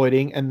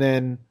exploiting, and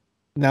then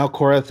now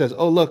Korath says,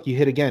 "Oh, look, you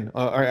hit again,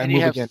 or I And you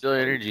move have again." still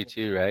energy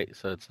too, right?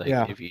 So it's like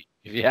Yeah. if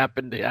you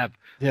happen to have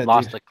Yeah,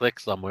 lost dude. a click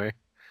somewhere.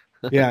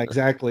 Yeah,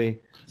 exactly.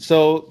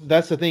 So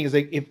that's the thing is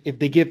like if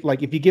they give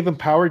if you give him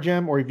Power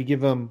Gem or if you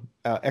give him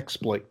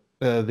exploit,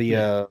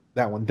 that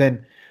one,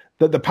 then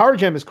the Power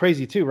Gem is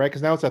crazy too, right?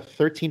 Because now it's a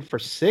 13 for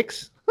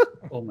 6.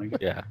 Oh my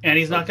god. Yeah. And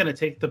he's not going to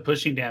take the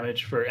pushing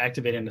damage for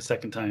activating a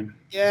second time.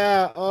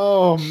 Yeah.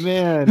 Oh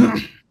man.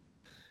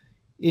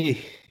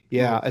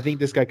 Yeah, I think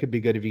this guy could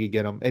be good if you could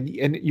get him, and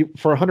you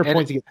for 100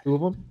 points you get 2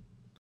 of them.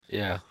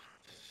 Yeah.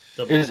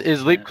 Double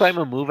Is leap smash. climb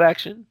a move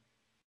action?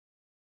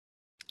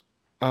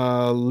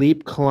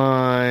 Leap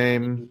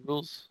climb.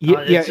 Rules?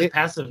 It's just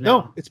passive now.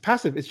 No, it's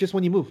passive. It's just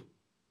when you move.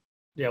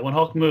 Yeah, when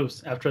Hulk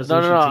moves after No,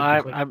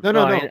 resolution. I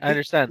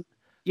understand.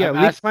 Yeah, I'm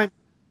leap asking- climb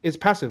is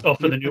passive. Oh,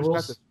 for the Leap new climb is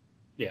rules? passive.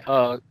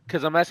 Yeah.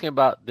 Because I'm asking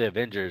about the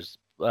Avengers.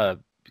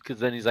 Because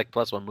then he's like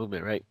 +1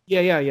 movement, right?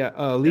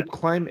 Yeah. Leap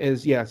climb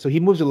is so he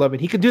moves 11.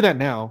 He could do that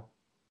now.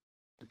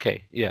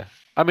 Okay, yeah.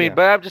 I mean, Yeah.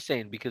 but I'm just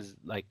saying because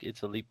like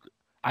it's a leap.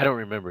 I don't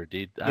remember,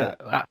 dude.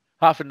 Yeah.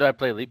 How often do I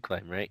play Leap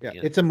Climb, right? Yeah,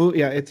 Yeah. it's a move.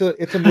 Yeah, it's a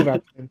move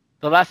action.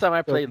 The last time I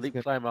So played it's Leap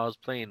good. Climb, I was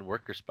playing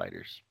Worker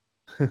Spiders.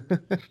 I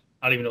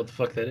don't even know what the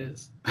fuck that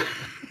is.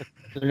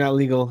 They're not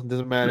legal. Doesn't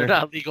They're matter.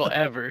 not legal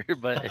ever,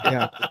 but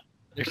Yeah.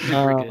 they're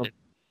super Um, good.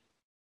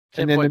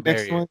 And then the 10-point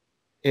next barrier. one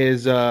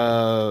is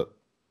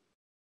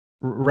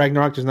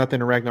Ragnarok. There's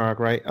nothing in Ragnarok,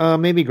 right?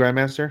 Maybe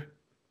Grandmaster.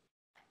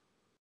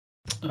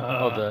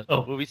 The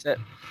movie set.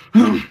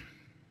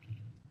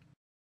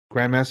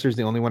 Grandmaster is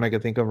the only one I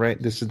could think of,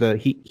 right? This is the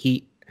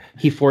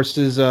he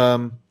forces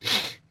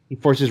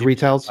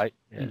retails. Right?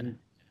 Yeah.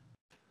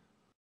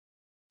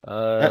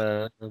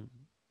 Mm-hmm.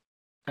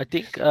 I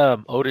think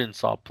Odin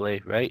saw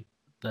play, right?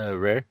 The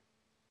rare.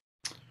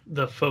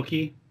 The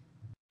Foki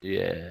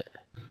Yeah.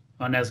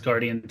 on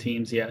Asgardian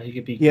teams, yeah, he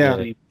could be Yeah.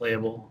 completely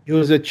playable. He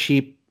was a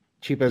cheap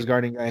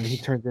Asgardian guy, and he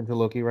turns into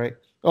Loki, right?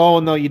 Oh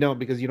no, you don't,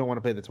 because you don't want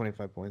to pay the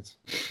 25 points.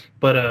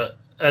 But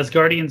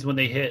Asgardians, when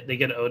they hit, they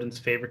get Odin's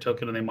favorite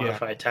token and they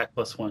modify attack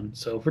 +1.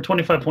 So for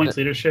 25 points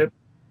leadership,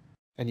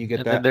 And you get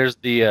And that. then there's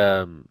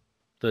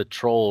the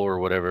troll or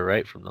whatever,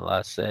 right, from the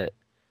last set.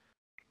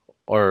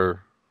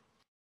 Or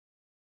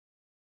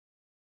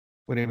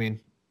What do you mean?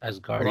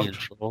 Asgardian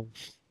troll.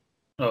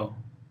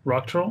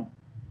 Rock Troll?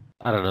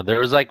 I don't know. There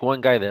was like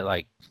one guy that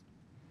like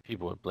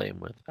people would play him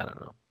with. I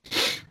don't know.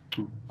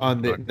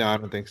 No, I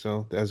don't think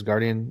so. The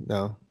Asgardian,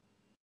 no.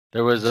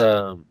 There was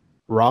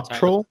Rock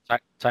Troll.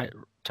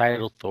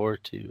 Title Thor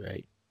too,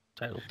 right?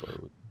 Title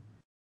Thor.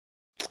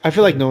 I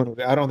feel like no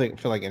one. I don't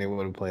feel like anyone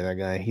would play that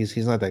guy. He's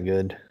not that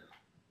good.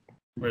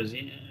 Where is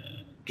he?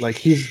 Like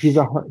he's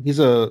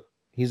a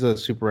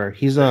super rare.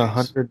 He's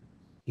 100.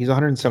 He's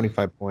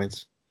 175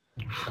 points.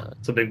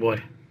 It's a big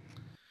boy.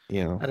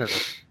 You know. I don't know.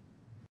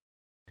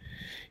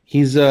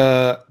 He's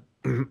I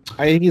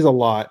think he's a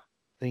lot.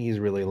 I think he's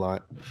really a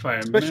lot. If I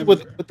Especially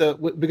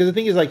remember. because the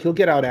thing is, like, he'll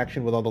get out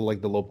action with all the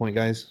low point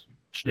guys,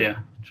 Yeah.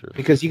 True.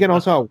 because you can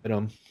also outwit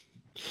them.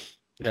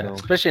 Yeah, So,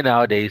 especially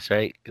nowadays,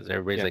 right? Because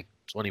everybody's Yeah. like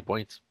 20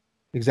 points.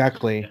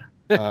 exactly.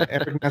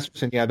 Eric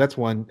Masterson, yeah, that's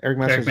one. Eric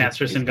Eric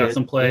Masterson got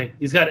some play.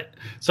 He's got it.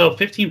 So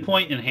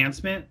 15-point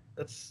enhancement.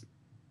 That's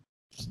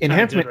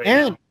enhancement kinda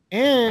good right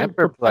and And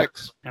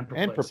perplex. now.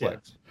 and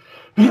perplex.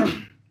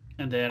 Yeah.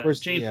 And then Of course,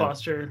 Jane yeah.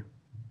 Foster,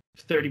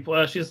 30.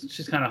 Well,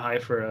 she's kind of high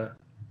for a.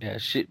 Yeah,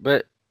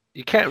 but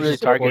you can't really She's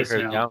target supports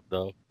her now. down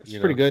though. It's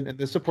pretty good, and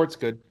the support's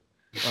good.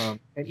 And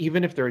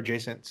even if they're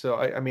adjacent, so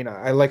I mean,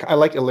 I like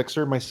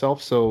Elixir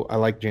myself, so I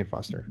like Jane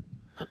Foster.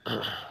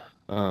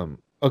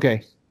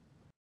 Okay,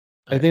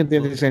 I think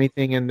if there's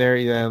anything in there.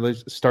 Yeah,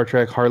 there's Star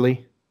Trek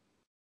Harley.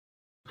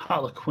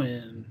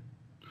 Harlequin.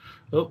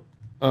 Oh,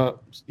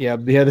 Yeah.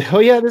 Oh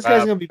yeah, this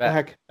guy's gonna be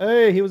Back. back.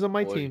 Hey, he was on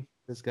my Boy. team.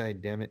 This guy,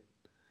 damn it.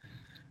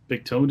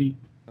 Big Tony.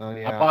 Oh I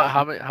yeah. bought,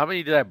 how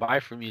many did I buy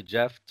from you,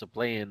 Jeff, to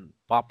play in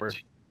Popper?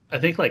 I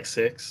think like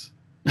 6.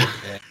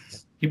 Yeah.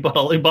 He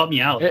bought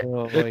me out.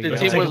 Oh, The my God. team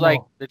Take was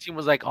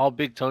them like all. all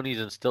big Tonys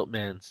and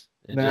Stiltmans,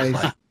 and Nice.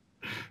 just like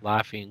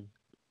laughing.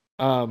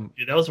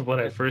 Dude, that was what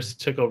I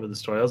first took over the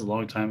store. That was a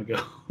long time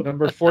ago.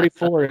 Number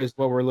 44 is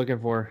what we're looking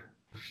for.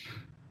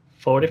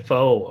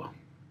 44.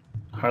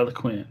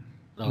 Harlequin.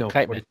 No,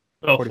 Kite Man.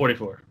 Oh, 44.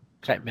 44.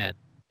 Kite Man.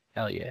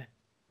 Hell yeah.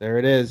 There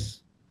it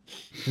is.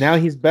 Now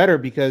he's better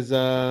because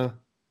No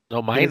he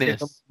doesn't get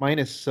the minus.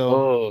 minus. So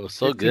Oh,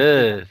 so 15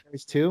 good.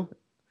 minus 2.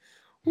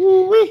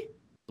 Woo-wee.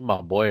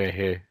 My boy right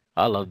here.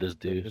 I love this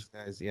dude. This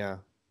guy's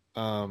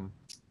and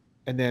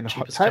then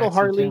Cheapest Title tax in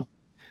Harley. town.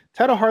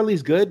 Title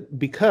Harley's good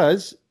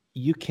because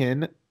you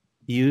can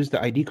use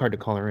the ID card to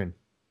call her in.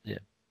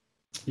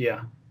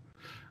 Yeah.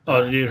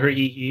 Oh, dude, her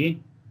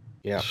EE.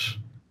 Yeah.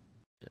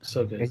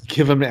 So good. And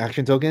give him an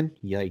action token.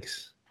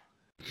 Yikes.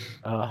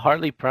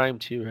 Harley Prime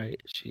too, right?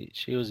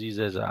 She was used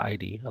as an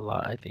ID a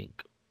lot, I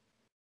think.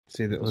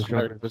 See that was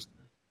Smart.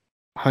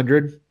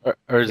 100.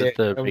 Or is Yeah, it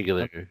the that was-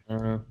 regular?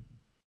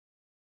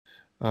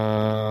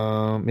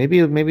 Maybe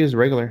it was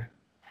regular.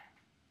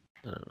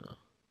 I don't know.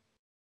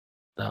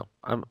 No,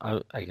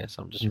 I guess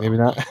I'm just Maybe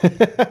wrong.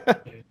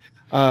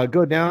 not.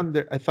 Go down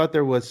there. I thought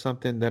there was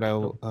something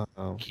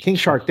that King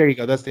Shark. There you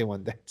go. That's the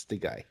one. That's the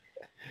guy.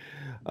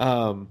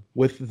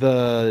 With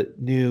the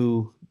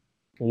new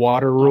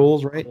water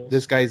rules, right?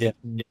 This guy's Yeah.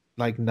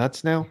 like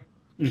nuts now.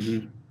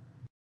 Mm-hmm.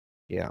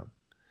 Yeah.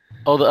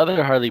 Oh, the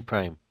other Harley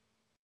Prime.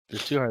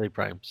 There's 2 Harley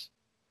Primes.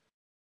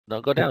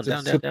 No, go down, It's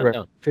down, down, super down, rare.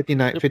 down.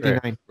 59. Super rare,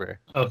 59. rare.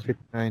 Oh,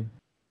 59.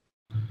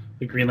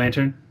 the Green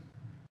Lantern.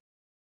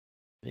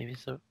 Maybe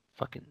it's a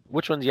fucking.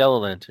 Which one's Yellow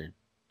Lantern?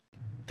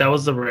 That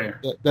was the rare.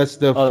 That's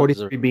the Oh, it's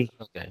a- 43B.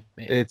 Okay,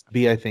 man. It's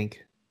B, I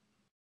think.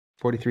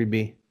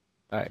 43B.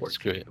 All right,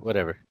 screw it.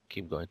 Whatever.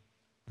 Keep going.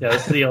 Yeah,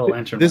 this is the Yellow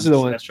Lantern. This is the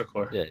one. Extra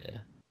core. Yeah,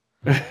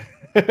 yeah.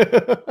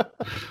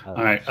 All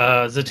right.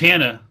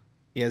 Zatanna.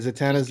 Yeah,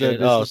 Zatanna's Good.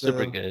 this Oh, is super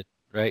the- good.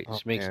 Right? Oh,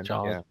 She makes man,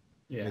 Jaws. yeah.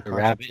 Yeah. A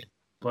rabbit.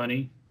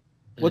 Bunny.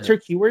 What's Yeah.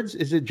 her keywords?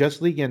 Is it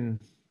Just League and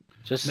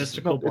Just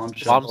Mystical it's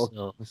Bombshell.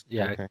 Bombshell.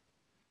 Yeah. Okay.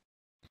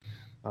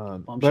 But I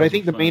Bombshells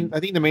think are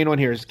the main one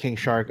here is King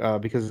Shark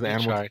because of the King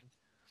animal. Shark.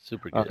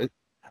 Super good.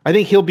 I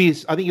think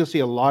you'll see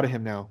a lot of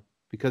him now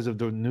because of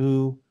the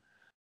new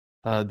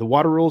the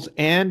water rules,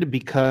 and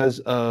because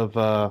of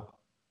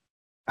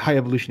High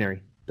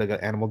Evolutionary,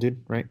 the animal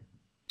dude, right?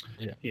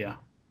 Yeah.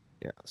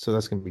 Yeah, so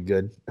that's gonna be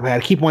good. I mean,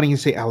 I keep wanting to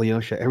say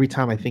Alyosha every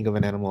time I think of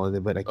an animal,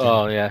 but I can't.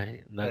 Oh yeah,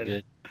 not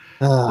good.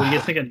 Well, you get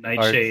to think of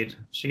Nightshade.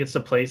 She gets to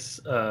place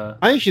I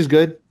think she's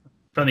good.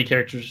 friendly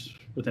characters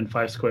within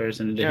 5 squares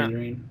in a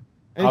hindering.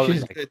 I think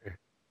she's good.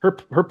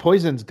 Her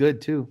poison's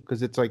good too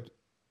because it's like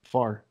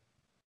far,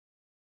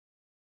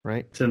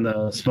 right? It's in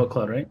the smoke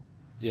cloud, right?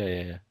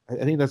 Yeah.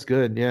 I think that's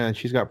good. Yeah, and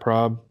she's got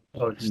prob.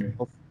 Oh, hindering.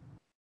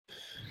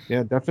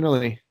 Yeah,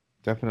 definitely.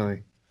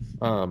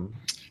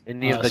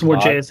 Any of the some more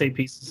gods? JSA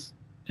pieces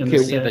in Okay,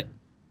 the set.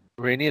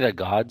 Were any of the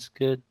gods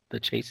good? The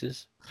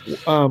chases?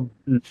 No.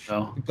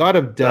 God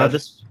of Death.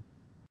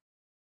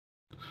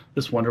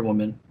 This Wonder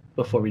Woman.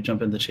 Before we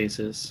jump into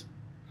chases,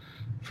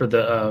 for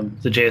the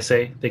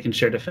JSA, they can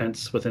share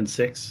defense within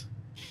 6.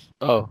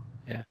 Oh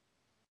yeah.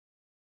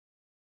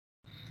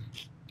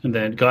 And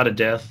then God of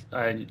Death,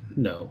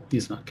 no,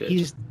 he's not good.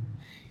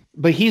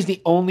 He's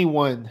the only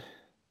one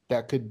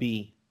that could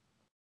be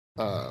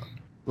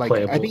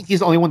Playable. I think he's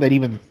the only one that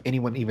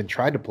anyone even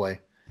tried to play.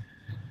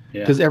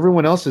 Yeah. Because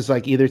everyone else is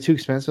like either too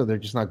expensive, or they're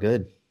just not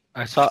good.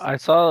 I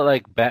saw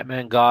like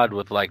Batman God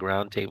with like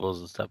round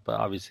tables and stuff, but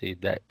obviously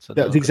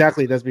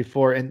that's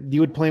before, and you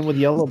would play him with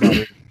yellow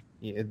body.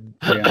 Yeah.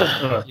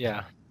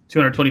 yeah.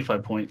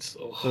 225 points.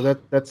 Oh. So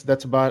that's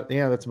about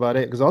it.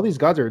 Because all these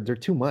gods they're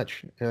too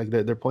much. Like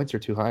their points are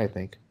too high. I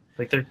think.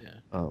 Like it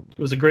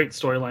was a great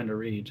storyline to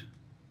read.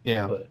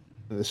 Yeah, but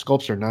the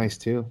sculpts are nice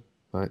too.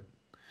 But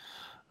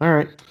all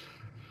right,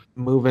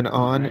 moving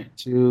on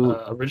to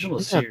original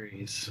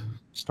series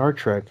Star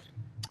Trek.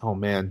 Oh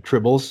man,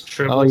 Tribbles.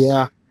 Tribbles. Oh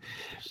yeah.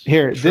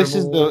 Here,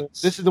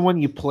 Tribbles. this is the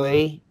one you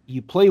play.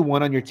 You play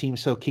one on your team,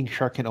 so King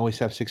Shark can always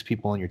have 6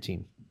 people on your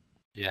team.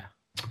 Yeah.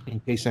 In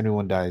case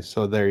anyone dies.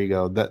 So there you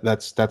go.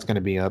 That's going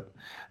to be up.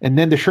 And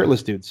then the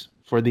shirtless dudes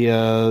for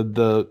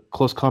the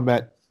close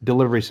combat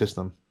delivery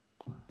system.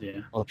 Yeah.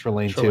 Ultra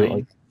Lane too.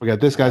 Like, we got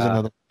this guy's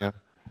another. Yeah.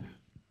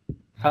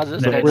 How's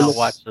this guy not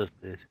watch this,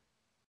 dude?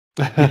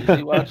 Did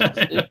he watch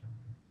this, dude?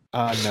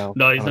 No.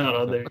 No, he's not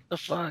on there. What the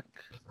fuck?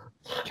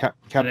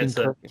 Captain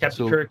Kirk.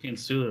 Captain Kirk and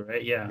Sulu,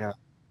 right? Yeah.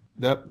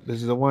 Yep.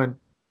 This is the one.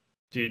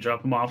 Do you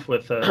drop him off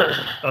with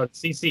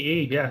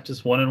CCE? Yeah,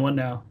 just 1-1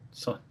 now.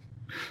 So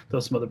throw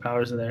some other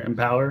powers in there.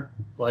 Empower,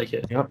 like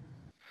it. Yep.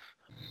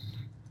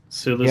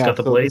 Sulu's got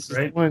the blades,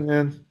 right? One,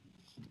 man.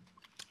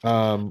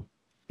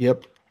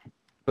 Yep.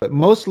 But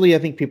mostly, I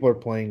think people are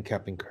playing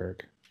Captain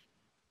Kirk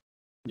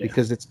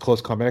because it's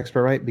close combat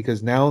expert, right?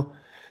 Because now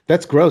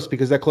that's gross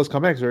because that close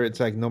combat expert, it's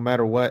like no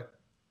matter what.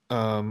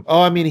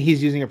 I mean,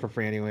 he's using it for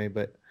free anyway,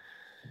 but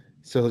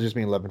so he'll just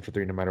be 11 for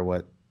 3 no matter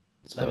what.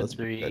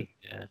 11-3,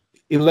 yeah.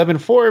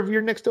 11-4 if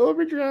you're next to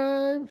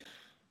overdrive.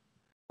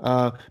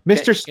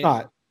 Mr.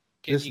 Scott.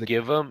 Can you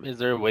give him? Is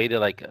there a way to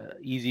like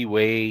easy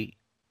way?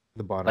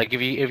 The bottom. Like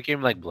if you give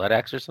him like Blood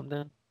Axe or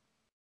something.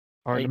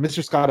 All right,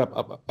 Mr. Scott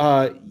up.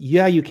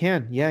 Yeah, you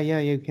can. Yeah,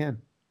 you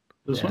can.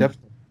 This one?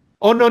 Definitely.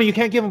 Oh no, you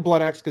can't give him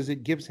Blood Axe because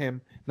it gives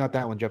him not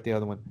that one, Jeff. The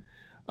other one.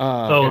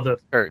 The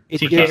Kirk.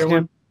 It gives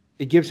him.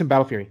 It gives him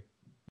Battle Fury.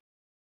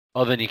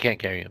 Oh, then you can't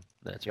carry him.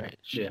 That's right.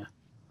 Yeah.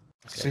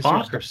 Okay.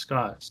 Spock or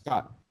Scott?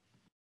 Scott.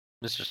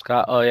 Mr.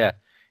 Scott. Oh yeah,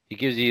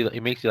 he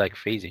makes you like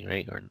phasing,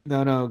 right? Or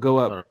no, go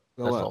up.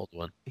 that's Go the up. old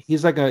one.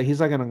 He's like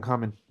an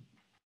uncommon.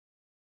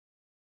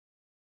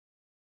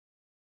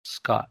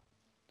 Scott.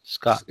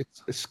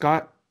 It's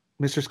Scott.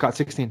 Mr. Scott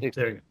 16. There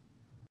you go.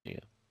 Yeah.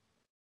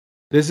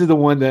 This is the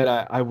one that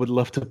I would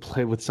love to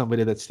play with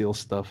somebody that steals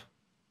stuff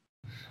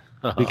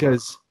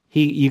because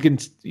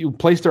you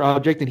place their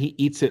object and he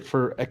eats it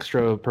for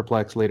extra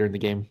perplex later in the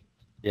game.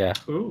 Yeah.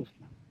 Ooh.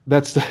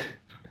 That's the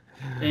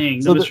Dang,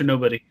 no Mr.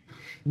 Nobody.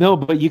 No,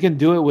 but you can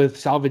do it with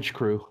salvage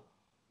crew.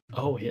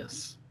 Oh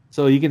yes.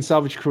 So you can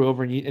salvage crew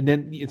over and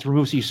then it's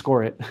removed so you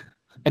score it,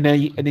 and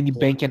then you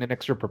bank in an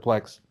extra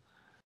perplex.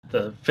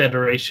 The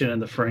Federation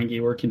and the Ferengi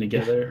working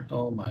together.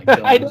 Oh my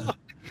god! I know.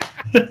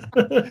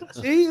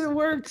 See, it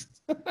works.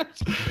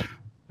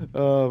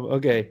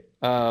 Okay.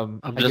 I'm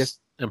just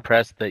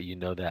impressed that you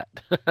know that.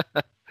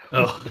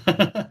 Oh.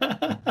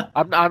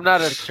 I'm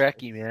not a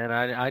Trekkie, man.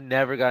 I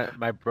never got.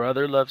 My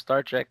brother loves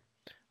Star Trek.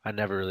 I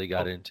never really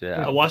got into it.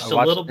 I watched a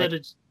little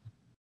bit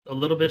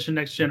of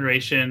Next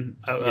Generation.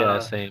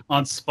 Same.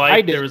 On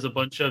Spike, there was a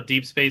bunch of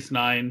Deep Space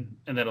Nine,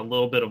 and then a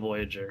little bit of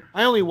Voyager.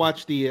 I only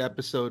watched the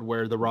episode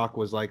where The Rock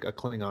was like a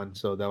Klingon,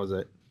 so that was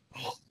it.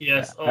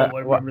 Yes. I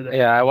remember that.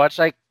 Yeah, I watched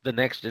like the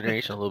Next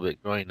Generation a little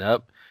bit growing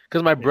up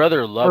because my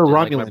brother loved it.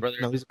 Romulan. Like, my brother,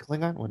 no, he's a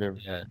Klingon. Whatever.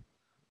 Yeah.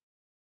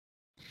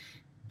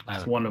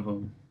 That's one of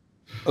them.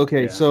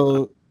 Okay, Yeah.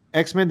 so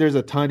X-Men, there's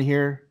a ton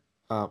here.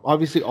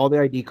 Obviously, all the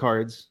ID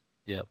cards.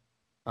 Yep.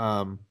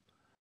 And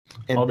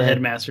all the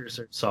headmasters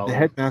are solid. The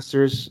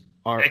headmasters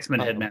are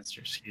X-Men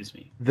headmasters. Excuse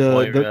me.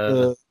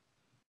 There's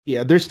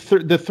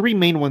the 3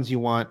 main ones you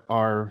want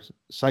are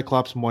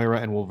Cyclops,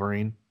 Moira, and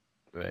Wolverine.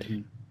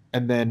 Right.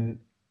 And then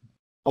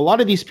a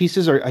lot of these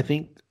pieces are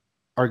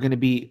going to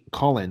be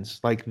call-ins,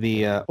 like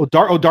the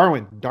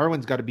Darwin.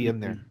 Darwin's got to be in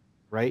there,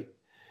 right?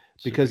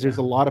 because there's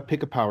a lot of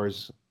pickup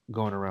powers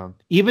going around.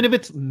 Even if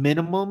it's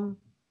minimum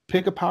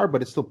pickup power,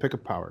 but it's still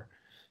pickup power.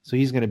 So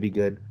he's going to be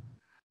good.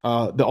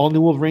 The all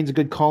new Wolverine's a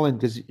good call-in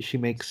because she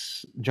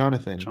makes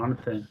Jonathan.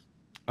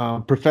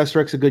 Professor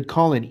X a good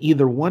call-in.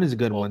 Either one is a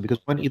good one because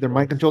one either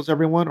mind controls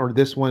everyone or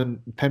this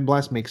one Pen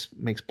Blast makes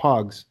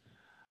Pogs.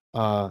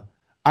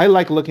 I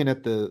like looking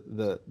at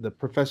the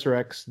Professor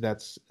X.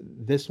 That's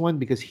this one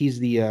because he's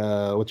the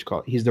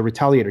he's the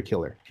Retaliator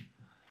killer.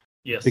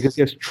 Yes. Because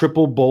he has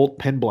triple bolt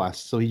Pen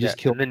Blast, so he just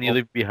kills. And then you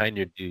leave behind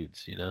your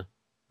dudes,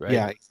 right?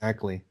 Yeah,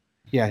 exactly.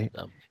 Yeah,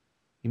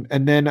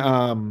 and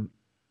then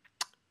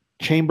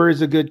Chamber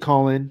is a good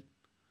call-in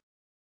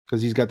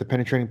because he's got the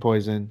penetrating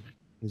poison.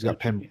 He's got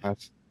Pen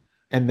Blast,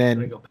 and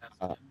then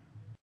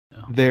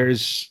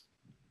there's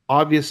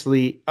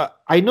obviously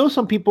I know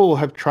some people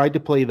have tried to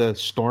play the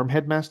Storm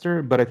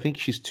Headmaster, but I think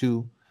she's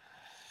too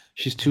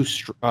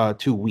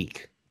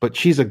weak. But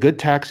she's a good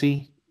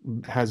taxi.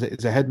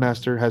 Is a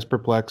headmaster, has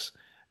perplex,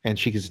 and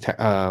she gets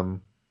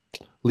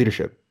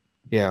leadership.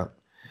 Yeah.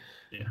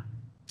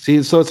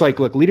 See, so it's like,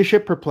 look,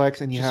 leadership,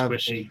 perplex, and you have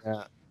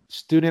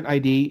student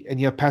ID, and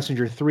you have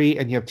passenger 3,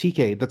 and you have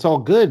TK. That's all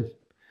good,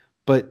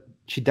 but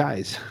she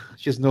dies.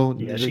 She has no.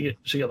 Yeah,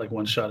 she got like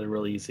one shot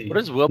really easy. What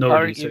does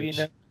willpower give you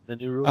now? The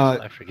new rules?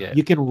 I forget.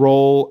 You can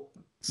roll.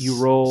 You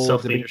roll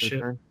self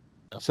leadership.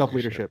 Self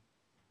leadership.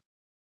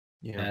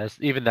 Yeah,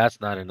 even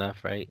that's not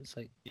enough, right? It's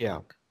like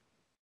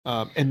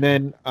and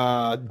then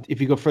if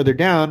you go further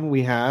down,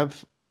 we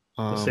have.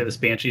 Let's say this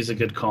Banshee is a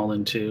good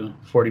call-in too.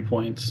 40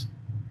 points.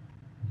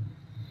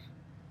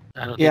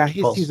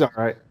 He's all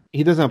right.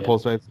 He doesn't have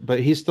pulse wave, but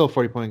he's still a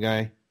 40-point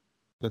guy.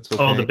 That's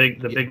okay. Oh, the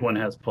big one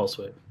has pulse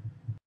wave.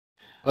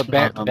 But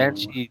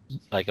Banshee is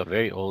like a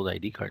very old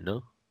ID card,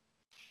 no?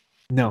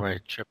 No, right.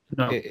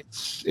 No,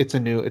 it's a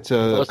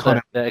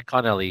the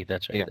Connelly.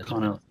 That's right. Yeah,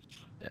 Connelly.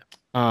 Yeah.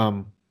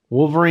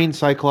 Wolverine,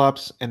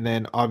 Cyclops, and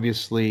then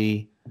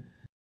obviously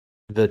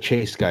the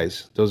Chase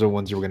guys. Those are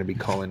ones you're going to be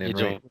calling in,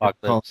 right?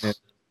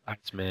 Apocalypse,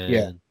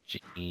 Iceman,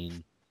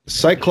 Jean.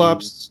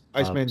 Cyclops,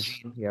 Iceman,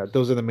 Jean. Yeah,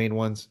 those are the main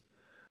ones.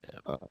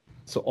 Yeah.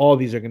 So all of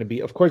these are going to be.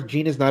 Of course,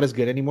 Jean is not as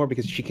good anymore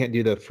because she can't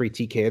do the free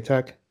TK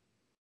attack.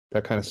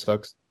 That kind of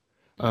sucks.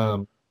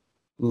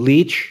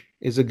 Leech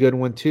is a good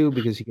one too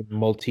because he can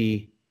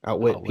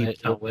outwit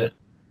people.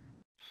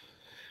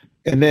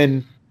 And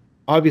then,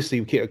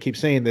 obviously, I keep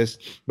saying this,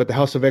 but the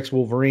House of X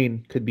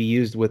Wolverine could be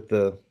used with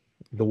the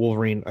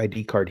Wolverine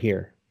ID card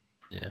here.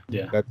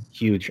 Yeah, that's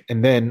huge.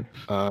 And then,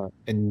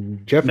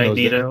 and Jeff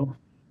Magneto. knows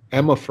that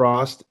Emma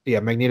Frost.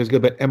 Yeah, Magneto's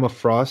good, but Emma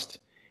Frost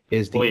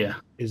is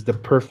the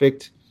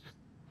perfect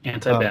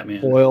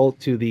anti-Batman foil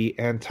to the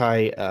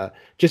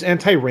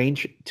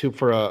anti-range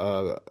for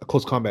a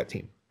close combat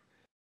team.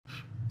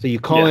 So you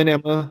call in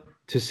Emma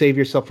to save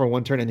yourself for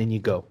one turn, and then you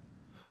go.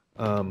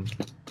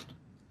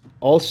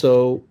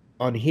 Also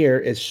on here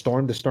is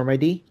Storm, the Storm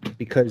ID,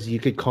 because you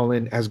could call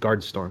in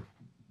Asgard Storm.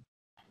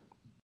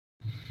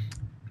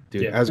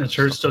 Dude, and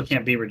hers still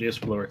can't be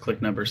reduced below her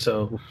click number,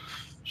 so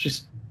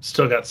she's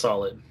still got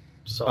solid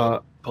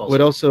pulse. What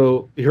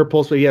also her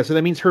pulse wave? Yeah, so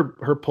that means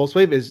her pulse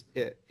wave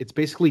it's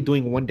basically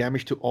doing 1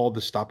 damage to all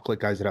the stop click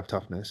guys that have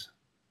toughness,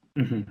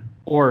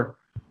 or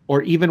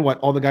even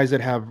all the guys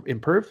that have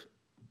imperv,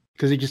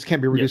 because it just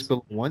can't be reduced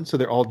below 1, so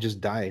they're all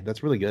just die.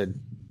 That's really good.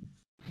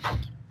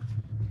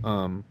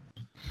 And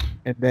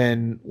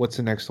then what's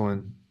the next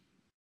one?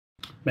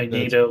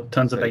 Magneto,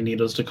 tons of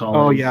Magnetos to call.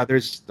 Oh yeah,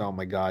 oh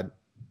my god,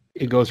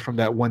 it goes from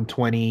that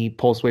 120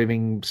 pulse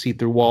waving see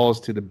through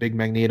walls to the big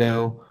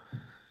Magneto.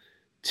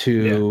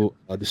 To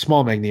the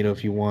small Magneto,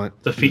 if you want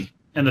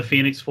the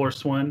Phoenix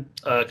Force one,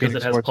 because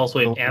it has pulse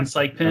wave and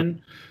psych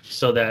pin,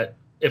 so that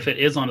if it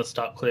is on a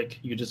stop click,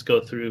 you just go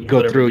through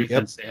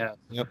defense they have.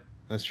 Yep,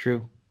 that's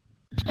true.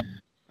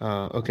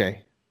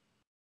 Okay,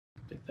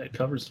 I think that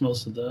covers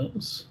most of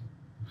those.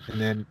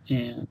 And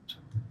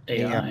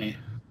AI.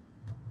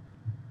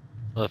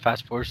 Well, the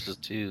Fast Forces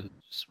too.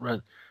 Just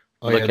run.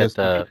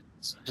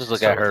 Just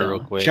look at her real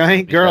quick.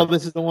 Giant girl,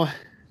 this is the one.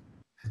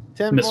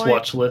 Miss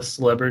Watch List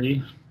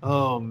celebrity.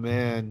 Oh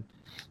man.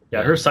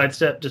 Yeah, her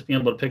sidestep, just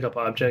being able to pick up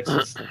objects,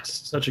 is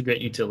such a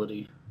great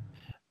utility.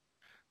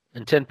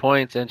 And 10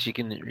 points, and she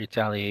can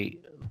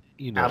retaliate.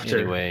 After.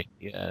 Anyway.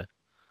 Yeah.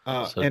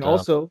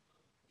 Also,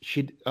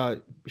 she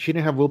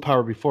didn't have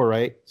willpower before,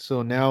 right?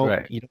 So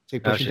now you don't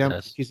take pushing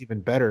down. She's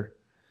even better.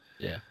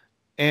 Yeah.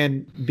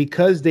 And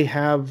because they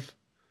have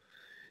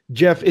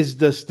Jeff, is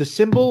the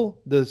symbol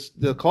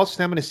the call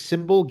stamina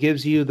symbol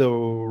gives you the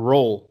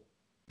roll.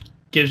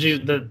 Gives you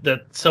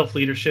the self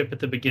leadership at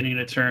the beginning of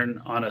the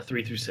turn on a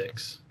 3 through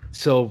 6.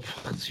 So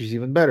she's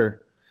even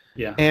better.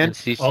 Yeah, and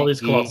all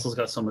these colossals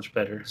got so much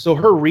better. So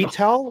her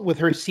retail with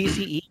her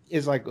CCE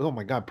is like, oh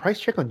my god! Price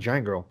check on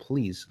Giant Girl,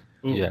 please.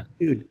 Ooh. Yeah,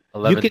 dude.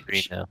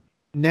 11-3 now.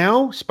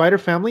 Now Spider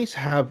Families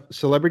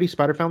celebrity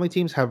Spider Family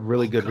teams have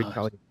really good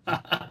retaliator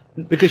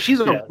because she's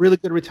a really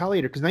good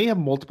retaliator. Because now you have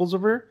multiples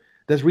of her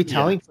that's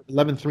retaliating for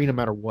 11-3 no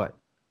matter what.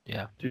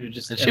 Yeah, dude.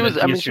 She was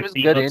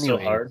good anyway. So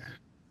hard.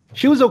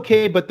 She was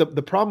okay, but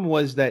the problem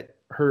was that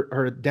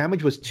her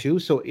damage was 2.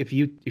 So if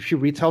she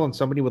retail on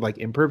somebody with like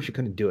imperv, she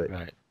couldn't do it.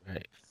 Right.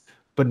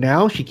 But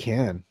now she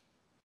can.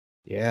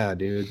 Yeah,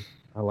 dude.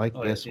 I like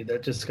Oh, this. dude,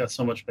 that just got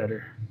so much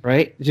better.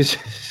 Right? Just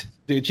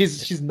dude,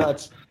 she's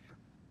nuts.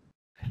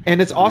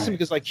 And it's awesome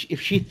because like if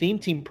she theme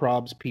team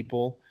probs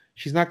people,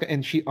 she's not gonna,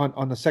 and she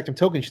on the second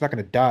token, she's not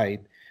gonna die.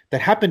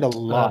 That happened a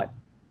lot.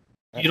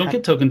 You don't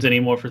get tokens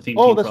anymore for theme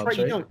Oh, team that's probs, right.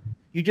 You don't.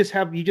 You just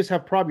have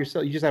prob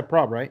yourself. You just have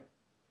prob, right?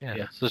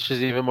 Yeah. So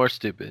she's even more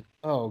stupid.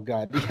 Oh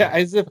god. Yeah,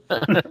 as if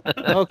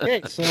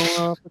okay,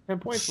 so for 10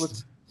 points,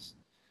 let's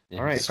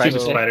all right.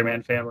 Stupid So,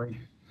 Spider-Man family.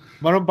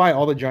 I'm gonna buy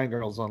all the giant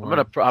girls online.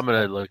 I'm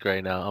gonna look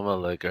right now.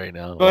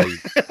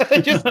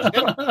 Just,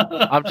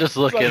 I'm just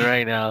looking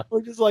right now.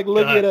 we're just like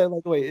looking at it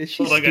like, wait, is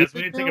she Hold on, guys. We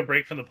stupid need to take now? a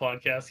break from the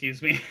podcast.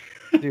 Excuse me.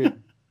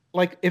 Dude,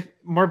 like if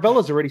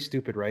Marvella's already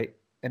stupid, right?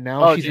 And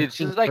now She's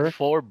like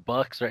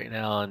 $4 right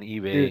now on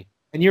eBay. Dude,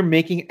 and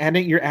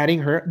you're adding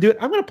her, dude.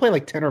 I'm gonna play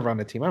like 10 around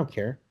the team. I don't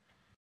care.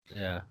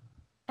 Yeah.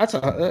 That's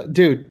a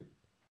dude.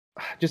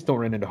 Just don't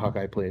run into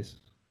Hawkeye, please.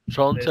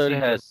 Troll Toad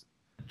has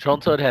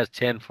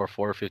 10 for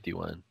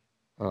 451.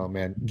 Oh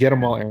man, get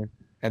them all, Aaron,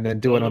 and then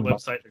do it on the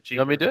website. They're cheap. You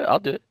want me to do it? I'll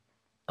do it.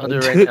 I'll do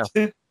it right now.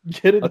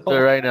 Get it. I'll do it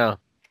right now.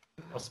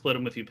 I'll split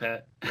them with you,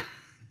 Pat.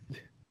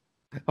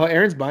 Oh,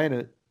 Aaron's buying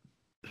it.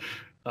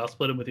 I'll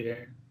split them with you,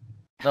 Aaron.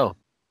 No.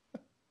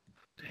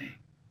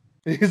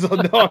 He's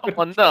like, no.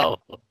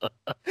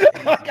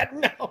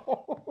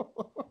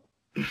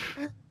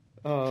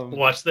 Oh no.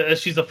 Watch that.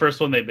 She's the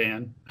first one they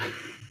ban.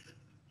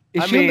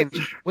 Is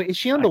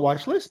she on the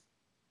watch list?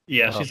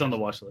 Yeah, she's on the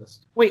watch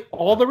list. Wait,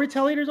 all the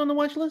Retaliators on the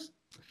watch list?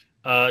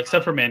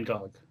 Except for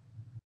Mangog.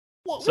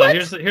 What? So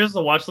here's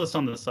the watch list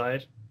on the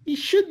side. He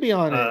should be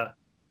on it.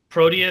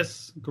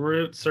 Proteus,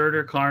 Groot,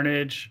 Surtur,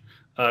 Carnage,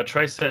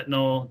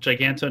 Tri-Sentinel,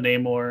 Giganto,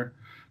 Namor,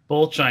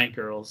 both giant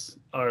girls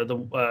are the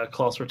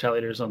Colossus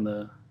Retaliators on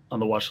the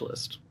watch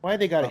list. Why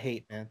they gotta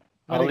hate, man?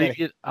 I'll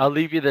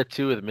leave you the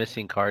 2 with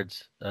missing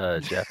cards,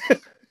 Jeff.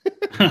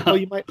 Oh,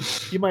 you might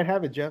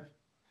have it, Jeff.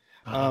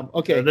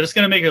 Okay. They're just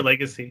gonna make a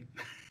legacy.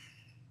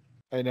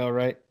 I know,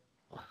 right?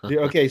 Dude,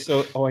 okay,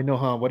 so I know,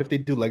 huh? What if they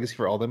do legacy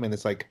for all of them and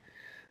it's like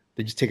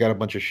they just take out a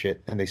bunch of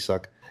shit and they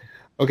suck?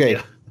 Okay.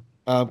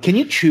 Yeah. Can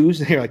you choose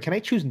here? Like, can I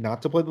choose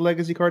not to play the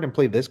legacy card and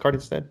play this card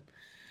instead?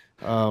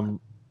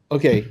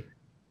 Okay.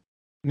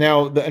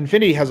 Now the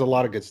Infinity has a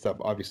lot of good stuff,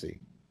 obviously.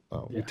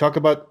 We talk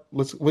about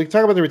the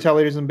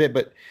Retaliators in a bit,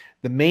 but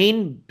the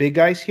main big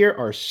guys here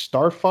are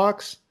Star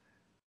Fox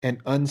and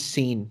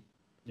Unseen.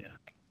 Yeah.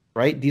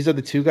 Right? These are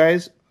the 2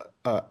 guys.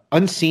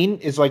 Unseen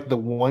is like the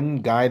one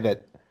guy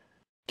that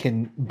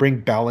can bring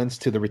balance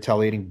to the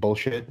retaliating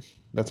bullshit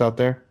that's out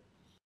there.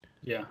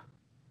 Yeah.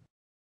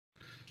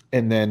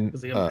 And then and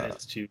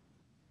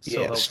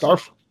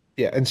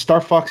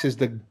Star Fox is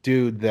the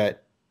dude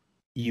that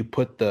you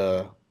put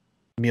the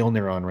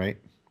Mjolnir on, right?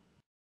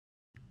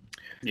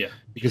 Yeah.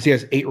 Because he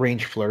has 8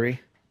 range flurry.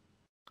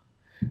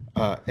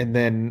 And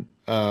then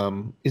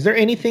is there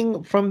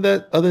anything from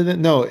that other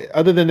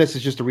than this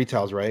is just the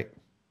retails, right?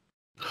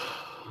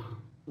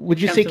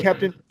 Would you say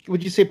Captain?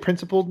 Would you say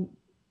Principal?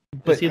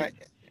 But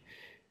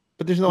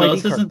there's no. No,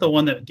 this isn't the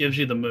one that gives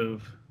you the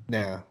move.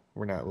 Nah,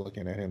 we're not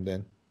looking at him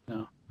then.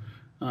 No,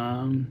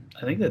 I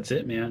think that's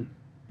it, man.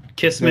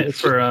 Kismet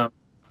for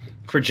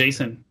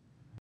Jason,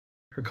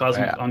 her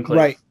Cosmic Enclave.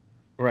 Right.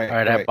 All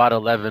right, I bought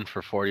 11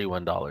 for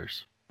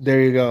 $41.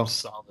 There you go.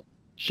 Solid.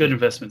 Good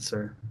investment,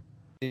 sir.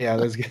 Yeah,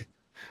 that's good.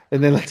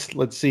 And then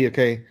let's see.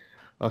 Okay.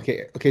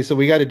 So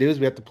we got to do is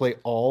we have to play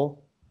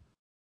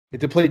We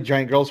have to play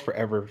Giant Girls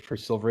forever for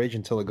Silver Age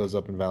until it goes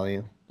up in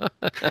value. I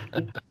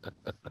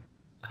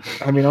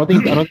mean, I don't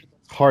think it's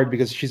hard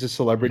because she's a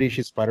celebrity.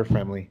 She's spider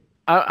friendly.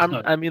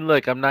 I mean,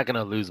 look, I'm not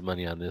gonna lose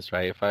money on this,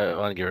 right? If I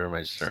want to give her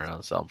my turn,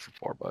 I'll sell them for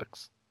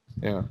 $4.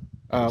 Yeah.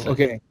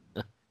 Okay.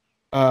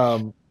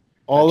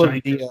 All of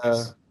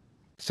the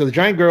so the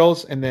Giant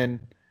Girls, and then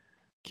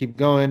keep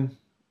going.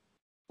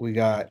 We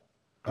got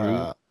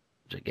Giganto,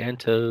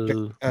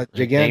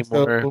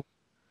 Giganto,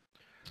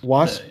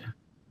 Wasp.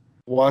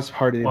 Wasp,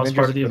 part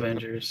of the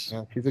Avengers.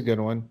 Yeah, she's a good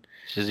one.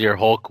 She's your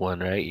Hulk one,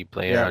 right? You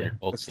play it on your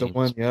Hulk. That's teams. The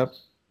one. Yep.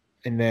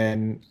 And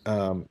then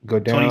go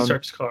down. Tony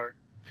Stark's card.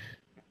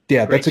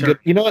 Yeah, that's a good.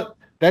 You know what?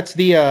 That's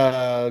the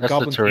that's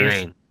Goblin the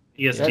terrain.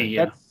 EST.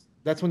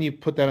 That's when you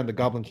put that on the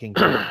Goblin King.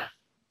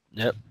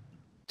 Yep.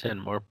 10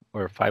 more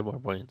or 5 more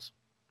points.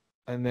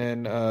 And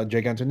then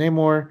Giganto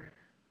Namor.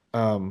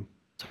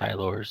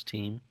 Tylor's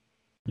team.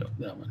 No,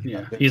 that one.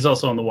 Yeah, he's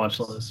also on the watch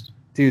list.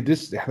 Dude,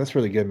 that's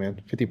really good, man.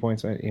 50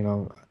 points.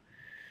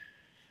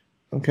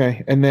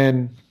 Okay, and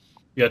then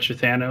you got your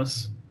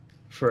Thanos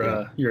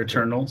for your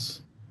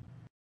Eternals.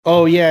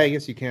 Oh yeah, I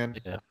guess you can.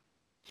 Yeah.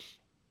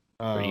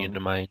 For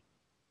Unimind.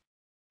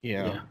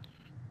 Yeah.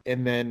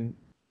 And then,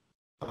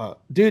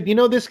 dude, you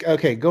know this?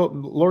 Okay, go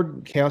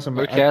Lord Chaos.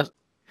 Lord Chaos.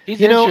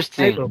 He's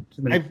interesting.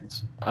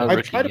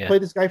 I've tried to play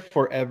this guy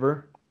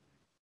forever,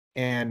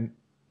 and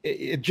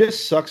it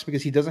just sucks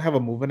because he doesn't have a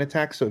movement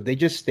attack. So if they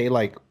just stay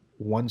like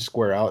one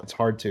square out, it's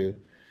hard to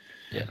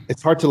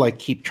like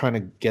keep trying to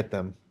get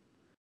them.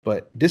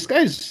 But this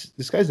guy's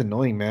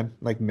annoying, man.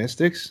 Like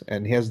Mystics,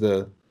 and he has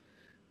the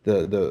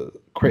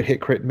crit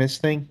hit crit miss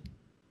thing.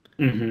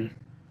 Mm-hmm.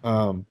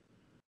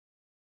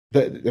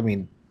 I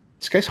mean,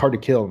 this guy's hard to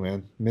kill,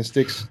 man.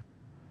 Mystics.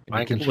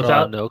 Mind control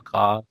Without- at no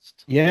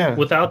cost. Yeah.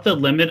 Without the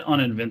limit on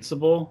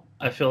Invincible,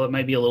 I feel it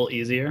might be a little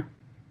easier.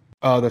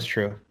 Oh, that's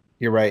true.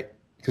 You're right.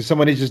 Because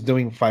somebody's just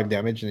doing 5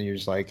 damage, and then you're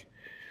just like,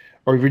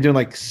 or if you're doing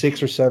like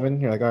 6 or 7,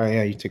 you're like, all right,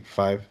 yeah, you take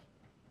 5.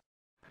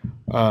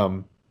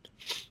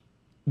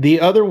 The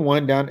other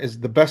one down is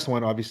the best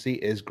one, obviously,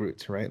 is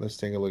Groot, right? Let's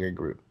take a look at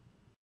Groot.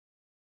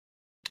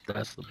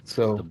 That's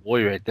So, the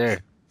boy right there.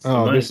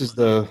 oh, nice.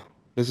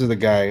 this is the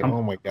guy.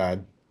 Oh my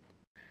god.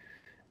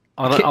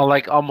 On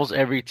like almost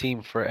every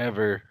team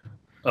forever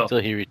Oh. until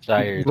he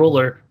retired.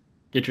 Ruler,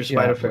 get your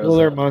Spider Pharaohs.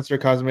 Ruler, out. Monster,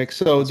 Cosmic.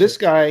 So this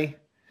guy,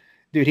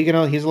 dude, he's a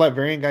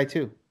Latvian guy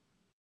too.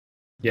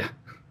 Yeah,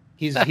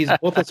 He's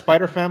both a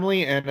Spider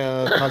Family and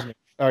a Cosmic.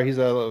 Or he's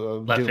a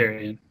Doom.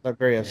 Latvian.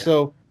 Latveria. Yeah.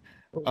 So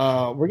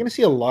we're gonna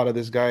see a lot of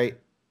this guy.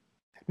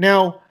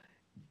 Now,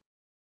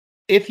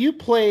 if you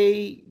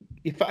play,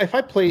 if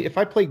I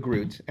play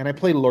Groot and I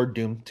play Lord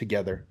Doom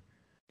together,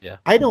 Yeah.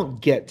 I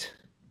don't get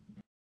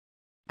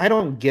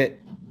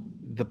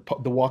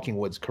the Walking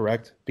Woods,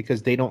 correct?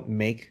 Because they don't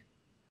make.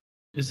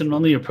 Isn't it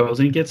only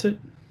opposing gets it?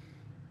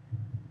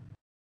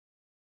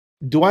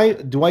 Do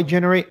I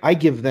generate? I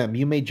give them.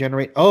 You may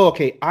generate. Oh,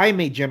 okay. I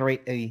may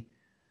generate a.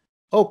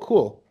 Oh,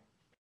 cool.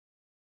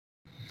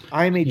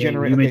 I may Yeah,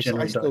 generate. you may Okay, so I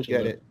generate still Dr.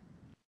 get Luke. it.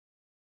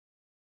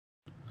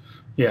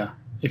 Yeah,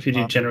 if you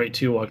do generate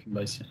 2 Walking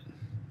Bison.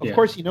 Of Yeah.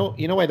 course, you know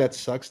why that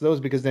sucks though, is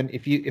because then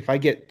if I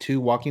get 2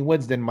 Walking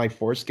Woods, then my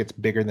force gets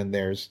bigger than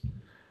theirs.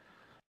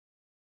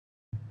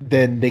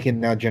 Then they can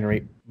now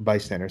generate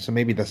bystander. So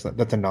maybe that's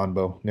a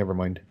non-bow. Never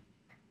mind.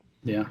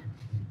 Yeah,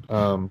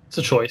 Um, it's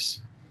a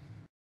choice.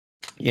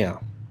 yeah.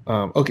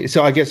 Okay,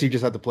 so I guess you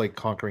just have to play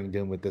Conquering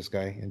Doom with this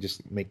guy and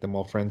just make them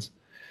all friends.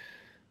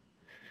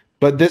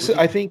 But this,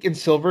 I think, in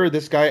silver,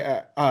 this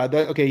guy.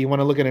 Okay, you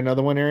want to look at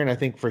another one, Aaron? I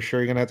think for sure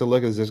you're gonna have to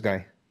look at this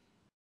guy,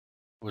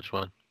 Which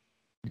one?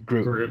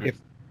 Groot. Groot. If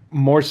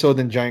more so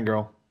than Giant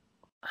Girl,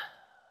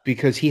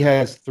 because he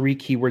has 3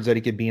 keywords that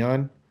he could be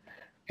on,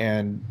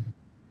 and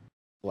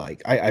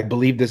like I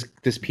believe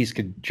this piece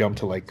could jump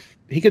to like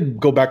he could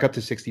go back up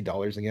to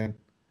 $60 again.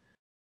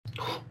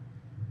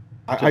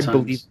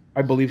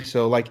 I believe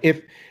so. Like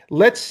if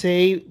let's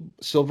say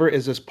silver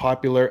is as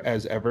popular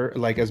as ever,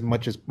 like as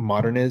much as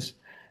modern is,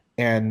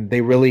 and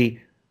they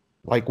really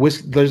like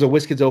there's a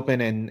WizKids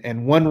Open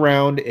and one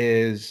round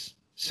is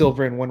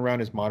silver and one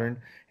round is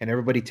modern, and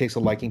everybody takes a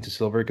liking to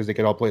silver because they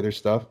could all play their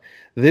stuff.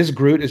 This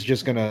Groot is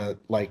just gonna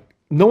like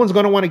no one's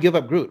gonna want to give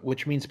up Groot,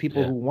 which means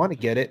people who want to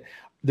get it,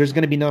 there's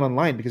gonna be none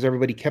online because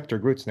everybody kept their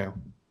Groots now.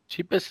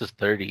 Cheapest is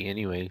 30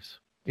 anyways.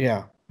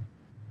 Yeah.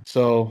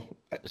 So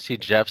I see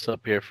Jeff's up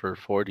here for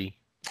 40.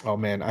 oh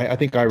man, I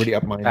think I already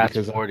upped mine That's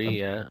because 40,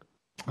 yeah.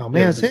 oh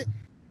man, that's it.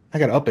 I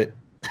gotta up it.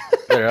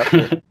 They're up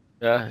there.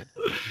 Yeah.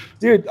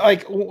 Dude,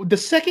 like the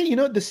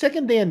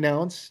second they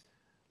announce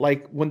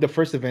like when the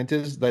first event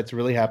is that's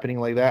really happening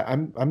like that,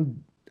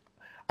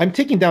 I'm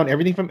taking down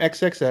everything from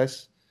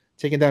XXS,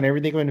 taking down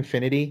everything from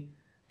Infinity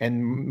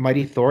and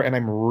Mighty Thor, and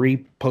I'm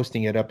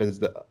reposting it up as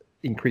the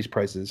increased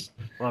prices.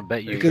 I'm gonna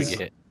bet you Because-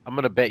 forget. I'm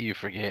gonna bet you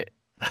forget.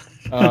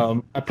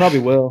 I probably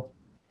will.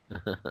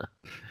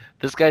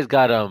 This guy's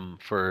got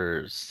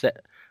for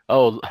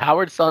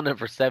Howard's selling it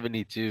for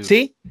 72.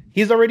 See,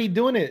 he's already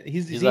doing it.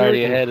 He's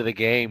already ahead of the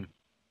game.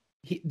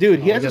 Dude,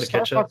 he Oh, has we a gotta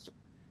Star catch up. Fox.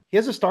 He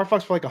has a Star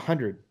Fox for like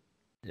 100.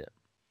 Yeah.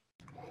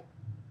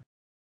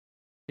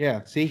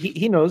 Yeah. See,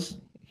 he knows.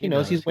 He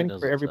knows. He's He waiting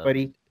knows for what's up.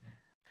 everybody.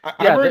 I've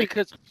Yeah, already.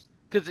 because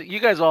you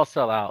guys all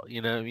sell out.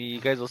 You know, what I mean,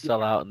 you guys will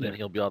sell out, and then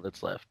he'll be all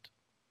that's left.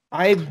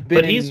 I've been.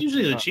 But he's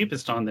usually the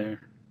cheapest on there.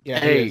 Yeah.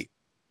 he is. Hey,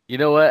 you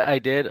know what I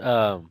did?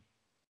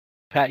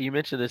 Pat, you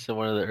mentioned this in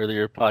one of the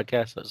earlier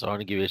podcasts, so I want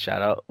to give you a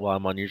shout out while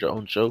I'm on your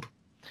own show.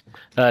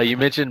 You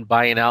mentioned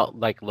buying out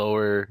like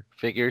lower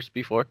figures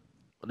before.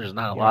 There's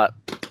not a Yeah. lot.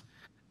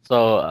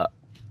 So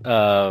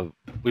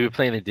we were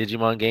playing a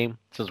Digimon game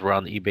since we're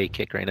on the eBay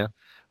kick right now.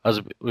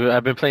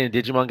 I've been playing a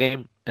Digimon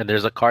game, and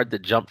there's a card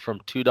that jumped from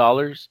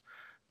 $2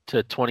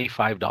 to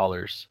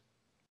 $25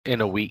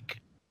 in a week,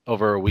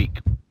 over a week,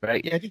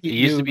 right? Yeah, I think it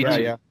used to be right,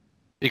 two, yeah.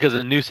 because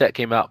a new set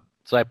came out.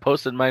 So I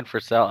posted mine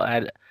for sale. I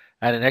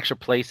had an extra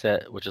play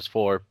set, which is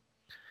 4,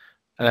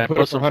 and I Put it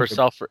posted for them for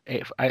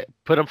 100. sale I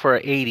put them for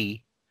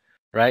 80,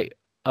 right?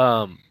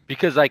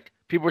 Because like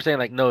people were saying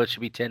like no, it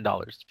should be $10,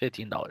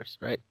 $15,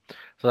 right?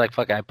 So like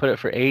fuck it, I put it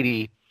for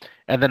 80,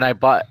 and then I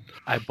bought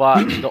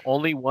the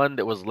only one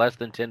that was less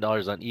than $10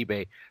 on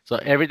eBay. So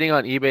everything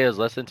on eBay is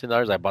less than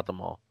 $10. I bought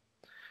them all,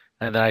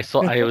 and then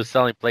I was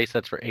selling play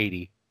sets for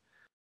 80.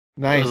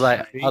 Nice. I was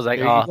like,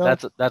 There you oh,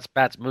 go. that's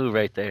Pat's move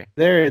right there.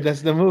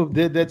 That's the move.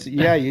 Dude, that's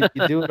yeah. You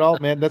do it all,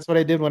 man. That's what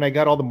I did when I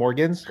got all the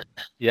Morgans,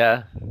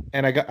 Yeah,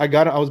 and I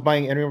was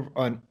buying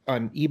on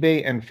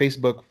eBay and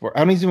Facebook for.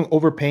 I was even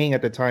overpaying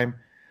at the time.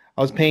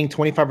 I was paying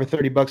 $25 or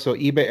 $30. So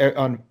eBay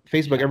on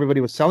Facebook,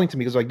 everybody was selling to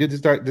me because like, dude,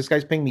 this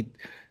guy's paying me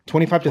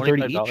 25 to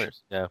 30 each.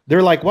 $25. Yeah.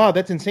 They're like, wow,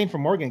 that's insane for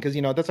Morgan because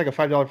that's like a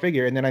 $5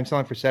 figure, and then I'm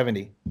selling for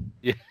 70.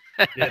 Yeah.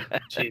 Yeah,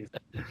 jeez.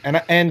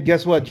 And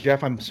guess what,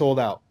 Jeff? I'm sold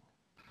out.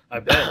 I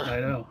bet. I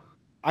know.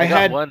 I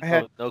had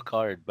had no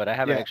card, but I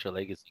have an extra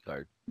legacy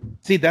card.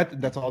 See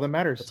that's all that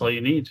matters. That's all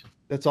you need.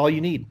 That's all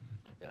you need.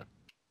 Yeah.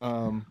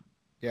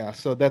 Yeah.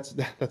 So that's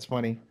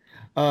funny.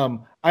 I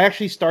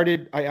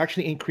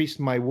actually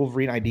increased my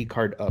Wolverine ID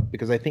card up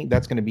because I think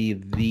that's going to be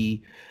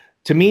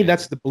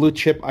that's the blue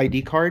chip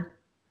ID card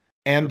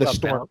and the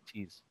Storm.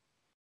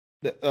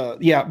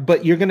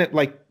 But you're gonna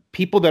like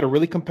people that are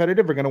really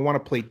competitive are gonna want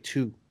to play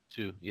two.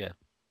 Yeah.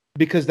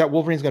 Because that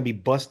Wolverine's gonna be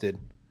busted.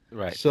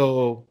 Right.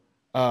 So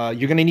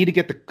you're gonna need to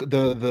get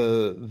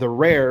the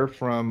rare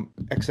from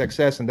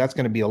XXS, and that's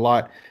gonna be a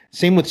lot.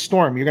 Same with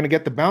Storm. You're gonna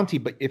get the bounty,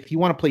 but if you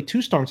want to play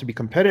two Storms to be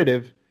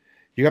competitive,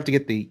 you have to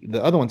get the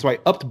other one. So I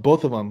upped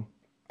both of them.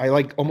 I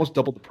like almost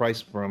doubled the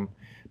price for them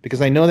because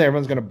I know that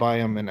everyone's gonna buy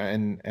them,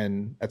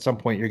 and at some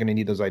point you're gonna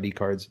need those ID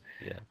cards.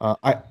 Yeah.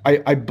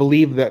 I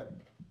believe that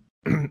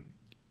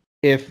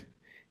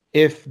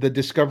if the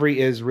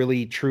discovery is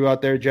really true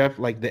out there, Jeff,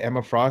 like the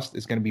Emma Frost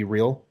is going to be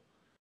real,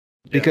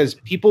 because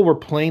people were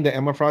playing the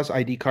Emma Frost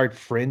ID card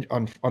fringe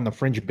on the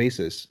fringe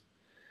basis.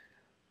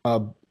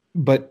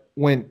 But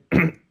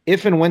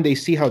if and when they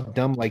see how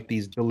dumb like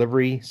these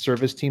delivery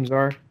service teams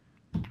are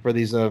for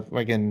these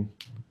like in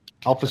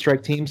Alpha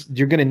Strike teams,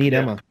 you're going to need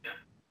Emma.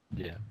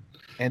 Yeah.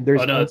 And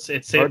there's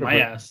it saved my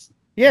ass.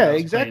 Yeah,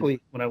 exactly.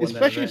 When I won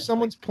especially if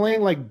someone's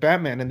playing like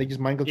Batman and they just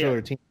mind control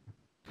their team.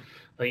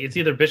 Like it's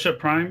either Bishop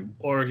Prime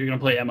or you're gonna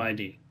play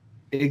MID.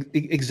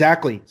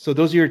 Exactly. So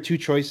those are your two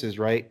choices,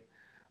 right?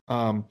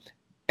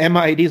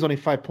 MID is only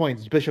 5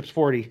 points. Bishop's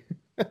 40,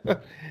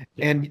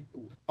 and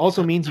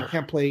also means you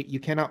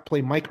cannot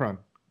play Micron.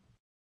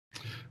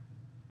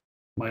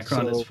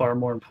 Micron is far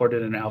more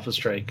important in Alpha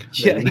Strike.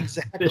 Yeah,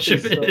 exactly.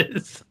 Bishop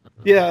is.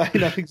 Yeah,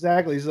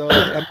 exactly. So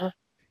Emma,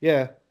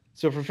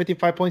 So for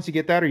 55 points, you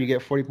get that, or you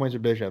get 40 points for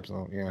Bishop.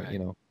 So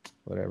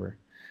whatever.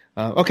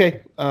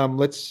 Okay.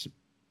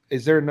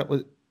 Is there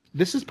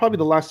this is probably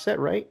the last set,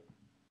 right?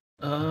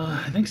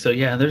 I think so.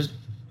 Yeah.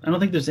 I don't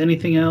think there's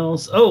anything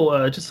else.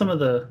 Just some of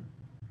the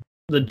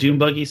Doom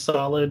Buggy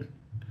solid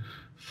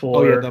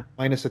for the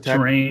minus attack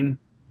terrain,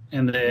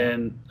 and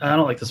then I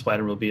don't like the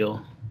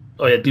Spider-Mobile.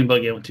 Oh yeah, Doom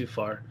Buggy went too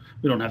far.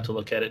 We don't have to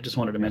look at it. Just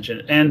wanted to mention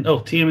it. And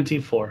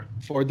TMNT 4.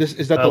 For this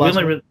is that the last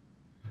one?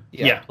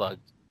 Yeah.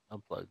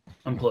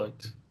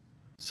 Unplugged.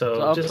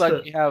 So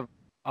just you have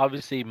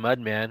obviously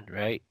Mudman,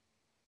 right?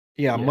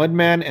 Yeah,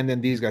 Mudman, and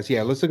then these guys.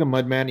 Yeah, let's look at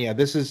Mudman. Yeah,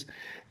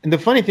 and the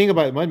funny thing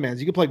about Mudman is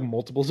you can play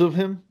multiples of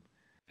him.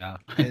 Yeah.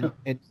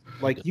 And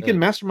like you can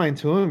mastermind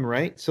to him,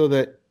 right? So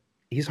that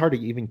he's hard to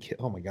even kill.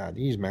 Oh my god,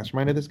 you use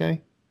mastermind to this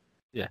guy?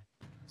 Yeah.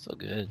 So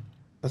good.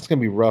 That's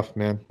gonna be rough,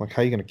 man. Like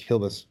how are you gonna kill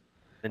this?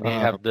 And you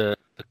have the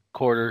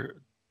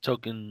quarter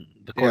token.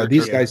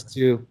 These guys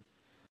too.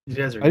 These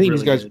guys are. I think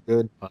these guys are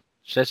good.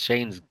 That's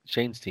Shane's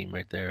team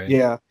right there, right?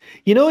 Yeah.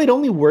 It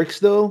only works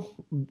though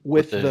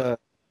with the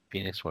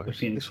Phoenix Force.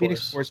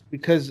 Phoenix Force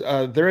because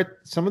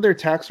some of their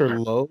attacks are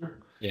low.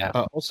 Yeah.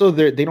 Also,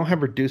 they don't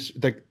have reduce.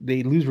 Like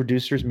they lose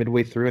reducers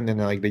midway through, and then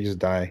they just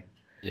die.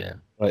 Yeah.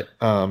 But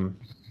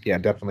yeah,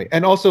 definitely,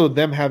 and also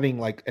them having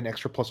like an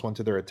extra +1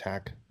 to their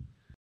attack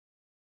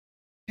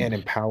and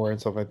empower and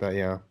stuff like that.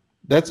 Yeah,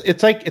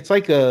 it's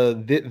like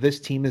this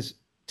team is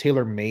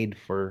tailor made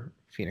for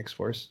Phoenix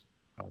Force.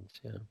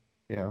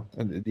 Yeah,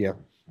 and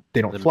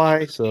they don't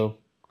fly, so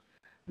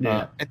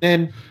and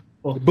then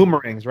the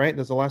boomerangs, right?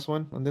 That's the last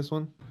one on this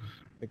one.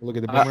 Take a look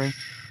at the boomerang.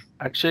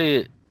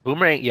 Actually,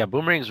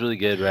 Boomerang's really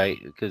good, right?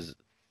 Because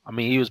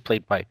he was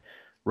played by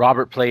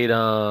Robert played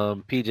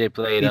PJ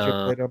played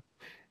him.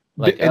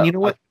 And you know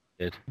what?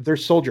 They're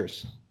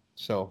soldiers,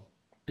 so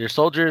they're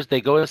soldiers.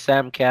 They go to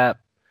Sam Cap.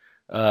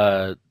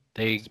 They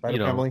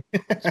family.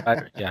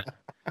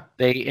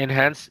 They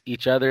enhance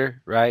each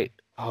other, right?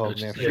 Oh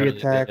man, free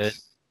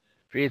attacks.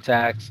 Free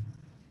attacks.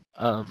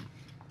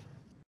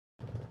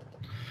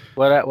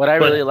 What I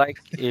really like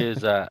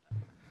is I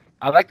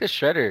like the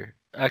Shredder,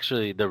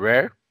 actually, the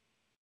rare.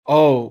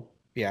 Oh,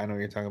 yeah, I know what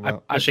you're talking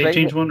about. The shape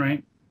change one,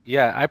 right?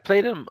 Yeah, I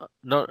played him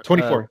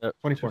 24. There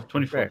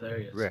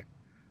he is. Rare.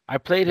 I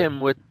played him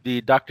with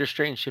the Doctor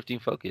Strange shifting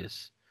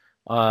focus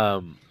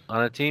on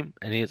a team,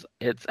 and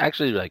it's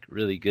actually like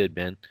really good,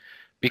 man.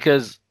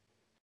 Because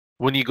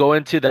when you go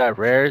into that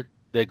rare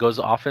that goes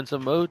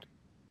offensive mode,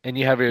 and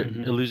you have your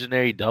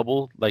illusionary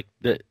double, like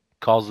that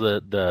calls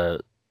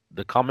the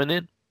common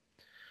in,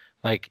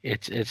 like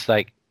it's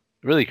like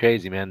really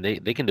crazy, man.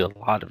 They can do a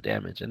lot of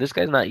damage, and this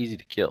guy's not easy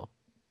to kill.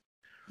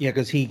 Yeah,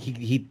 because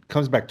he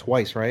comes back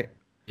twice, right?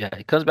 Yeah,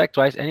 he comes back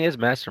twice, and he has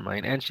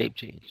mastermind and shape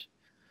change.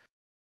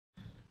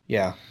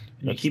 Yeah,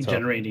 you keep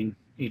generating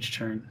each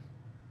turn.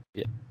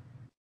 Yeah.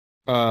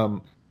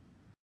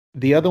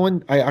 The other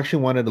one I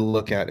actually wanted to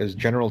look at is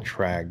General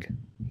Trag.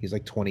 He's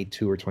like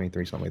 22 or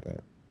 23, something like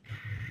that.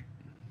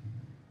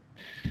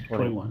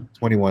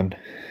 21.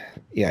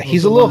 Yeah,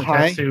 he's a little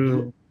high.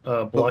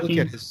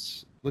 Blocking.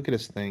 Look at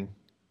his thing.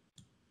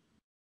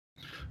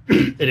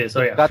 It is.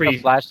 Oh It's yeah, got free.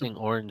 the flashing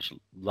orange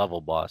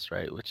level boss,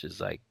 right? Which is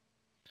like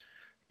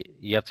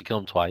you have to kill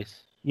him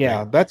twice.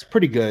 Yeah, that's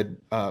pretty good.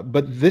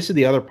 But this is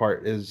the other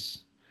part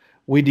is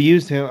we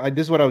used him.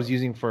 This is what I was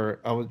using for.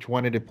 I was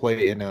wanted to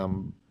play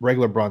in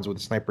regular bronze with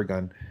a sniper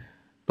gun.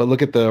 But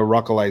look at the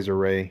Rockalizer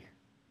Ray.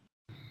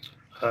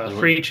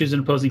 Free, choose an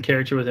opposing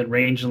character within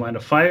range and line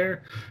of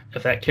fire.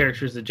 If that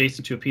character is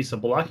adjacent to a piece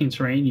of blocking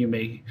terrain, you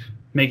may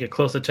make a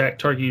close attack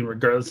targeting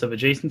regardless of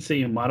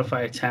adjacency and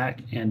modify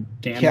attack and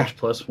damage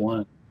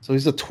 +1. So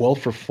he's a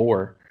 12 for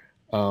 4.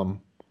 So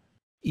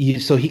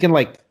he can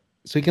like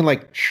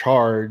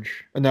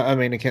charge. No, I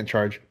mean, I can't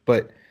charge.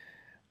 But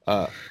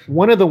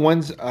one of the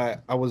ones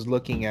I was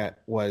looking at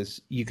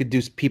was you could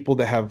do people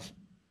that have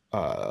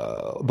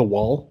the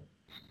wall.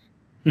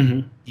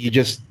 Mm-hmm. You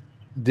just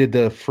did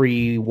the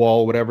free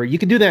wall, whatever. You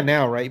can do that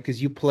now, right?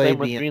 Because you play Same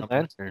with Green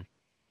Lantern.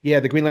 Yeah,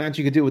 the Green Lantern,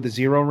 you could do it with the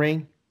zero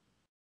ring.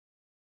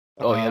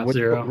 Oh, yeah,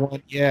 zero.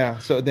 Yeah,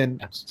 so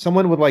then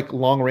someone with like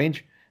long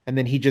range, and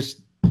then he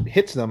just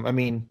hits them. I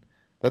mean,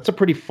 that's a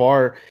pretty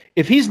far.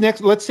 If he's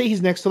next, let's say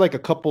he's next to like a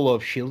couple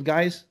of shield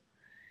guys,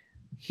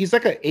 he's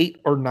like a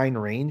 8 or 9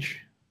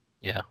 range.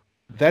 Yeah,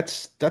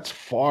 that's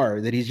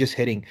far that he's just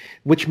hitting,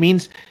 which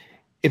means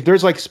if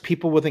there's like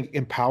people with like,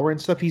 empower and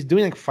stuff, he's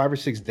doing like 5 or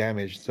 6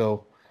 damage.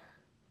 So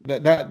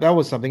that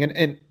was something.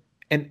 And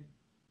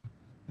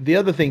the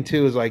other thing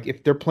too is like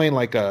if they're playing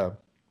like a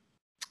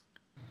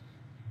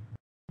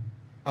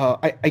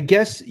I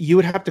guess you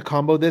would have to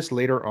combo this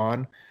later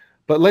on,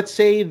 but let's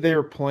say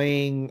they're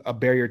playing a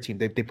barrier team.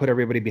 They put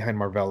everybody behind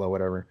Marvella,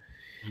 whatever.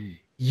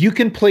 You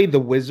can play the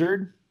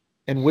Wizard,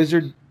 and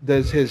Wizard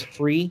does his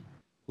free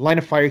line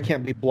of fire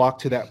can't be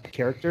blocked to that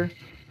character.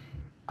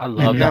 I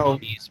love that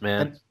piece,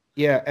 man.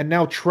 And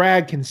now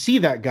Trag can see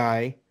that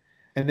guy,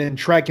 and then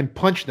Trag can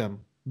punch them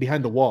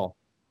behind the wall.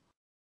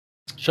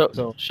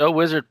 Show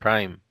Wizard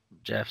Prime,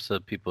 Jeff, so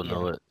people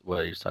know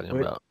what you're talking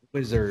about.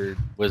 Wizard,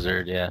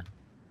 yeah.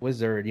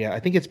 Wizard, yeah. I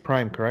think it's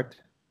Prime,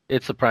 correct?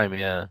 It's a Prime,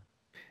 yeah.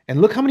 And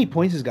look how many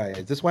points this guy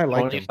is. That's why I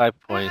like 25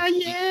 points.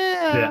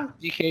 Yeah.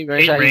 DK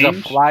Renshaw, he's a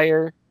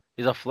flyer.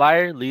 He's a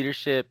flyer,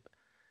 leadership.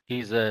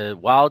 He's a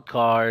wild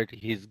card.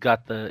 He's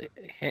got the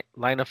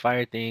line of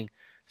fire thing.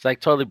 It's like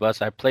totally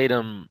bust. I played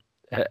him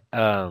at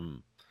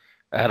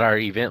our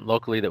event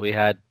locally that we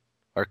had,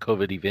 our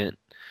COVID event.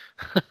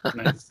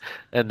 Nice.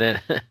 And then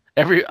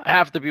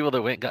half the people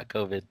that went got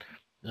COVID.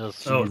 No.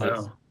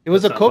 It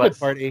was a COVID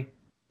party. It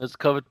was a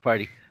COVID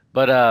party.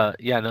 But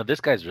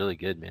this guy's really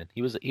good, man.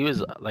 He was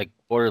like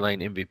borderline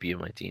MVP of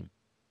my team.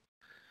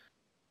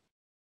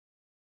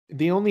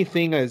 The only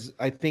thing is,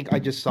 I think I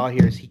just saw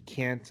here is he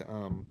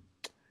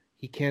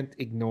doesn't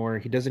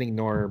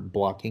ignore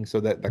blocking, so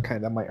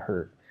that might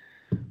hurt.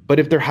 But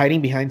if they're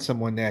hiding behind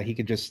someone, he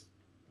could just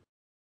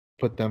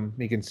put them.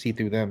 He can see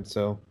through them.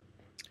 So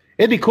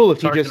it'd be cool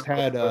if he just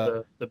had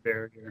the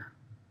barrier.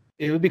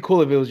 It would be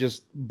cool if it was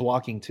just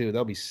blocking too.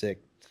 That'd be sick.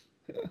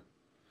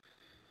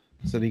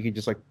 So that you could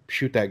just like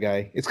shoot that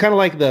guy. It's kind of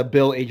like the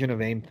Bill Agent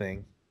of AIM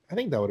thing. I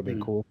think that would have been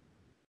cool.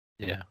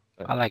 Yeah,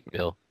 I like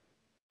Bill.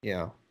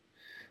 Yeah.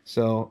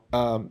 So,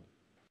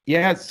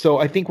 so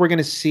I think we're going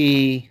to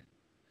see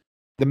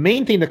the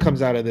main thing that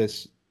comes out of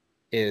this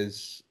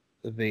is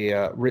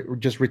the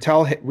just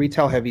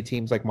retail heavy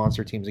teams like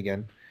monster teams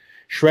again,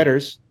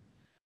 shredders,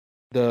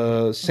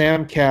 the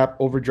Sam Cap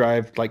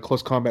Overdrive like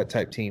close combat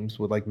type teams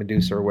with like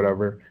Medusa or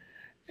whatever,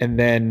 and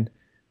then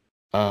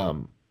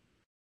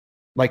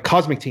like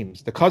cosmic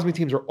teams. The cosmic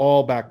teams are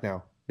all back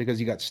now because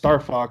you got Star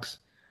Fox,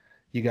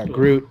 you got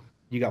Groot,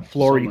 you got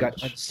Flora, you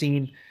got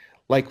Unseen,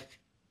 like.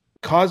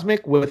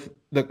 Cosmic with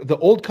the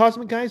old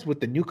Cosmic guys with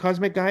the new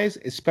Cosmic guys,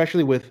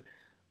 especially with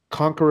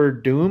Conqueror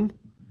Doom,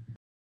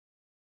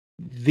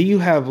 you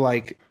have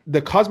like the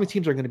Cosmic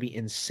teams are going to be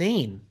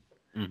insane.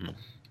 Mm-hmm.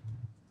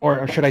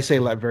 Or should I say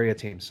Latveria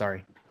teams?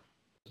 Sorry.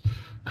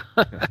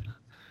 The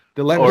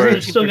Latveria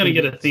you're still going to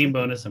get a theme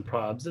bonus and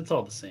probs. It's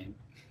all the same.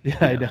 Yeah,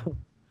 I know.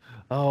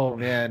 Oh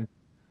man,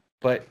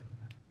 but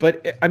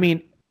I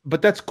mean,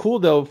 but that's cool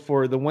though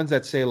for the ones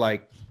that say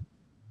like.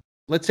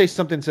 Let's say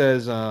something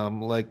says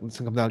like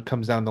something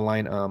comes down the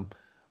line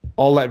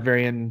all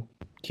Latverian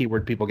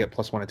keyword people get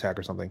 +1 attack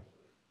or something.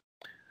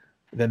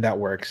 Then that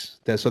works.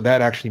 So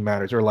that actually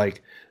matters. Or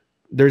like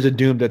there's a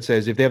Doom that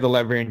says if they have the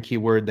Latverian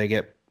keyword they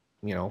get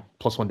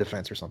 +1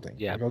 defense or something.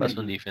 Yeah, like,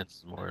 +1 defense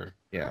is more.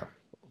 Yeah.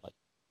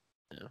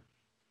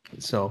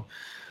 So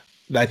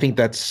I think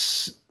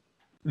that's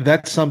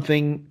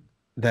something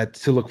that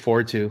to look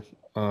forward to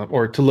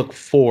or to look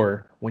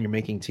for when you're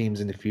making teams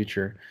in the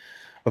future.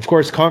 Of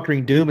course,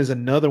 Conquering Doom is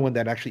another one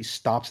that actually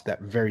stops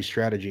that very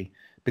strategy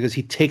because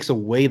he takes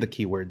away the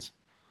keywords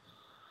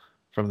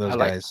from those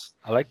guys.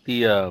 I like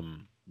the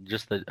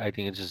I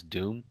think it's just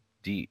Doom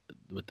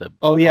with the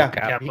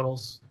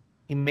capitals.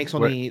 He makes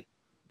only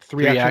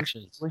three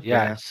actions.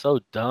 Yeah, it's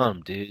so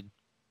dumb, dude.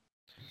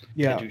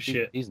 Yeah,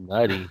 he's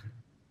nutty.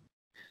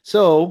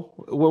 So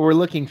what we're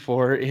looking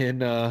for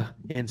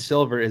in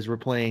Silver is we're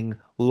playing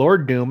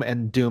Lord Doom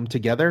and Doom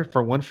together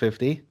for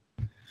 150.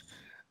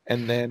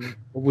 and then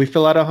we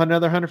fill out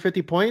another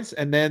 150 points,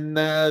 and then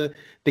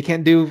they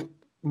can't do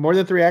more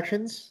than 3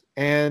 actions,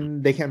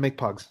 and they can't make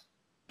pogs.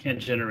 Can't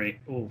generate.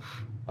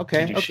 Oof. Okay.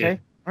 Can't do Okay. shit.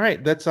 All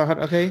right. That's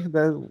okay.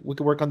 We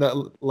can work on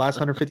the last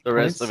 150 The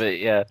points. rest of it,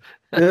 yeah.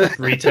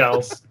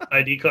 Retails,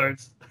 ID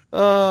cards.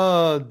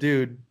 Oh,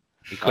 dude.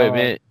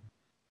 Equipment.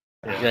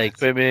 Yeah. Yeah,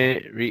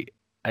 equipment,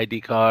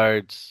 ID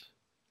cards.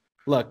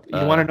 Look,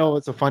 you want to know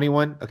what's a funny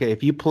one? Okay,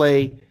 if you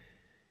play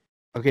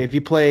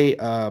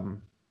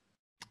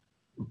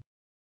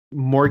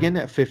Morgan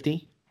at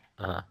 50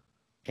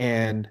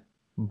 and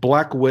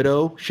Black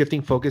Widow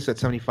shifting focus at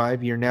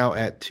 75, you're now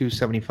at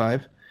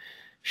 275.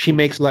 She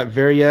makes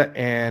Latveria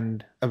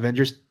and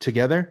Avengers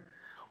together.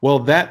 Well,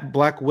 that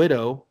Black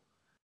Widow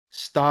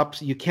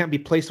stops. You can't be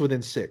placed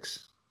within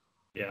 6.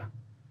 Yeah.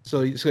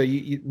 So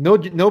you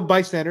no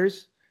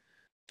bystanders,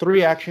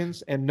 3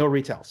 actions, and no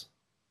retails.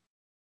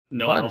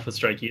 No Fun. Alpha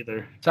Strike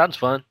either. Sounds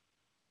fun.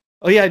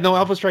 Oh yeah, no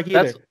Alpha Strike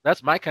either.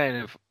 That's my kind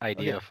of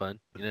idea of fun.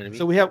 You know what I mean?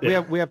 So we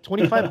have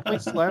 25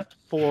 points left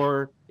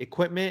for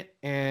equipment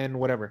and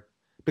whatever,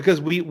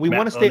 because we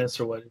want to stay.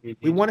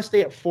 We want to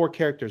stay at 4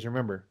 characters.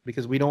 Remember,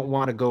 because we don't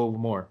want to go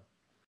more.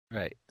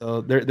 Right.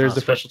 So there's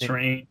the special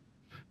terrain.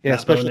 Yeah,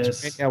 special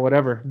bonus. terrain. Yeah,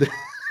 whatever.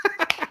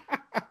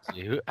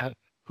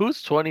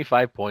 Who's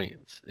 25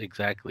 points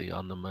exactly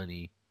on the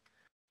money?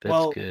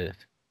 That's good.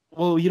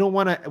 Well, we don't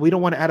want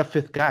to add a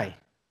 5th guy.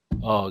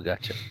 Oh,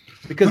 gotcha.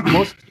 Because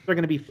most people are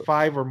going to be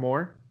 5 or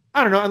more.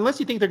 I don't know. Unless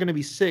you think they're going to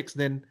be 6,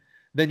 then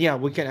yeah,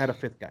 we can add a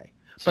 5th guy.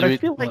 But I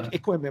feel like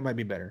equipment might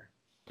be better.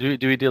 Do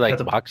we do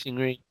like boxing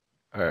ring?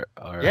 Or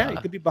yeah,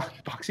 it could be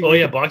boxing. Oh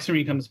yeah, boxing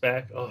ring comes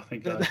back. Oh,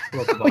 thank God.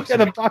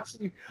 The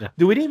boxing. Yeah.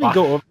 Do we didn't even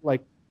go over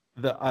like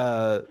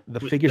the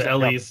figures, the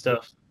LE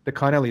stuff, the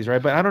Con LEs,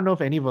 right? But I don't know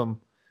if any of them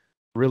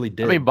really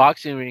did. I mean,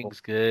 boxing ring's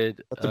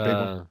good. That's a big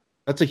one.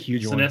 That's a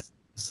huge one.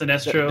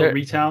 Sinestro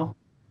retail.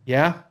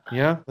 Yeah.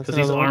 Because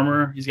he's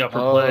armor. He's got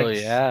perplex. perplex.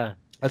 Oh yeah,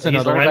 that's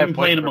another. I've been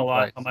playing him a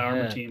lot on my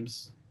armor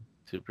teams.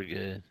 Super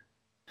good.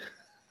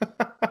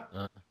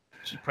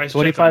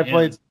 25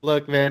 points.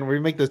 Look, man, we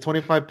make this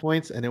 25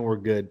 points and then we're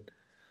good.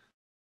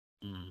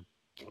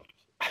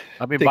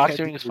 I mean,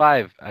 boxing ring is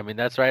 5. I mean,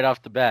 that's right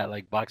off the bat.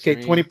 Like boxing.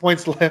 Okay, 20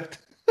 points left.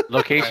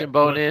 Location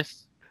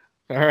bonus.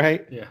 All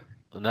right. Yeah.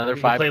 Another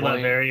 5 points.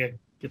 Play Latveria,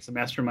 get some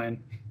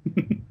mastermind.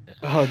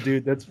 Oh,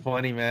 dude, that's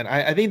funny, man.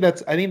 I think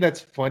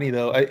that's funny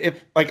though.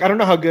 I don't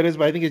know how good it is,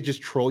 but I think it's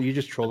just troll. You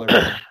just troll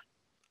everything.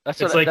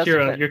 It's like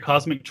your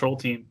cosmic troll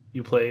team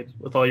you played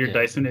with all your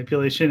dice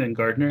manipulation and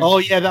Gardner. Oh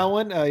yeah, that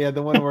one.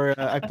 The one where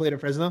I played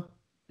at Fresno.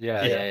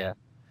 Yeah.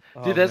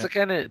 Dude, that's the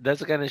kind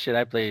of shit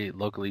I play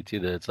locally too.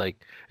 That it's like,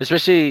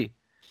 especially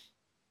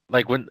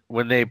like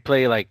when they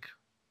play like,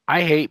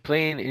 I hate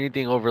playing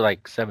anything over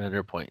like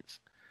 700 points,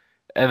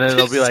 and then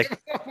they'll be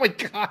like, "Oh my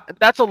God,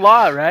 that's a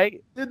lot,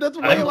 right?" Dude, that's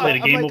I haven't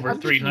played a game over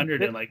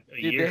 300 in like a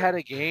year. They had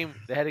a game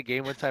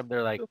one time.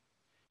 They're like,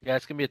 yeah,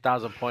 it's gonna be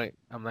 1,000 point.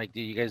 I'm like,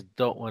 dude, you guys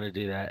don't want to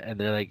do that, and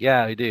they're like,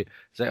 yeah, we do.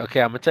 It's like,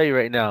 okay, I'm gonna tell you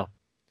right now,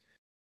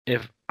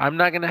 if I'm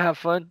not gonna have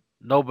fun,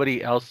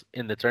 nobody else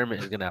in the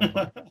tournament is gonna have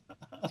fun.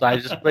 So I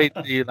just played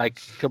the like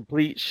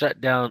complete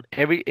shutdown.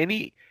 Every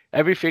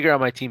figure on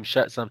my team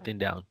shut something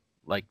down.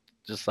 Like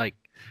just like,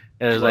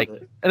 and it was like,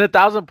 and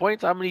 1,000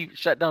 points. How many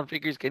shutdown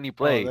figures can you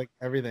play? Like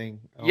everything.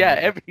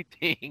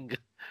 Everything.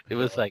 It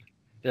was like,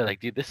 they're like,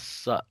 dude, this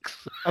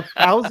sucks.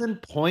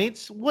 1,000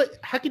 points? What?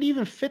 How could you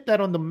even fit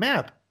that on the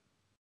map?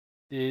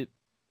 Dude,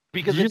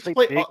 because you just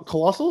play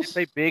Colossals?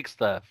 They play big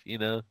stuff, you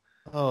know.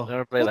 Oh,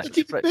 they play like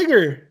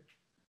bigger.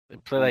 They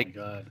play like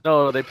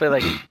they play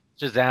like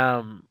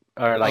Shazam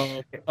or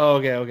like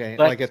okay.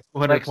 Like a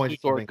 200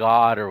 points or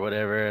God or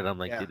whatever, and I'm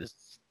like, dude,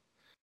 this,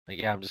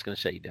 like, I'm just gonna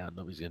shut you down.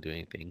 Nobody's gonna do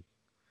anything.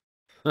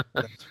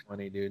 That's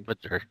funny, dude.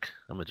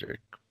 I'm a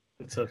jerk.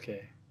 It's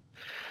okay.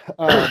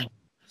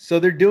 So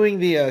they're doing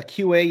the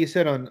QA you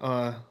said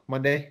on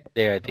Monday.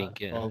 Yeah, I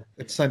think. Yeah. Well,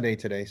 it's Sunday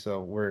today,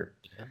 so we're.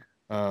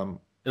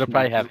 It'll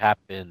probably have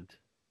happened.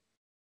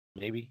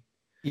 Maybe.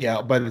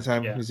 Yeah, by the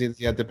time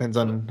it depends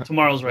on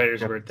tomorrow's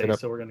Ryder's birthday,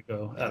 so we're gonna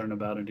go out and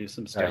about and do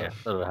some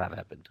stuff. It'll have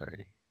happened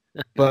already.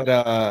 But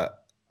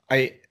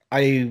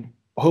I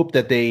hope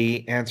that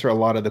they answer a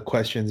lot of the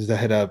questions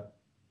that a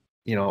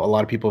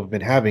lot of people have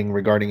been having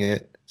regarding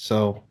it.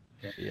 So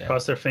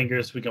cross their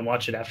fingers. We can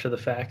watch it after the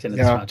fact, and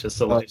it's not just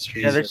a live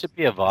stream. Yeah, there should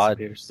be a VOD.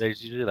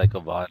 There's usually like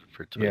a VOD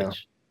for Twitch. Yeah,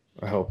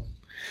 I hope.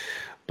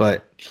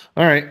 But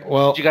all right,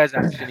 well, did you guys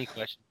ask any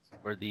questions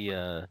for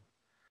the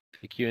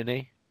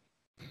Q&A?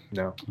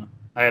 No,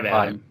 I have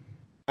Adam.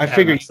 I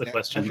figured you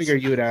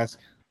would ask.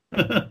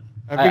 I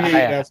figured you'd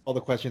ask all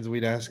the questions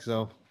we'd ask.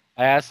 So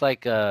I asked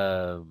like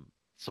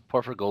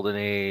support for Golden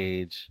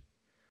Age.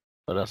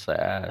 What else I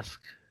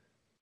asked?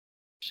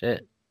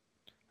 Shit.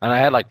 And I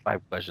had like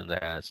 5 questions I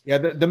asked. Yeah,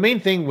 the main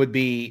thing would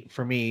be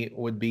for me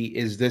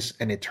is this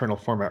an eternal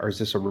format or is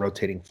this a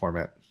rotating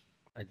format?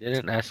 I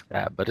didn't ask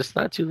that, but it's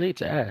not too late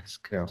to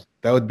ask. Yeah,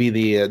 that would be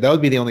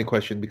the only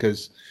question,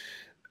 because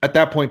at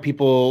that point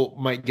people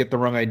might get the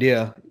wrong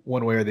idea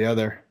one way or the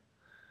other.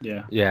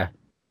 Yeah. Yeah.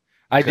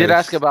 I did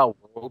ask about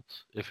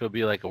Worlds, if it'll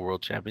be like a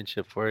world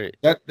championship for it.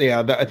 I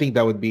think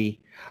that would be.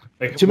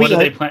 Like, To what me,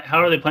 do they plan? How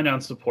are they planning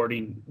on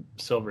supporting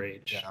Silver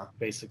Age? Yeah.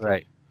 Basically,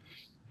 Right.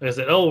 They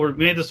said, "Oh, we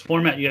made this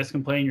format you guys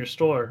can play in your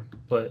store,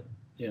 but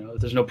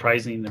there's no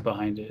pricing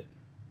behind it."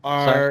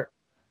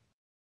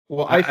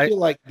 Well, I feel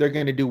like they're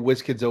going to do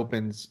WizKids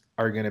Opens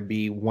are going to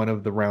be one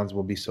of the rounds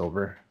will be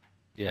silver.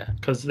 Yeah,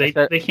 because they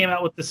came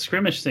out with this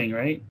skirmish thing,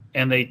 right?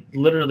 And they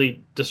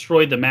literally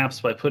destroyed the maps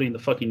by putting the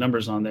fucking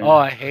numbers on there. Oh,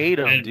 I hate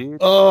them, dude.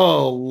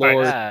 Oh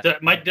Lord!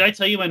 Did I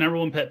tell you my number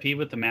one pet peeve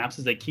with the maps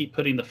is they keep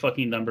putting the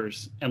fucking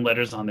numbers and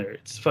letters on there?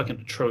 It's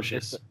fucking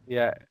atrocious.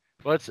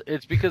 Well,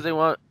 it's because they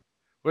want.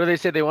 What do they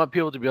say? They want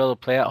people to be able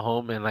to play at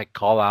home and like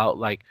call out.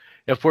 Like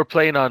if we're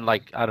playing on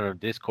like I don't know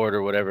Discord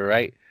or whatever,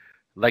 right?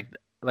 Like,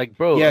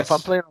 bro, Yes. if I'm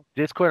playing on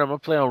Discord, I'm gonna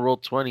play on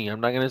Roll20.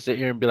 I'm not gonna sit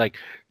here and be like,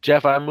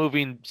 Jeff, I'm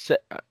moving.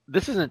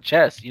 This isn't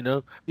chess,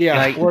 Yeah,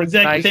 Like, or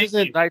exactly.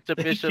 Knights, Knights of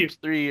Bishops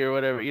 3 or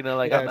whatever,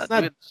 Like I'm it's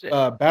not doing shit.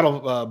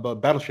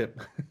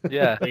 Battleship.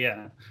 Yeah, But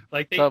yeah,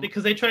 like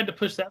because they tried to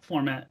push that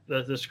format,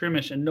 the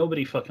skirmish, and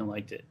nobody fucking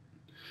liked it.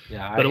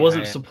 Yeah, but it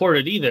wasn't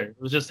supported either.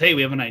 It was just, hey,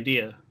 we have an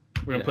idea.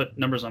 We're gonna put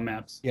numbers on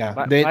maps. Yeah.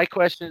 My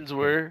questions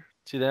were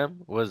to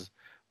them was,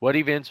 what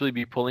events will you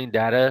be pulling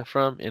data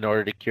from in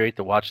order to curate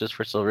the watch list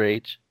for Silver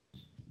Age?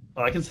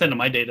 Oh, I can send them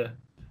my data.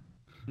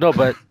 No,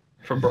 but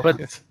from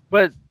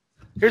but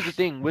here's the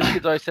thing.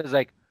 WizKids always says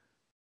like,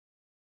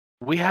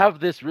 we have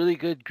this really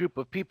good group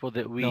of people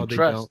that we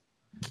trust.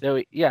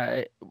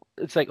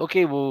 It's like,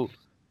 okay, well,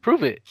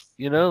 prove it.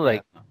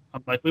 Like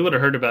I'm like, we would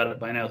have heard about it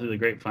by now through the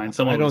grapevine.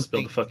 Someone would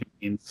spill the fucking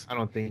beans. I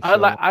don't think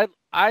so.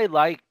 I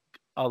like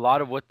a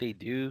lot of what they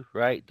do.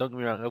 Right? Don't get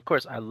me wrong. Of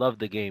course, I love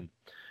the game,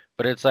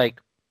 but it's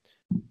like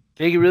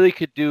they really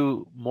could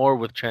do more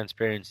with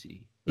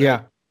transparency. Right?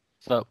 Yeah.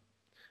 So,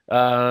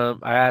 I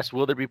asked,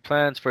 will there be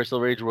plans for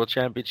Silver Age World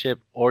Championship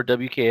or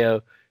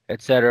WKO,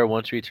 etc.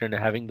 once we return to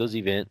having those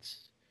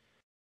events?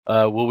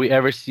 Will we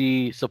ever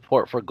see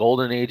support for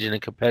Golden Age in a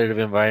competitive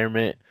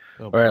environment,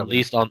 or at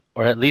least on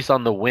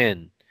the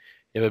win?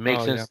 It would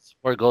make sense to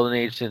support Golden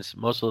Age since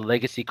most of the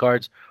legacy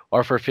cards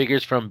are for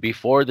figures from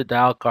before the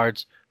dial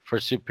cards for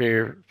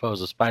Superior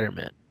Foes of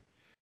Spider-Man.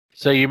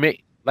 So they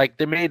made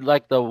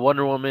like the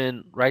Wonder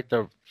Woman, right?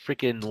 The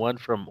freaking one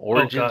from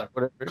Origins,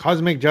 whatever.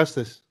 Cosmic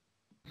Justice.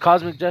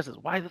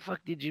 Why the fuck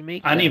did you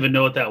make that? I didn't even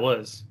know what that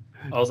was.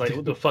 I was like,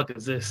 what the fuck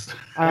is this?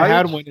 I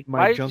had one in my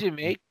Why did you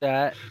make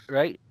that,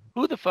 right?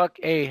 Who the fuck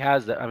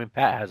has that? I mean,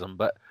 Pat has them,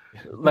 but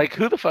like,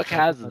 who the fuck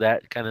has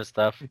that kind of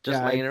stuff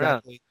just laying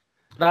around?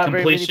 Not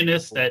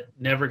completionists that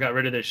never got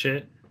rid of their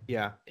shit.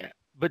 Yeah.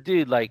 But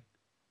dude, like,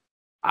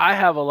 I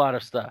have a lot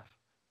of stuff.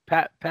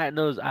 Pat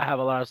knows I have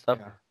a lot of stuff.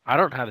 Yeah. I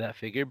don't have that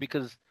figure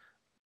because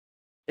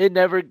it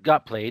never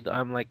got played.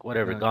 I'm like,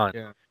 whatever, gone.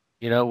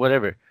 Yeah.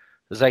 Whatever.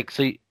 It's like,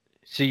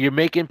 so you're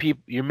making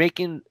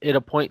it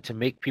a point to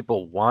make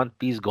people want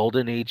these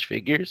Golden Age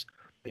figures.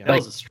 Yeah, that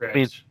was a stretch. I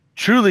mean,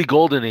 truly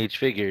Golden Age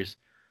figures.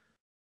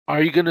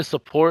 Are you going to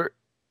support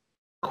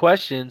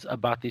questions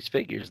about these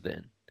figures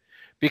then?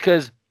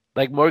 Because,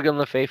 like Morgan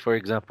Le Fay, for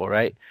example,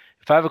 right?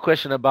 If I have a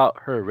question about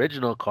her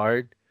original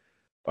card,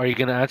 are you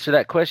going to answer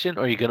that question,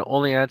 or are you going to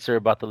only answer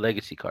about the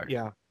legacy card?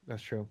 Yeah,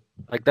 that's true.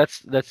 Like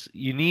that's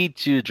you need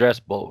to address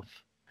both.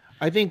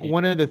 I think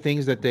one of the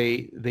things that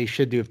they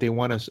should do if they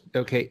want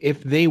to,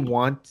 if they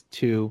want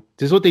to,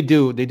 this is what they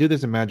do. They do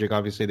this in Magic,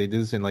 obviously. They do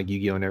this in like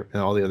Yu-Gi-Oh! And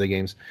all the other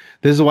games.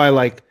 This is why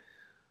like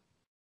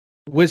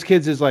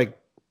WizKids is like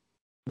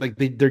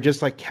they're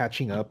just like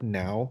catching up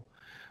now.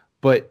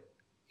 But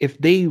if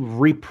they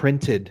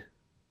reprinted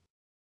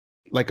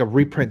like a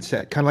reprint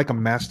set, kind of like a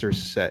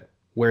Masters set,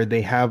 where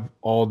they have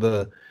all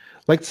the,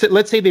 like,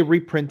 let's say they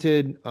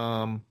reprinted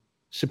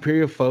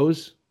Superior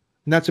Foes,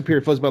 not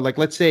Superior Foes, but like,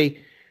 let's say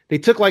they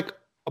took like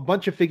a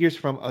bunch of figures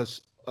from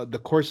us, the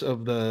course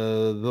of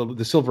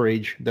the Silver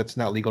Age that's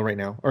not legal right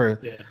now,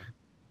 or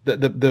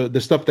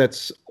the stuff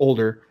that's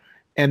older,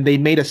 and they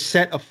made a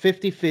set of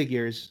 50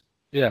 figures.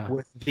 Yeah,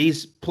 with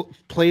these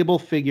playable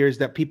figures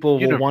that people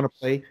will want to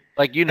play,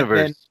 like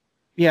Universe.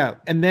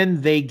 And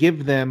then they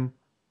give them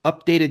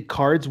updated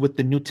cards with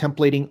the new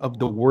templating of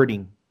the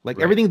wording. Like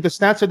everything, the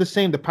stats are the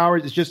same. The power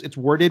is just it's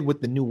worded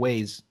with the new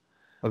ways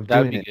of doing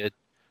it. That'd be good.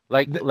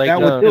 Like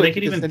they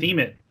could even theme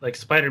it like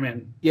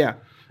Spider-Man. Yeah,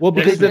 well,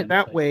 because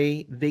that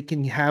way they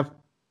can have,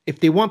 if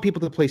they want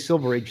people to play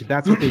Silver Age,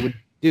 that's what they would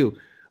do.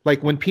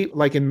 Like when people,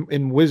 like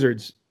in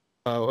Wizards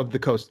of the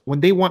Coast, when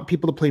they want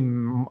people to play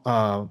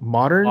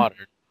modern,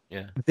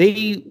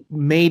 they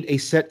made a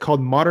set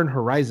called Modern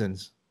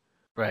Horizons,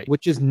 right?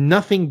 Which is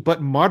nothing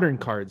but modern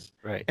cards,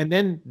 right? And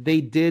then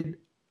they did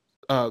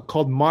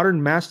called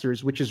Modern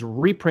Masters, which is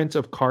reprints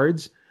of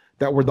cards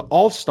that were the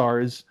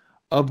all-stars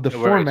of the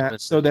format,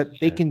 so that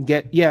they can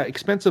get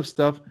expensive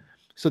stuff,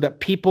 so that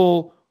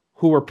people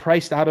who were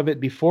priced out of it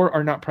before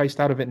are not priced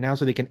out of it now,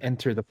 so they can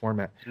enter the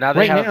format. Now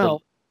they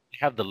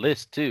have the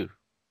list too.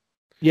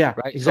 Yeah,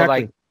 right.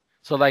 Exactly.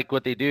 So like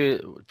what they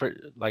do for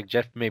like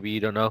Jeff, maybe you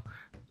don't know,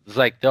 it's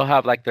like they'll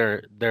have like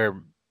their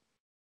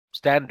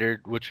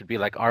standard, which would be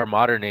like our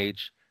Modern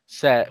Age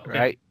set,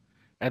 right?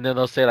 And then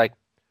they'll say like,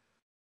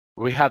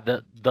 we have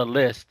the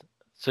list.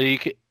 So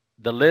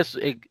the list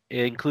it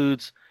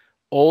includes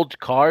old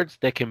cards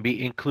that can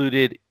be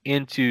included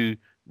into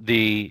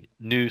the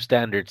new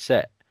standard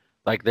set.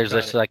 Like there's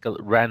just like a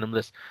random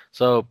list.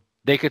 So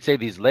they could say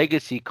these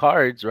legacy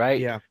cards,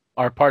 right, Yeah.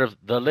 are part of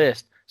the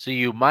list. So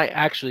you might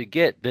actually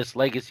get this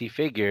legacy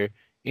figure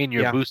in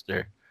your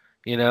booster.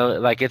 You know,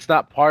 like it's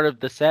not part of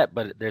the set,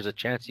 but there's a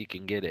chance you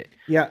can get it.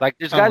 Yeah. Like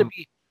there's got to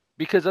be,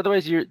 because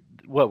otherwise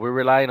we're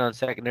relying on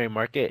secondary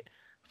market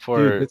for.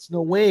 Dude, that's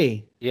no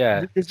way.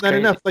 Yeah. There's not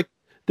enough. Like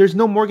there's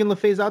no Morgan Le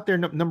Fay's out there.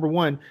 Number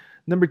one.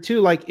 Number two,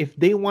 like if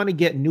they want to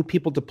get new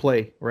people to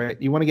play, right?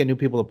 You want to get new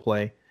people to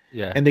play.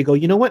 Yeah. And they go,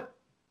 you know what?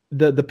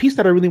 The piece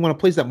that I really want to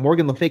play is that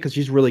Morgan Le Fay because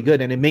she's really good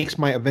and it makes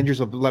my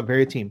Avengers of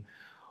Latveria team.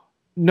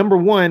 Number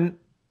one,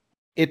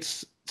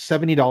 it's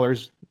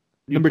 $70.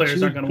 New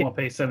players aren't going to want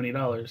to pay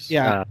 $70.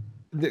 Yeah,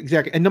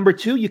 exactly. And number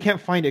two, you can't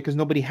find it because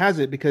nobody has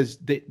it because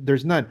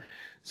there's none.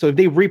 So if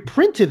they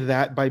reprinted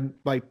that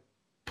by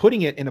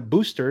putting it in a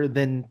booster,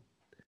 then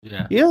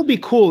it'll be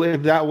cool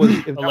if that was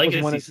if a that legacy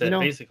was one of, set,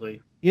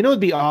 basically. You know,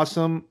 it'd be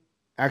awesome.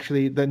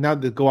 Actually, now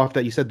to go off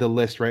that, you said the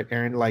list, right,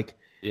 Aaron? Like,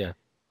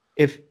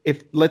 if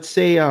let's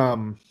say,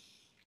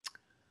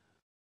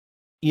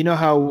 you know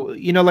how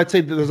let's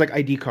say there's like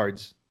ID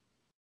cards.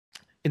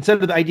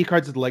 Instead of the ID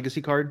cards, it's the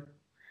legacy card.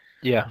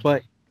 Yeah.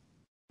 But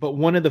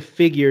one of the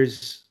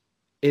figures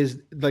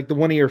is like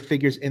one of your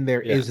figures in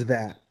there is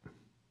that.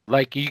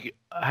 Like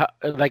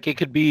like it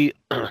could be.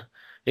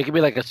 It could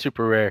be like a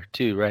super rare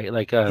too, right?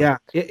 Like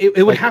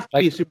it would have to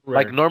be a super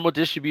rare. Like normal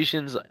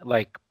distributions,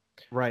 like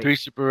right. 3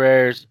 super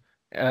rares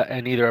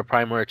and either a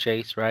prime or a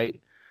chase, right?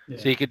 Yeah.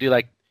 So you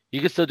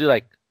could still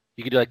do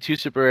 2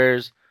 super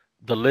rares,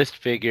 the list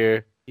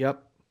figure,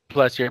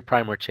 plus your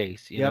prime or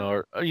chase, you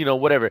know, or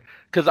whatever.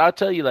 Because I'll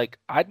tell you, like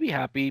I'd be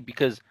happy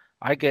because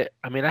I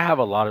have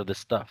a lot of this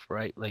stuff,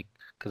 right? Like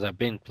because I've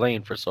been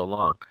playing for so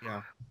long.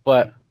 Yeah.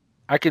 But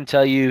I can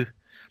tell you,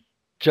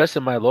 just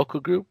in my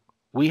local group,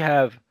 we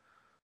have.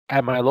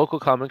 At my local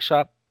comic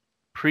shop,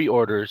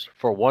 pre-orders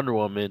for Wonder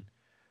Woman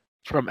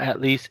from at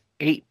least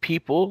 8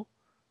 people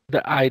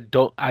that I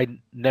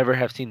never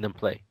have seen them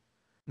play,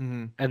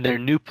 and they're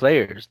new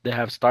players that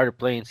have started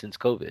playing since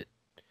COVID,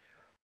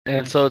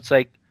 and so it's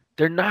like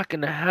they're not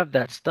gonna have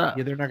that stuff.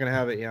 Yeah, they're not gonna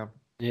have it. Yeah,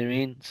 you know what I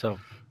mean. So,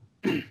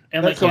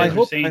 and like so I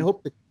hope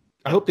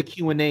the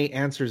Q&A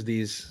answers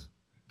these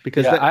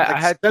because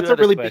that's a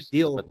really big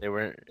deal. But they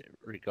weren't.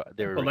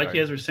 But like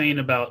you guys were saying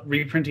about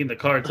reprinting the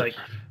cards, like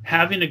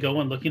having to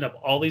go and looking up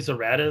all these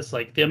erratas,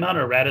 like the amount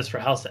of erratas for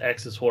House of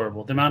X is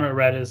horrible. The amount of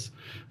erratas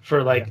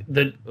for like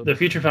the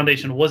Future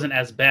Foundation wasn't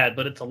as bad,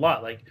 but it's a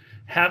lot. Like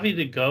having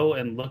to go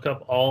and look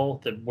up all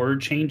the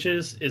word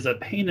changes is a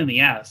pain in the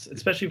ass,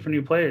 especially for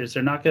new players.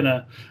 They're not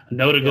gonna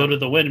know to go to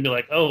the win and be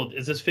like, oh,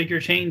 is this figure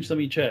changed? Let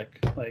me check.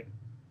 Like,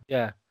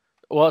 yeah.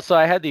 Well, so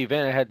I had the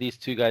event. I had these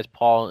 2 guys,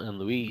 Paul and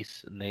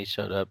Luis, and they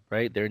showed up.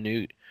 Right, they're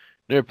new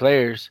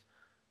players.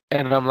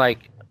 And I'm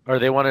like, or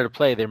they wanted to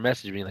play. They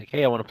messaged me like,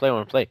 "Hey, I want to play.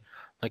 I'm like,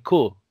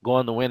 cool. Go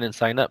on the win and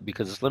sign up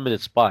because it's limited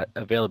spot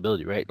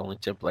availability, right? Only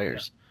 10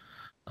 players,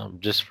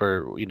 just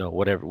for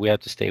whatever. We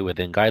have to stay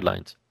within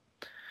guidelines.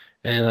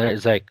 And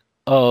it's like,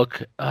 oh,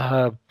 okay,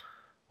 well,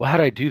 how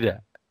do I do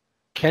that?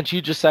 Can't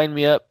you just sign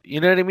me up? You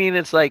know what I mean?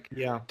 It's like,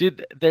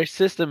 dude, their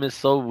system is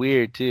so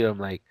weird too. I'm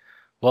like,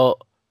 well,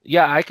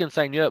 yeah, I can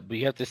sign you up, but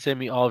you have to send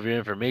me all of your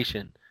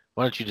information.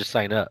 Why don't you just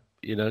sign up?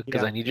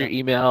 Because I need your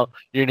email,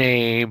 your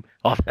name,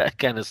 all that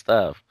kind of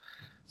stuff.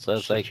 So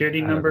it's security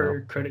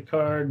number, credit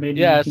card,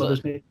 maybe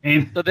mother's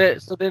name.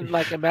 So then,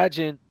 like,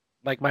 imagine,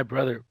 like my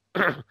brother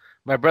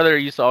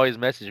used to always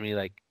message me,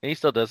 like, and he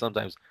still does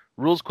sometimes,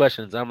 rules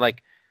questions. I'm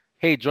like,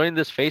 hey, join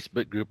this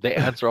Facebook group. They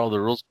answer all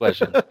the rules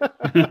questions.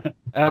 And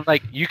I'm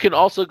like, you can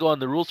also go on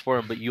the rules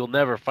forum, but you'll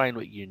never find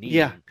what you need.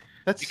 Yeah,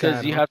 that's because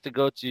sad, you have to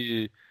go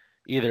to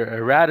either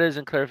erratas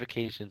and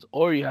clarifications,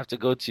 or you have to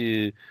go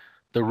to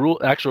the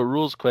actual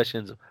rules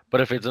questions.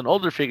 But if it's an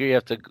older figure, you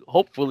have to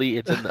hopefully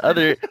it's in the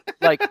other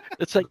like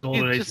it's like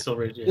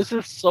this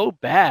is so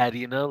bad,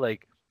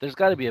 like there's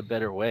got to be a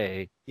better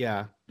way.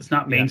 Yeah, it's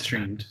not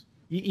mainstreamed.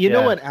 You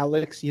know what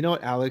Alex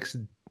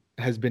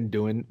has been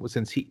doing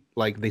since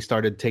they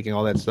started taking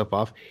all that stuff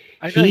off.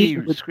 I know he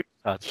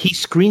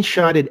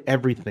screenshotted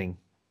everything.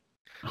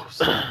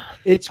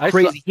 It's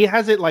crazy. He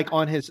has it like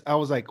on his. I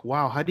was like,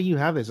 wow, how do you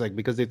have this? Like,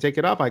 because they take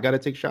it off, I got to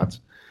take shots.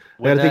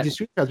 I got to take these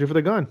screenshots before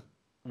they're gone.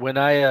 When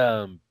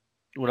I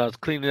was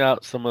cleaning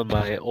out some of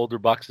my older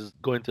boxes,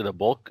 going to the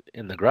bulk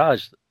in the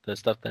garage, the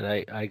stuff that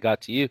I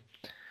got to you,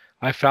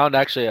 I found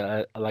actually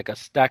a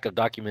stack of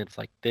documents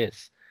like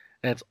this,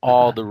 and it's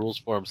all the rules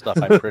forum stuff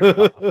I printed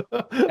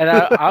off. And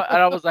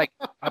I was like,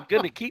 I'm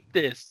gonna keep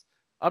this.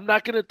 I'm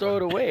not gonna throw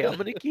it away. I'm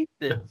gonna keep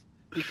this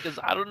because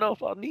I don't know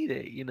if I'll need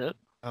it.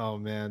 Oh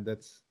man,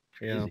 that's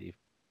crazy.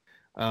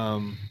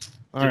 Do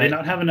they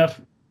not have enough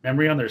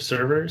memory on their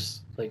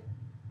servers? Like,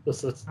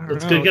 let's get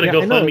a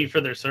GoFundMe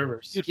for their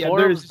servers. Dude,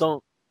 forums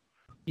don't.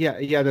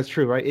 Yeah, that's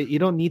true, right? You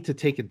don't need to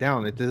take it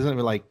down. It doesn't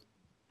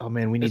Oh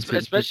man, we need to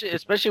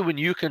especially when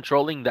you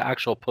controlling the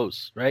actual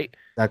posts, right?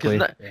 Because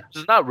exactly.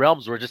 it's not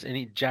realms where just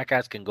any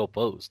jackass can go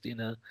post, you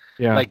know.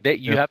 Yeah, Like that,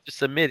 you have to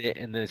submit it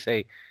and then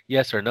say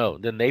yes or no.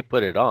 Then they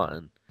put it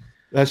on.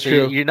 that's So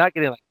true. you're not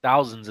getting like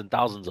thousands and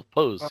thousands of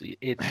posts.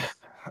 It's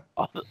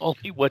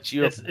only what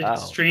you It's allow.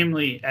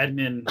 extremely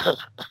admin.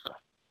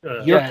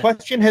 Your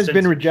question has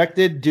been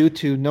rejected due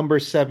to number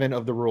 7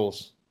 of the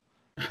rules.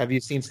 Have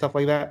you seen stuff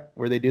like that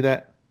where they do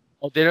that?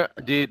 Oh, they don't,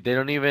 dude. They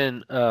don't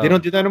even. They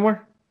don't do that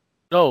anymore.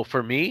 No,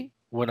 for me,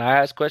 when I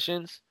ask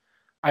questions,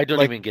 I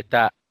don't even get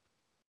that.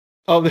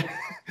 Oh,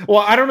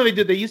 well, I don't know.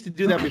 They used to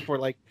do that before.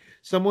 Like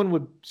someone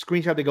would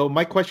screenshot. They go,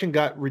 "My question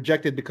got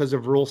rejected because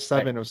of Rule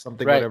 7 or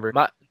something, whatever."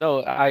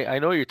 I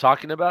know what you're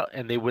talking about,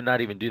 and they would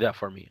not even do that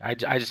for me. I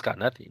just got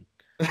nothing.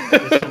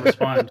 Just to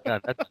respond.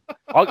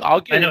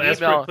 I'll get an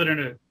email. Put in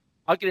a...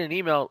 I'll get an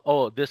email.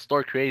 Oh, this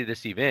store created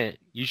this event.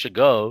 You should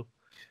go,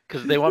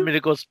 because they want me to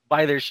go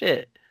buy their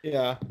shit.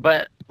 Yeah.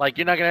 But like,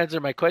 you're not gonna answer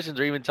my questions,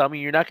 or even tell me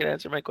you're not gonna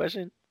answer my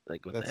question.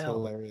 Like, what That's the hell?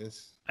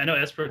 hilarious. I know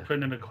Esper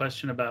put in a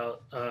question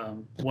about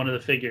one of the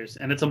figures,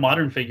 and it's a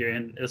modern figure,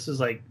 and this is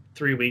like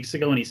 3 weeks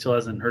ago, and he still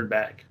hasn't heard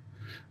back.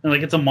 And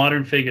like, it's a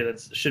modern figure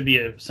that should be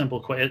a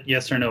simple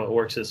yes or no. It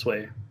works this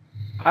way.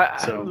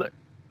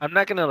 I'm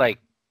not gonna like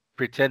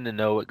pretend to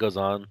know what goes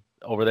on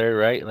over there,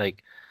 right?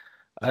 Like,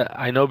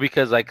 I know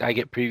because like I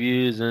get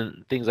previews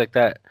and things like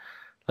that.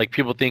 Like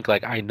people think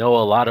like I know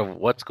a lot of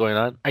what's going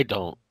on. I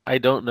don't. I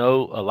don't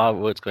know a lot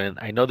of what's going on.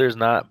 I know they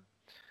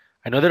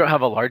don't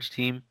have a large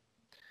team,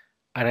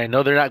 and I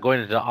know they're not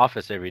going into the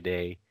office every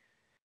day.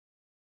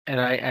 And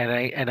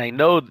I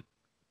know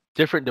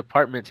different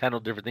departments handle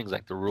different things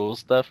like the rules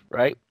stuff,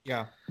 right?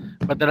 Yeah.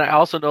 But then I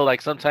also know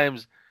like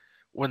sometimes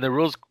when the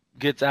rules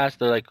gets asked,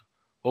 they're like,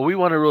 "Well, we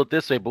want to rule it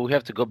this way, but we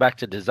have to go back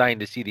to design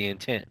to see the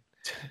intent."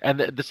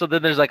 And so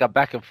then there's like a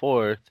back and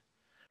forth,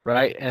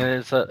 right? And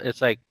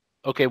it's like,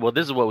 okay, well,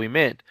 this is what we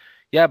meant.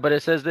 Yeah, but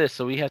it says this,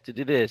 so we have to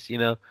do this, you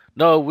know.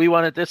 No, we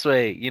want it this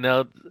way, you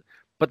know.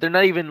 But they're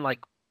not even like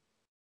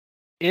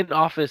in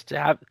office to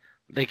have.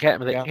 They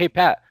can't. Like, hey,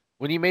 Pat,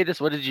 when you made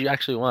this, what did you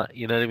actually want?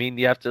 You know what I mean?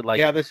 You have to like.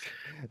 Yeah,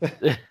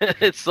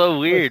 it's so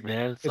weird,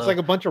 man. It's like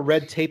a bunch of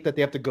red tape that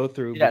they have to go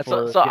through. Yeah,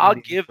 so I'll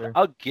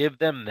give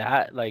them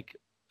that. Like,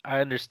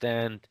 I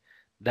understand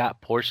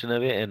that portion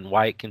of it and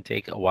why it can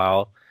take a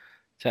while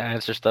to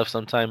answer stuff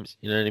sometimes.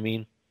 You know what I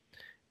mean?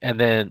 And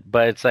then,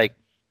 but it's like,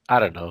 I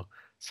don't know.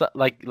 So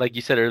like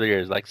you said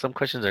earlier, like some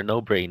questions are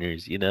no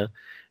brainers, you know,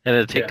 and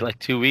it'll take like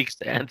 2 weeks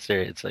to answer.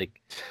 It's like,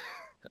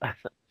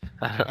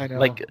 I know.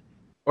 Like,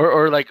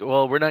 or like,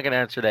 well, we're not gonna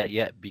answer that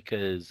yet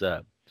because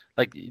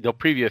like they'll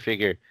preview a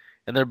figure,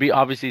 and there'll be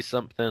obviously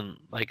something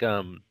like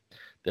the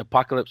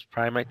Apocalypse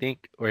Prime, I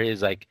think, where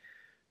his like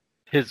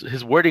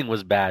his wording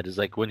was bad. Is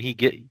like when he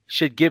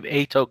should give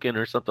a token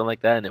or something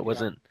like that, and it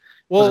wasn't.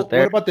 Well, wasn't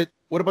there.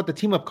 what about the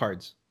team up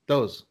cards?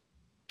 Those.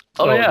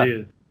 Oh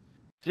yeah.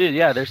 Dude,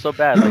 yeah, they're so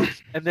bad.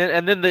 Like, and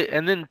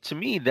then to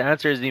me, the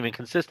answer isn't even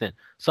consistent.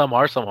 Some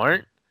are, some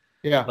aren't.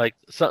 Yeah. Like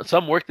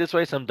some work this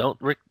way, some don't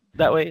work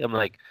that way. I'm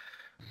like,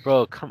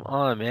 bro, come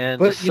on, man.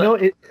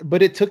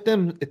 But it took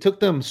them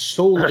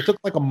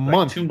like a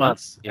month. 2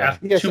 months. Yeah.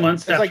 2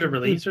 months after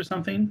release or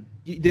something.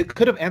 They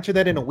could have answered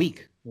that in a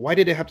week. Why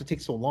did it have to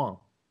take so long?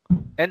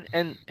 And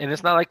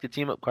it's not like the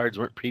team up cards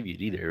weren't previewed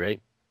either, right?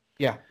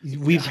 Yeah,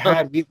 we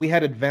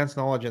had advanced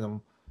knowledge in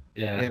them.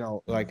 Yeah. You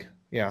know, like.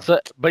 Yeah. So,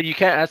 but you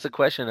can't ask a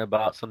question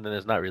about something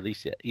that's not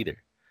released yet either.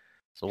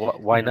 So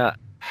why not?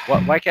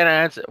 Why can't I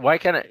answer? Why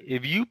can't I?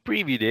 If you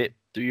previewed it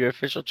through your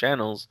official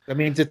channels, that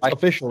means it's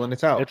official and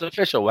it's out. It's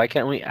official. Why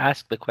can't we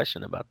ask the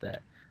question about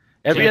that?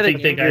 Every other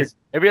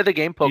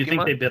game, Pokemon. You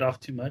think they bit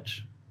off too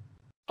much?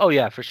 Oh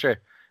yeah, for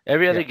sure.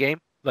 Every other game,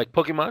 like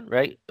Pokemon,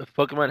 right? If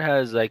Pokemon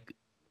has like,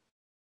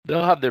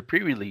 they'll have their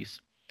pre-release.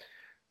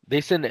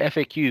 They send the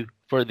FAQ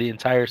for the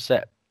entire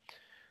set.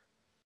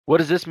 What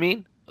does this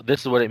mean? This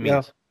is what it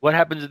means. Yeah. What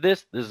happens to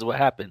this? This is what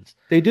happens.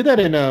 They do that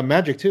in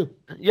Magic too.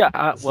 Yeah,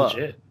 I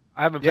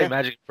haven't played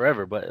Magic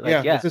forever, but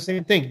like, it's the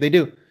same thing. They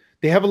do.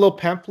 They have a little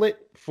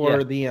pamphlet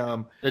for the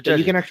that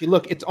you can actually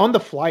look. It's on the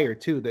flyer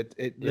too.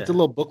 It's a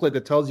little booklet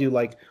that tells you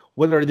like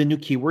what are the new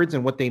keywords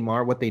and what they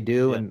are, what they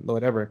do, and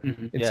whatever.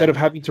 Mm-hmm. Instead of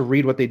having to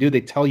read what they do,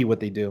 they tell you what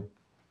they do.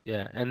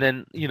 Yeah, and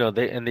then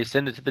they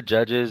send it to the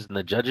judges, and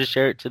the judges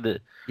share it to the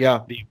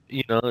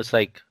it's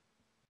like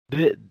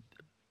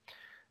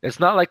it's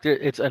not like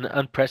it's an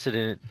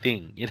unprecedented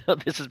thing. You know,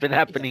 this has been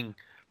happening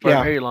for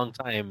a very long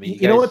time.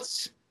 You know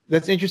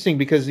that's interesting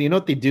because you know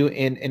what they do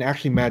in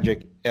actually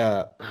Magic,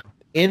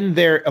 in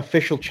their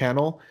official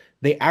channel,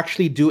 they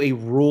actually do a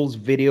rules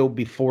video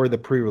before the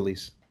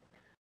pre-release.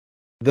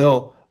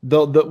 They'll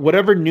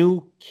whatever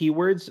new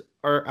keywords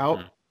are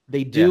out,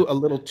 they do a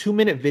little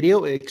 2-minute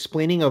video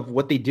explaining of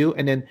what they do,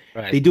 and then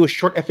they do a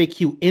short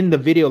FAQ in the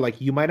video.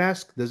 Like you might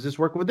ask, does this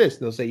work with this?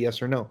 They'll say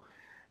yes or no.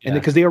 And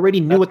because they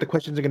already knew what the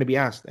questions are going to be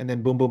asked, and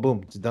then boom, boom,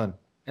 boom, it's done.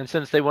 And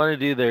since they want to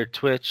do their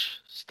Twitch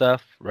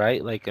stuff,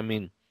 right? Like, I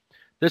mean,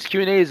 this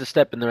Q&A is a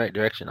step in the right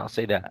direction. I'll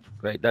say that,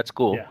 right? That's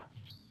cool. Yeah.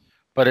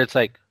 But it's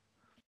like,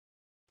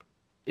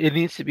 it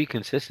needs to be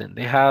consistent.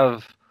 They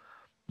have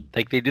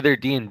like they do their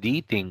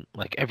D&D thing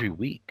like every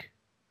week,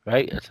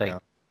 right? It's like, Yeah.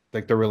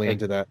 Like they're really like-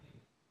 into that.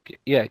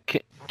 yeah,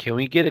 can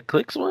we get a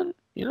Clicks one?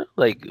 You know,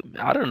 like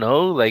I don't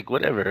know, like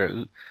whatever.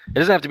 It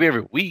doesn't have to be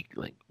every week,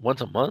 like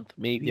once a month,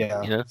 maybe.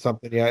 Yeah, you know.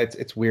 something. Yeah,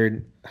 it's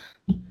weird,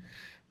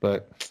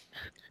 but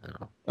I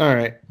don't know. all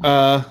right.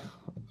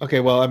 Okay.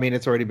 Well, I mean,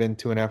 it's already been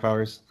 2.5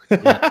 hours.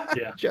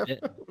 Yeah. Jeff, Yeah.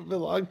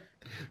 vlog.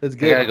 That's I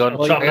good. gotta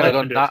go. Chop I it gotta up go.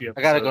 into a few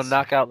I gotta go episodes.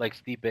 knock out like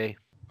Stipe.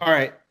 All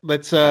right,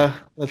 let's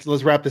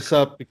wrap this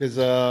up because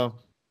Aaron's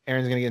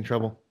gonna get in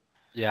trouble.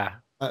 Yeah.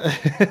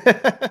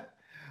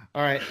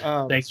 All right.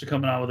 Thanks for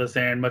coming on with us,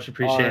 Aaron. Much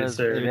appreciated,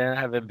 Honestly, sir. man, I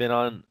haven't been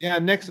on. Yeah,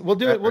 next we'll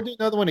do it. We'll do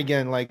another one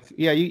again. Like,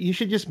 yeah, you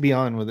should just be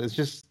on with it.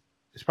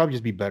 It's probably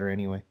just be better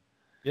anyway.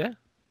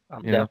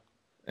 I'm You down. know?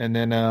 And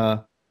then I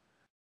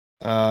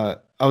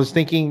was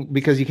thinking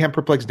because you can't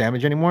perplex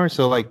damage anymore,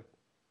 so like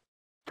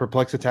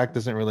perplex attack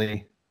doesn't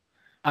really.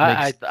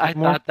 I makes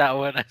more. thought that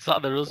when I saw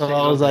the rules. So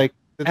I was like,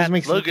 that doesn't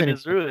make sense. Logan anymore.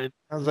 is ruined.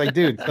 I was like,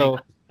 dude, so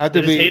I have to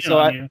They're just be. hating So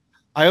on you.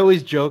 I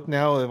always joke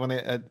now when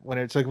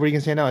it's like, what are you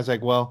gonna say now? I was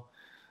like, well,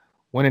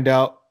 when in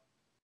doubt,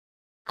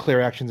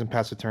 clear actions and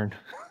pass a turn.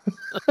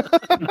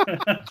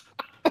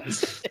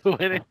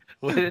 when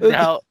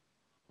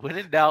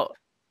in doubt,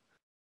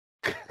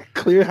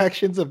 Clear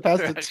actions and pass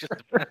clear the actions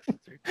turn.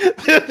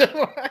 and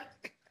pass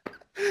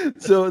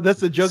So that's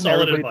the joke that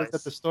Solid everybody does advice.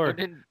 at the store. When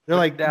in They're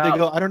like, they doubt-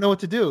 go, I don't know what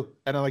to do,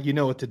 and I'm like, you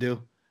know what to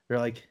do. They're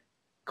like,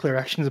 clear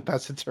actions and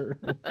pass the turn.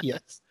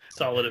 Yes.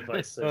 Solid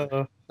advice,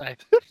 sir.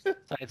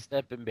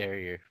 sidestep and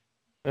barrier.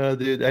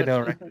 Dude, I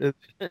know, right?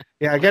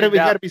 Yeah, When we in doubt-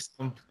 gotta be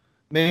some.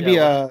 Maybe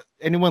Yeah,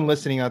 anyone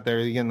listening out there,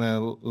 you can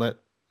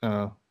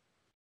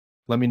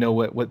let me know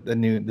what the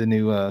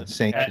new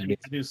saying Yeah, should be.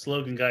 it's a new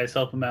slogan, guys.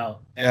 Help him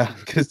out. Yeah,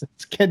 because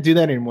can't do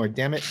that anymore.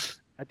 Damn it.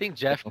 I think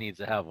Jeff needs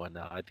to have one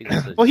now. I think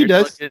that's Well, he your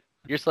does.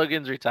 your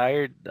slogan's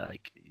retired.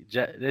 Like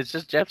it's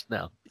just Jeff's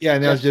now. Yeah,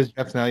 now it's just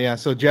Jeff now. Yeah,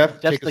 so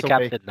Jeff, Jeff's take us the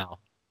away. captain now.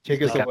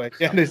 Take us the away.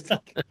 Yeah, this-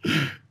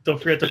 Don't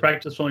forget to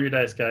practice rolling your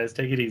dice, guys.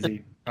 Take it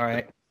easy. all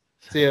right.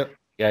 See ya.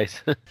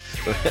 Guys. And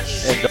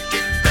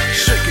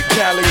Shake it,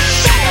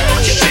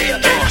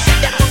 Cali.